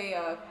that's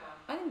a,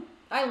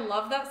 I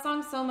love that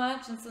song so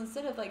much, and so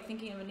instead of like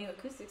thinking of a new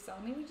acoustic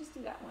song, maybe we just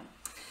do that one.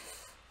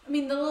 I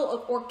mean, the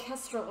little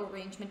orchestral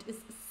arrangement is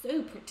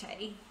so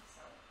pretty,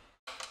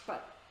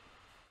 but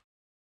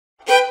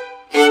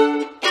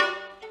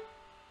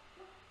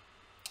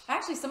I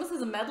actually, someone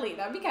says a medley.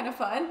 That'd be kind of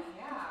fun.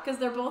 Yeah. Because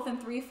they're both in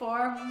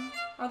 3/4.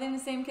 Are they in the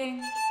same key?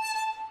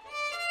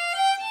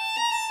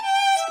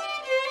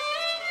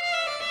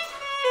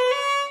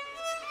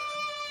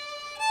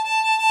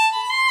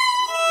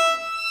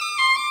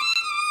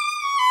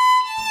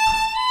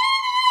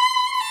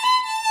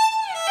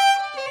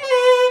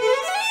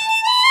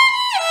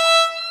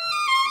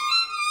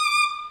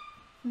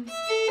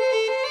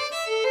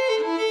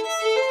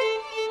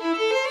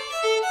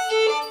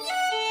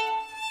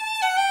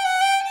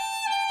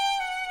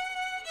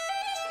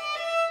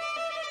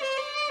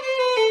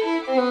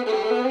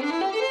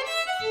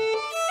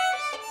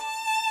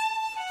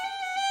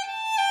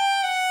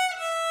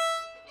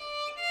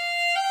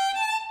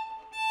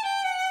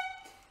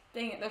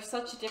 Dang it, they're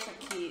such different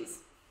keys.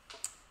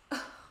 I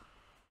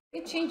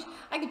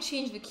could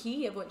change the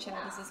key of what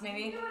channel this is,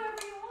 maybe. You do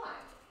whatever you want.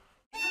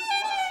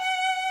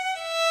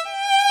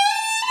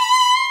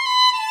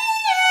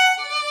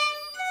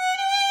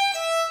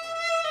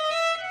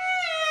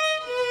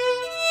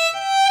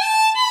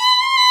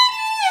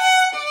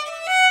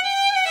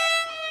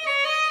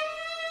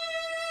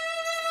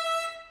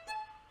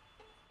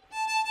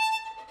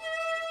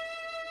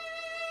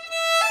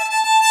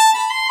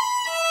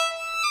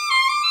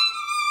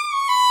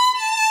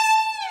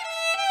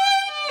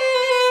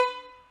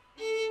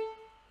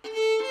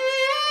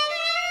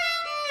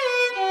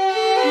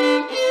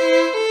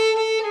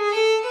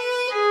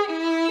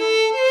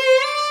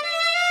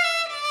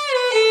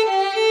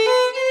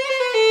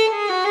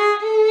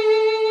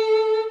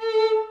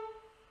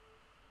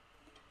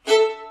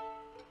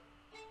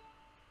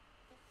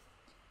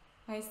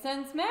 I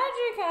sense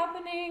magic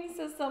happening,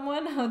 says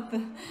someone on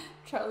the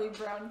Charlie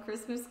Brown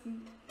Christmas.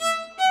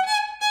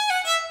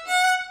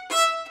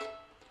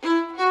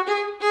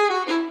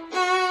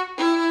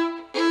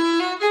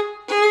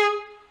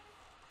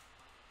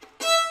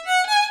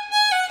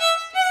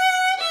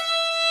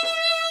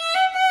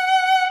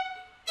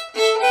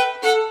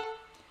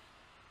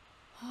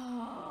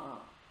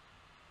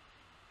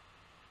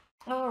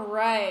 All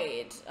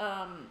right.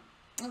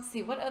 Let's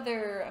see, what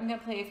other, I'm going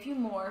to play a few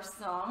more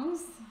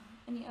songs.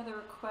 Any other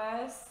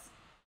requests?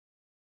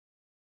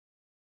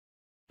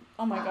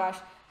 Oh my gosh.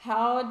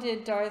 How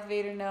did Darth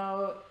Vader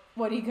know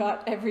what he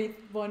got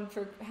everyone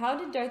for? How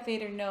did Darth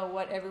Vader know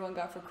what everyone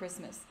got for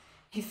Christmas?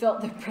 He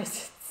felt their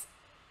presence.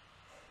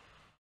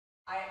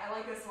 I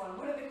like this one.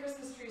 What did the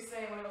Christmas tree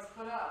say when it was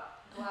put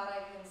up? Glad I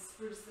can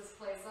spruce this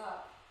place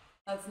up.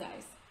 That's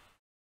nice.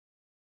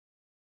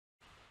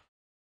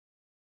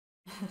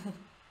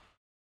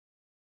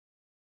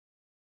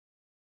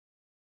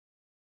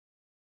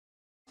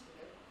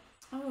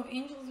 Oh,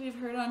 Angels We've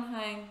Heard on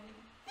High.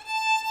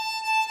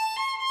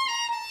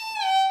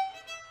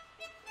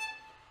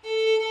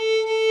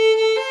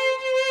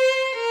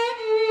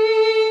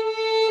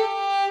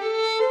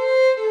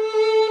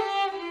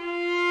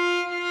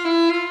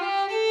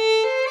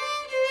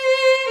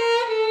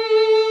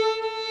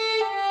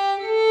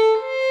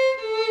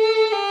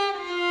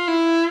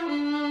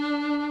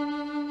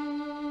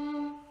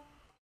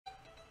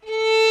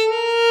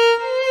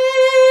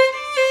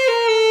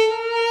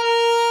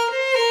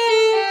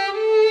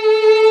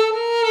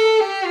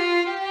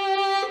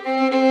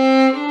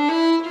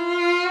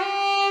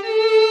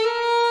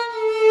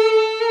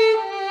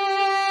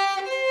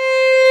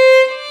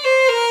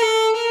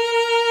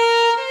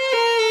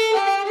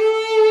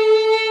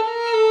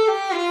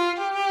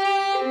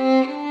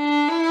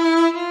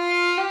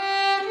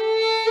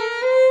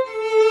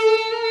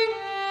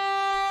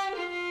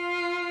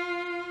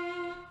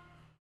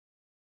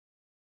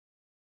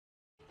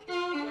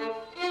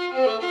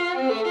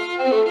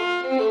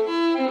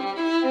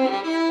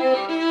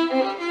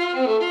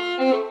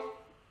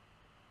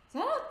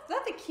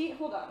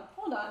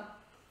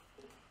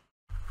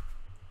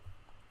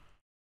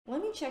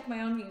 Let me check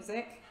my own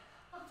music.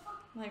 I'm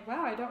like,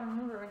 wow, I don't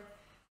remember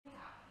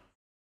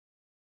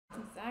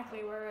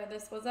exactly where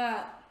this was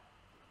at.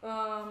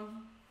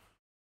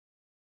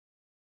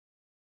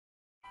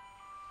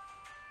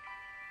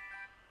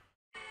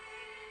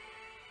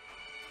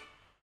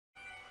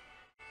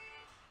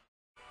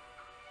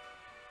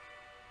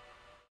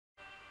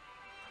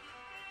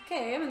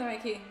 Okay, I'm in the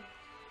right key.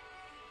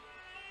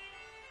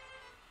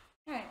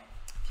 Alright,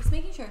 just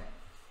making sure.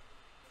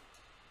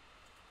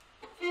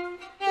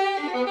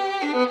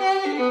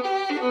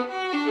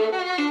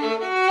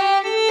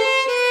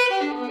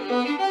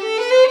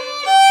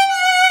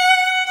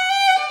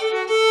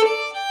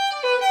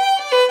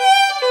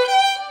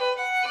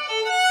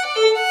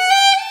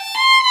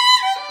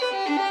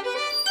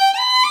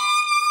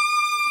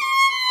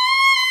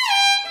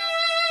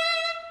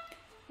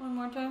 One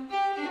more time.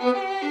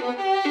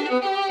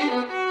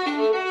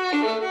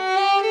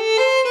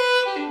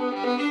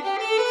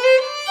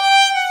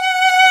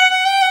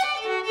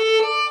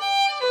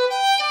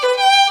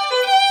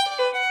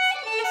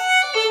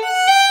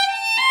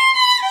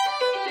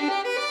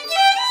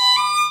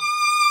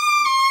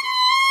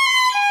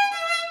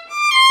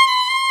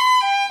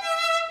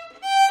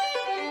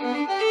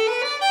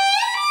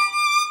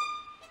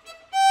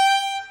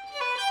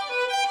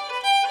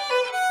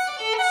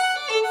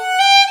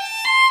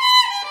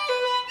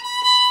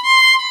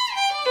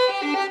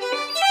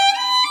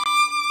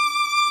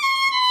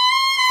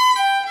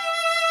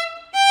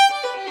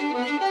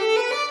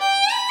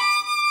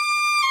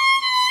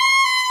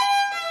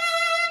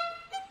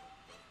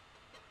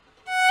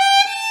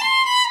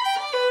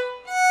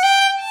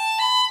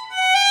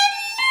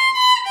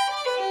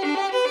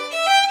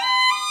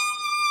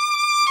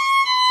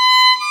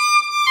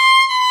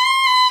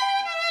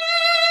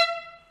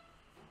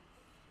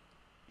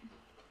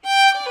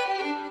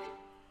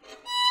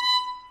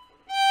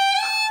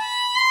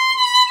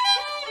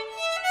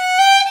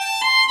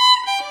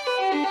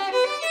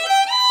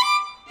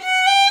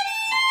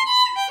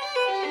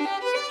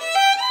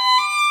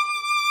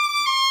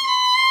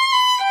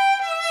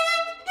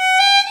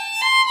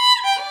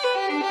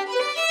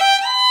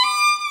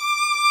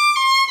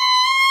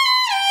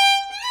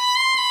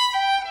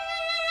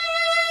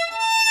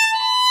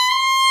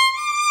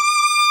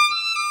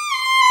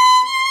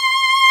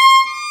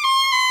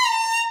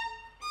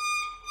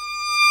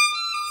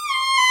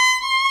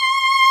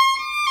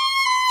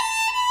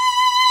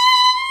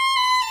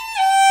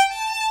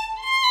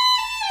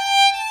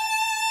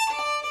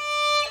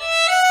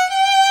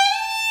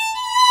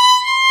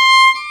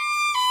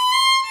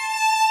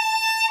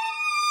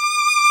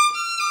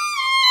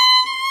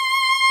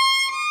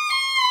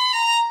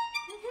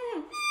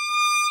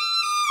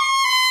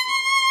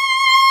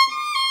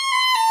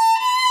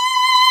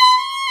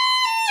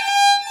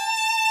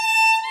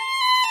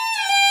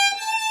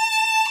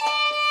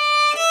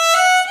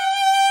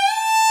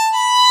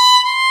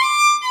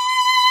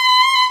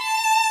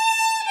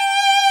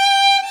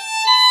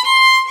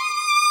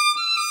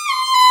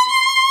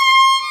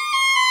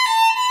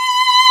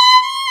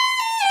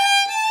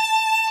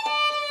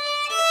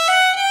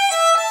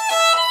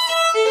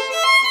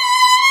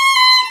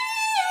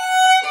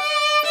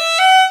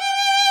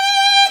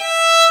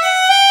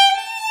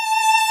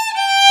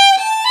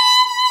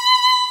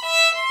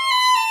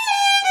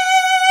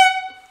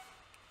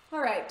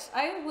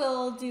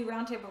 Do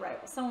Roundtable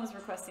Rival. Someone was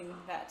requesting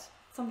that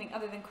something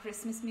other than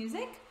Christmas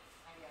music.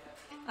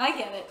 I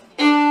get it.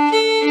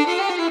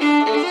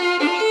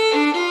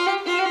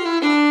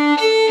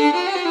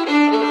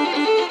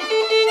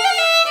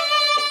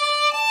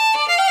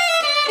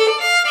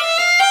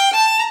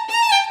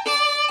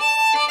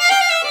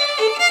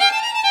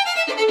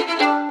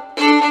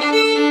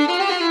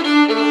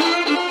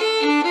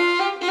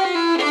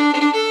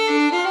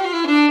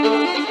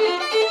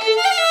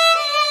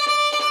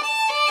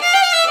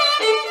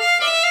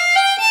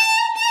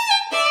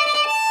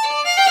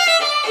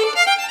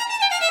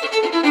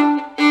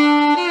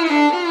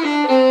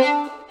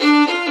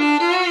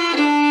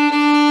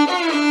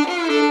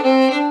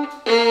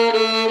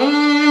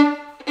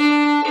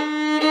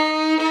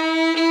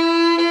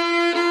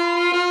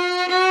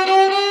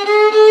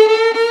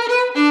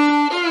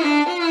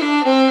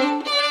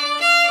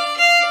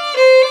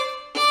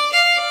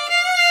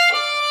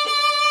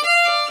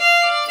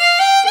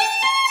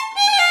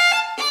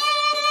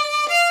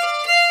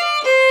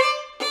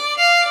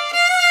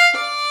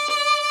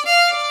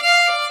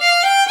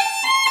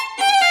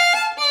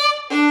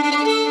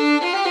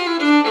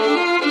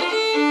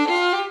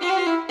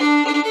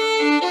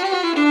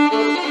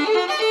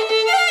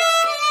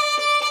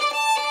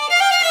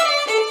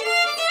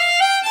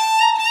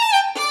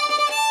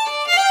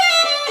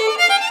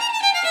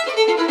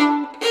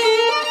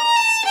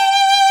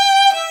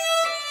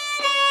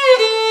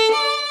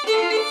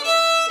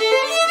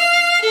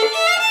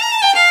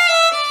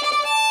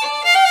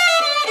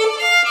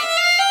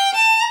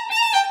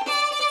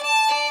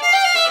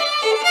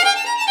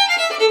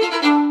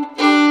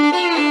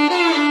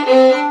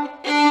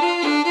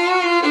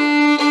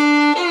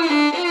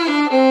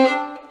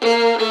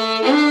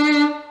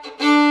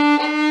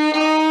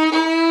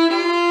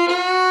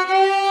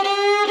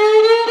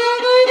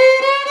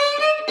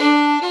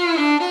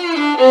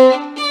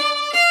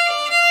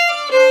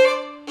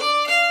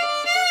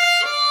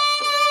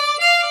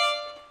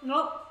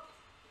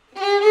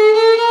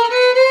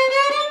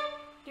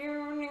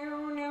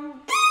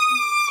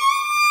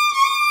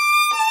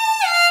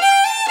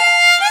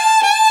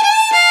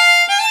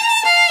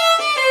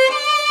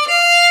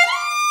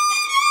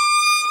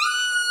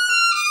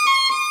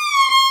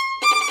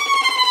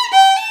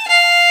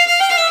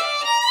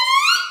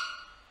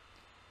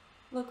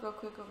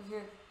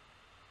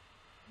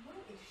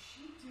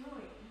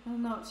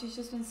 She's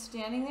just been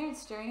standing there and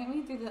staring at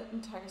me through the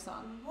entire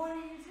song. What are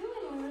you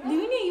doing, Luna?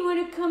 Luna, you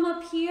want to come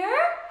up here?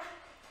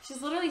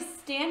 She's literally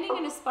standing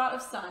in a spot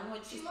of sun.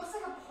 When she looks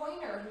like a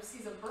pointer who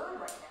sees a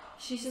bird right now.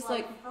 She's just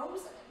like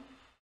frozen.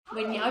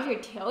 But now your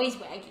tail is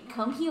wagging.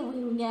 Come here,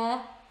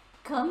 Luna.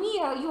 Come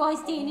here. You want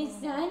to stay in the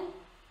sun?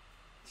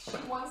 She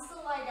wants to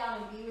lie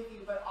down and be with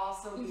you, but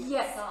also be in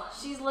the sun.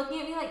 She's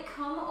looking at me like,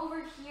 come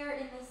over here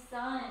in the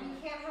sun.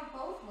 You can't have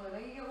both, Luna.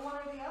 You get one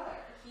or the other.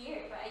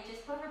 Here, but I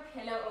just put her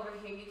pillow over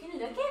here. You can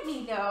look at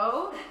me,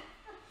 though.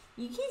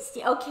 You can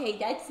see. Okay,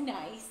 that's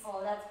nice.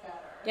 Oh, that's better.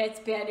 That's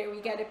better.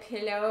 We got a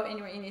pillow,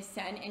 and we're in the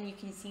sun, and you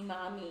can see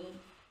Mommy.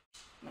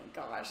 Oh, my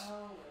gosh.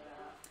 Oh,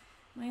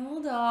 My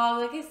little dog,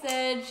 like I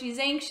said, she's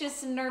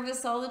anxious and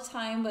nervous all the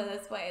time, but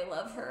that's why I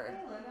love her.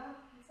 Okay, Luna.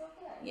 It's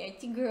okay. Yeah,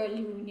 it's a girl,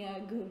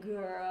 Luna. Good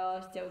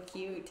girl. So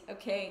cute.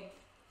 Okay.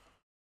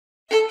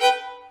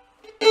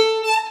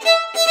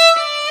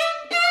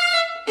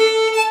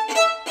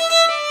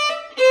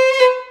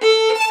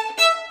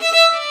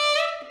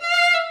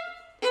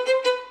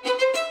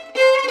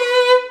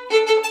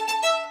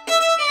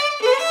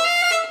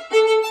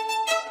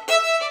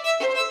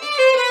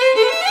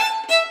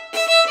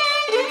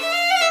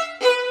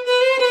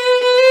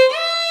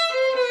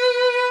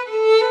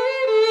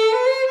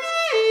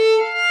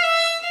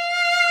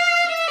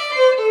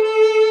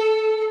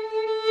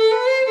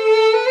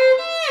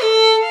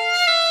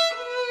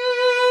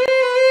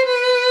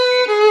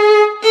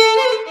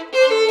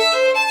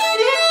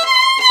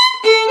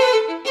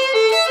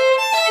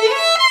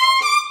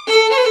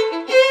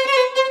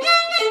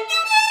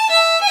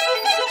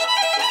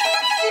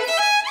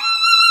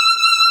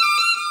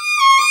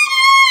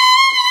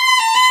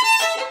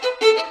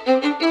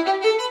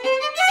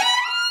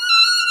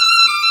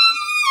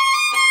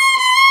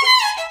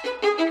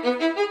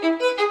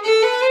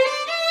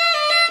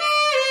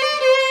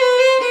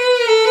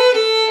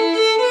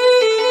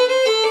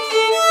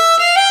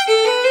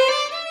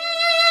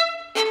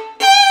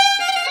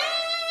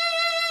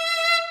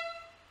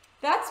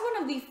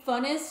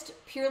 Funnest,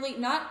 purely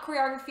not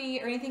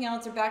choreography or anything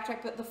else or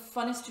backtrack, but the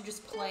funnest to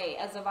just play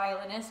as a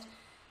violinist.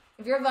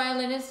 If you're a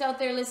violinist out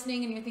there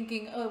listening and you're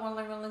thinking, oh, I want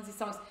to learn one of Lindsey's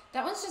songs,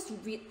 that one's just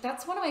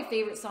that's one of my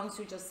favorite songs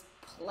to just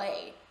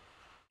play.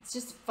 It's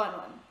just a fun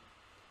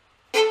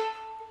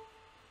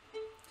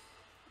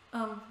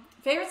one.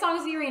 Favorite song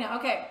is The Arena.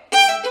 Okay.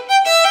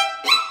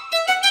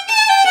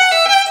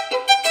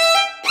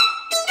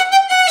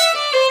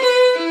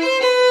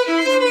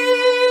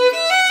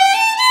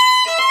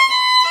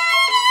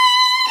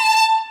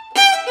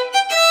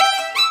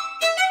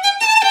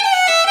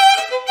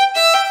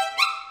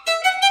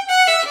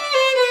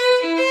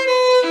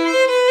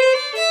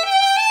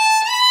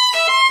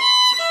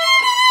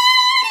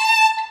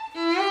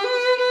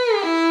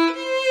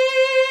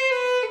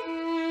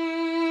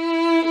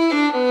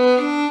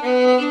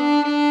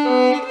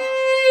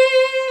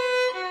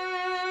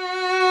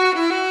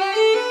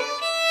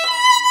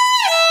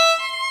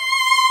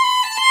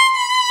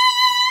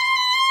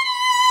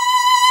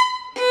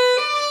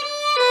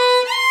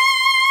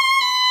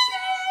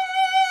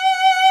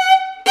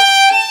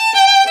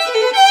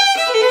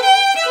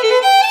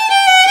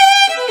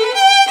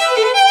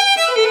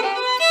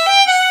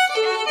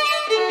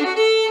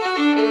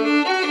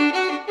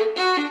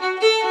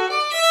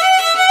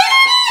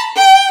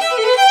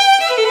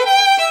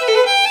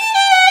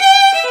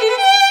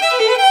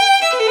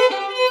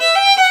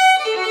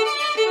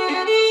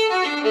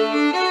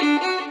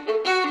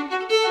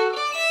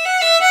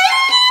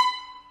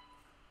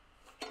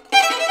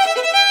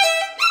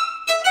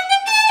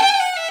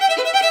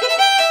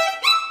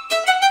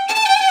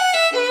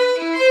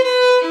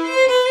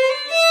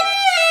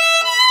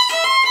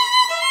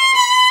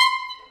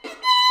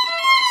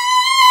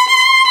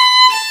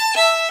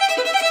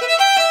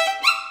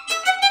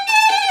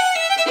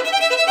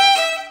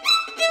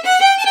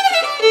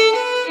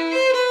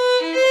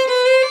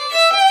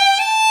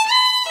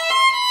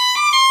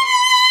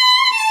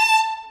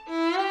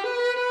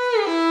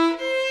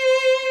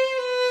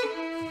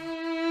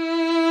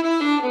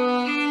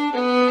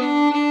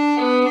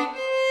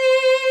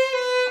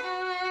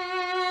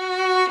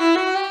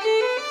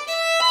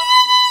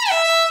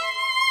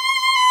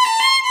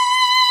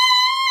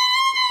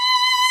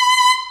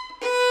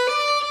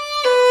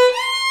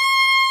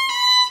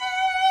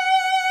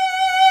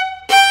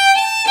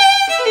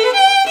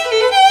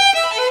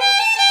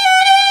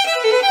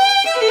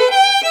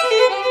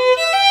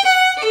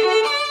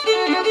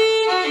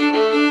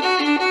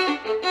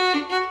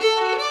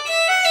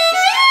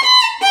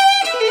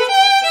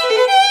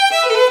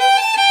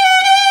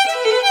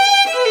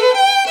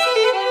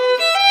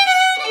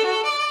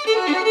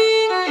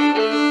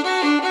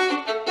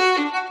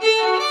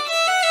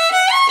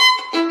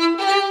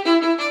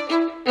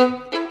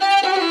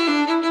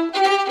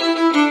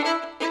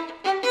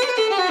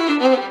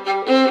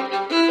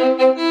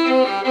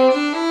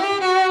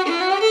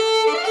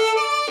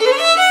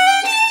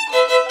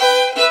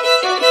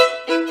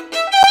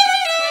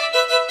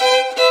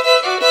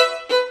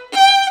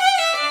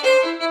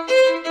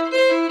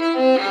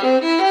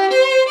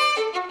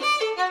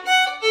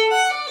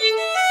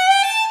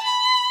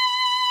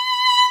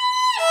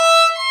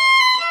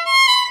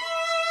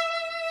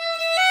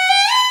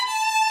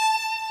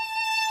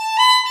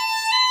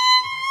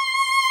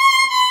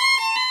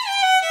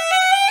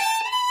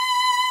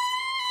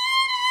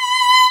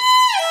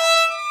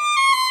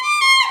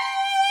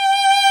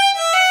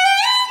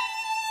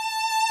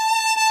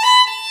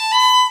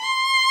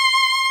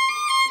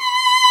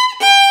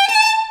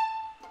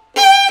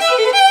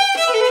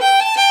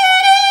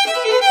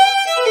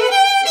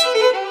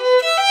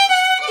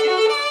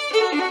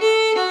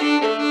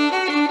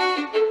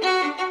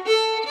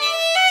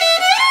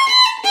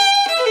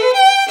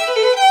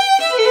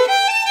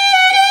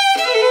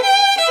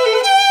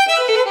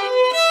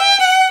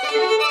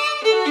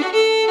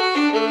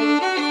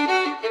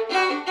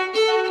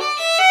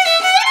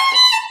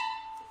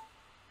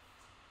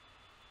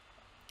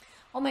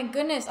 Oh my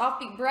goodness,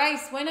 Offbeat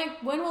Bryce. When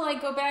will I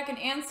go back and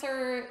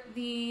answer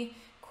the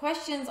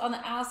questions on the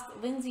Ask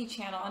Lindsey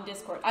channel on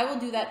Discord? I will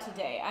do that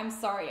today. I'm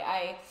sorry.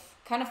 I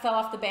kind of fell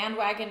off the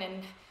bandwagon,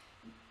 and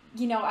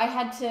you know, I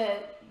had to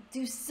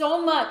do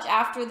so much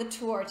after the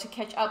tour to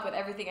catch up with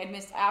everything I'd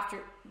missed after,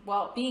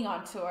 well, being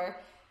on tour.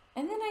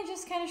 And then I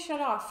just kind of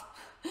shut off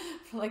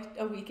for like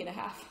a week and a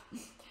half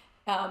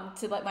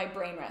to let my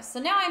brain rest.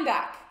 So now I'm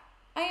back.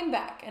 I am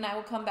back, and I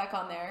will come back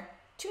on there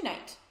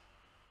tonight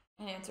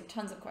and answer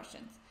tons of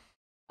questions.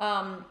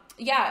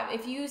 Yeah,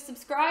 if you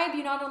subscribe,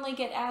 you not only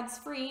get ads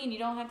free and you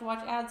don't have to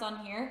watch ads on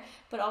here,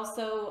 but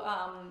also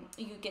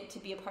you get to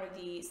be a part of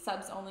the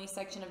subs only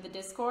section of the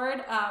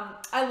Discord.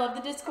 I love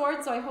the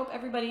Discord, so I hope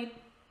everybody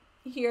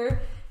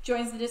here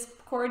joins the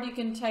Discord. You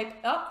can type,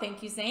 oh,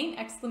 thank you, Zane,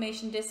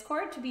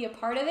 !Discord to be a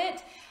part of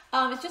it.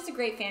 It's just a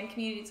great fan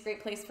community. It's a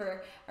great place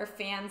for our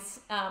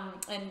fans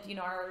and, you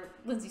know, our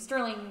Lindsey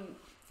Stirling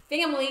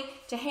family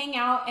to hang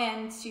out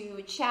and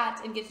to chat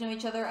and get to know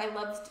each other. I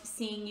loved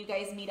seeing you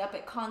guys meet up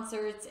at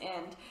concerts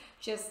and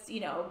just,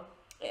 you know,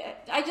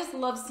 I just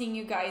love seeing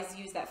you guys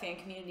use that fan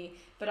community.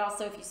 But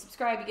also, if you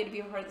subscribe, you get to be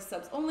a part of the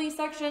subs only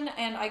section,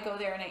 and I go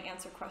there and I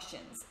answer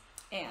questions,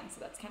 and so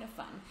that's kind of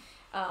fun.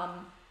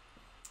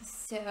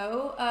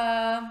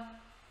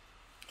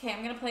 Okay,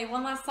 I'm gonna play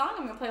one last song.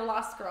 I'm gonna play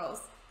Lost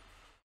Girls,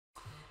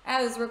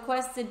 as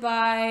requested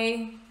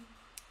by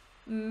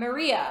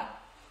Maria.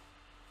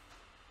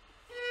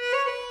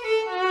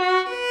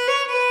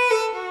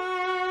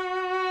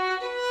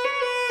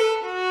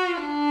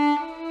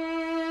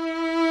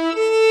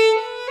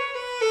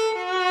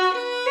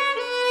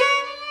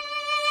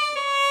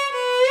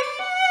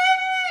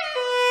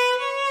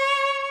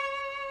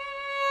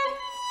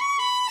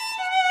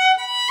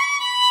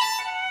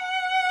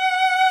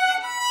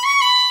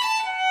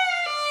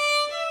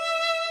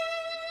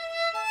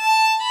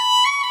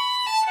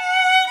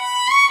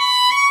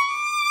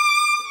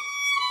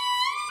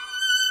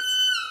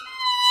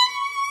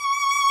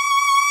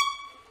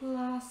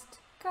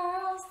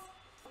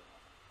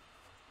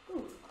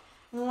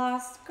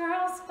 Lost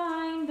girls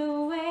find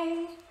a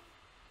way.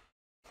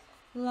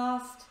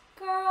 Lost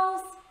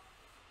girls.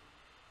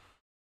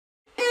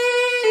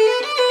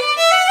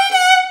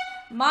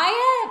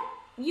 Maya,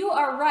 you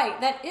are right.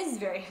 That is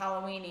very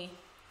Halloween-y.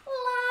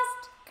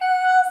 Lost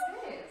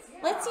girls. It is, yeah.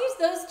 Let's use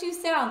those two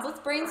sounds. Let's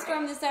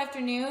brainstorm this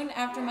afternoon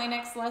after my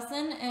next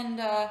lesson, and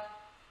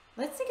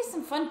let's think of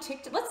some fun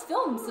TikTok. Let's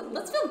film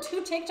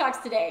 2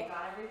 TikToks today.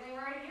 Got everything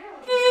right here.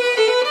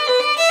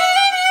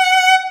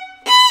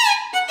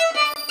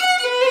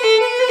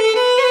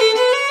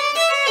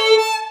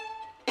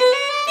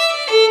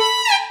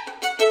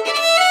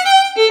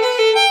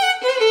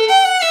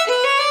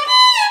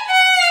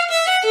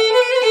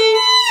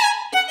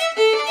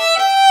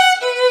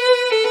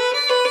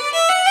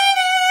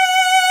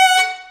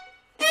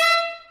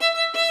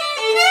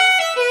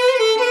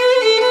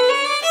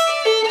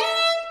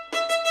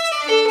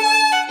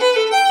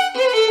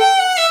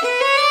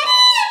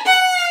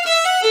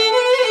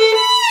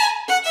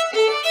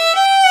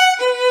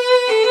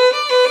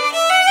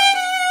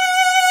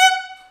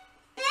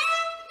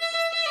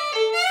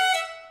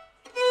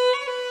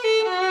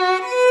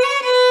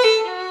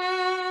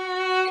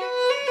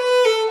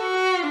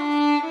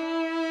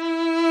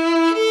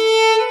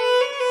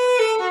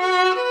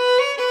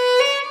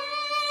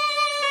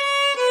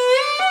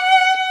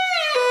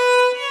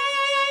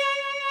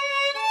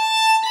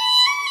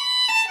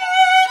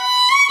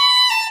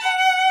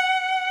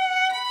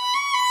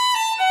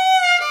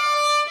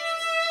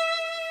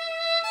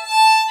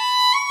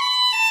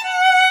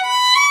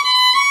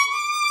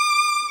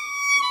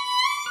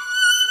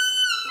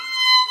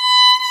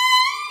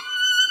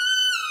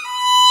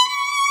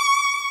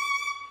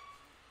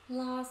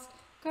 Lost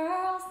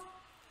girls.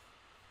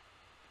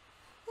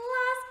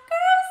 Lost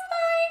girls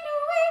find a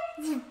way.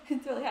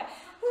 It's really high.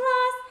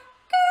 Lost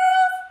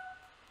girls.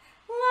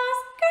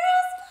 Lost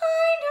girls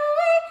find a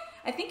way.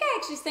 I think I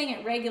actually sang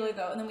it regular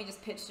though, and then we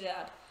just pitched it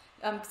up.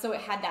 So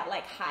it had that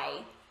like high.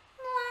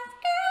 Lost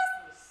girls.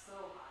 It was so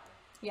high.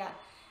 Yeah.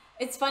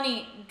 It's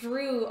funny,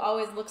 Drew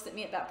always looks at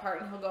me at that part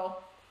and he'll go,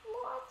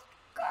 Lost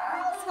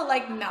girls. He'll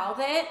like mouth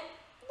it.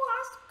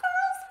 Lost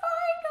girls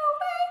find a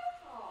way.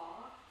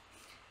 Aww.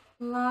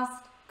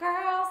 Lost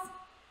girls.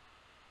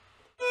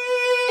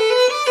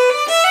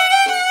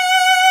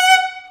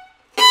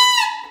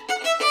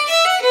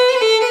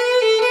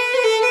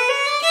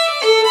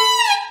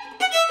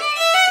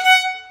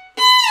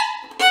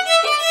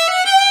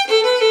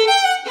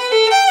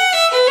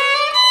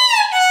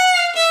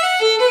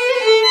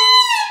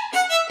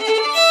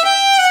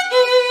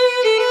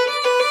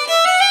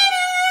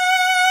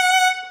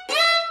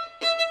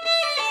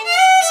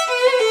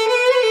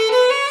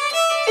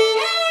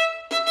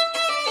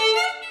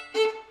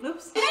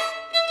 Oops.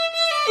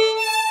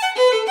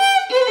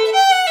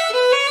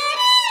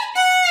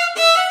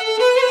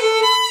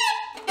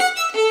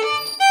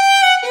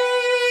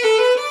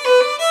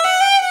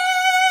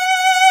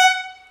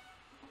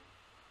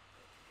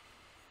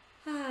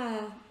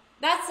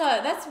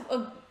 That's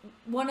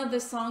one of the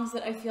songs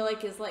that I feel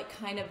like is like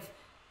kind of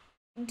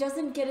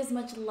doesn't get as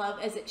much love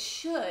as it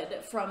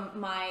should from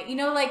my, you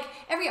know, like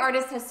every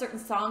artist has certain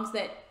songs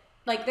that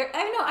like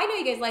I know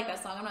you guys like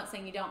that song. I'm not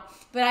saying you don't,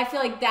 but I feel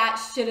like that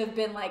should have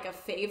been like a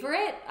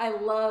favorite. I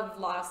love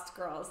Lost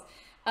Girls.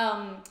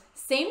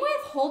 Same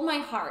with Hold My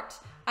Heart.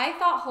 I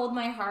thought Hold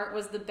My Heart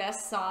was the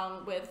best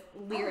song with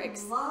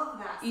lyrics. I love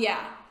that song.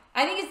 Yeah.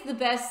 I think it's the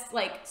best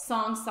like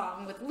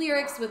song with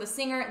lyrics, with a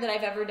singer that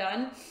I've ever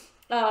done.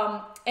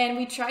 And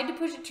we tried to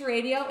push it to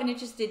radio and it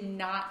just did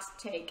not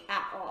take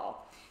at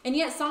all. And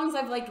yet songs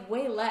I've liked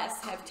way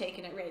less have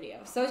taken at radio.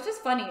 So it's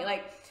just funny.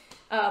 Like,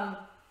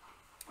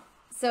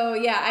 so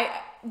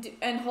yeah,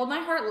 and Hold My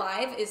Heart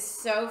live is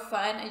so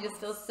fun. I just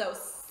feel so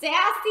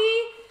sassy.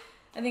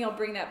 I think I'll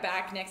bring that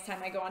back next time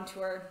I go on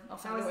tour. I'll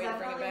find a way to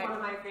bring it back. One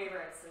of my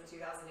favorites in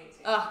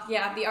 2018. Oh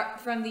yeah,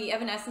 from the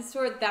Evanescence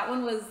tour, that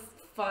one was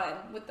fun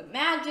with the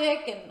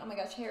magic and oh my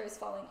gosh, hair is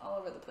falling all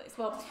over the place.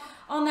 Well,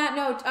 on that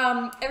note,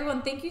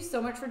 everyone, thank you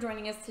so much for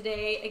joining us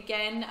today.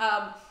 Again,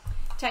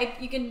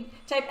 you can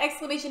type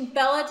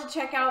 !Bella to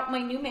check out my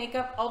new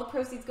makeup. All the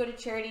proceeds go to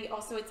charity.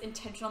 Also, it's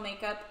intentional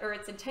makeup, or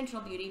it's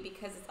intentional beauty,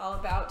 because it's all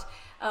about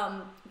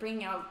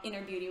bringing out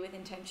inner beauty with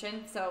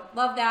intention. So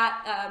love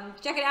that.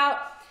 Check it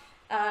out.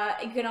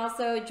 You can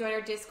also join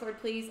our Discord,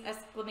 please.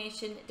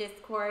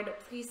 !Discord.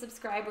 Please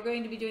subscribe. We're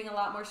going to be doing a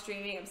lot more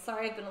streaming. I'm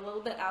sorry I've been a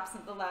little bit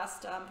absent the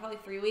last probably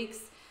 3 weeks,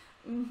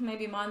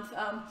 maybe a month.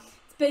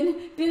 It's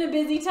been a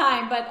busy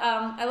time, but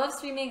I love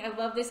streaming. I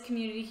love this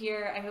community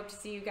here. I hope to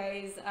see you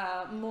guys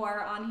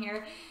more on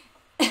here.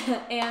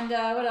 And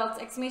what else?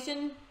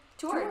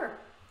 !Tour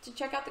to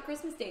check out the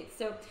Christmas dates.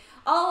 So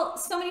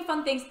so many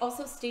fun things.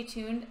 Also, stay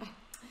tuned.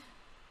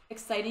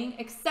 Exciting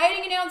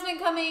announcement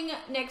coming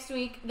next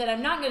week that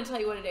I'm not going to tell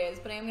you what it is,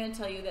 but I am going to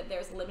tell you that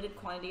there's limited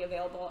quantity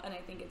available, and I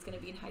think it's going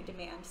to be in high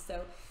demand. So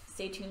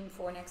stay tuned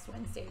for next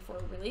Wednesday for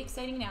a really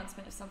exciting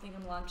announcement of something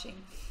I'm launching.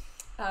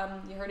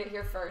 You heard it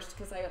here first,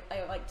 because I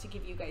like to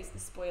give you guys the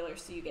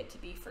spoilers so you get to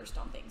be first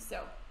on things.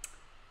 So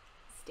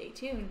stay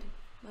tuned.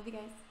 Love you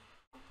guys.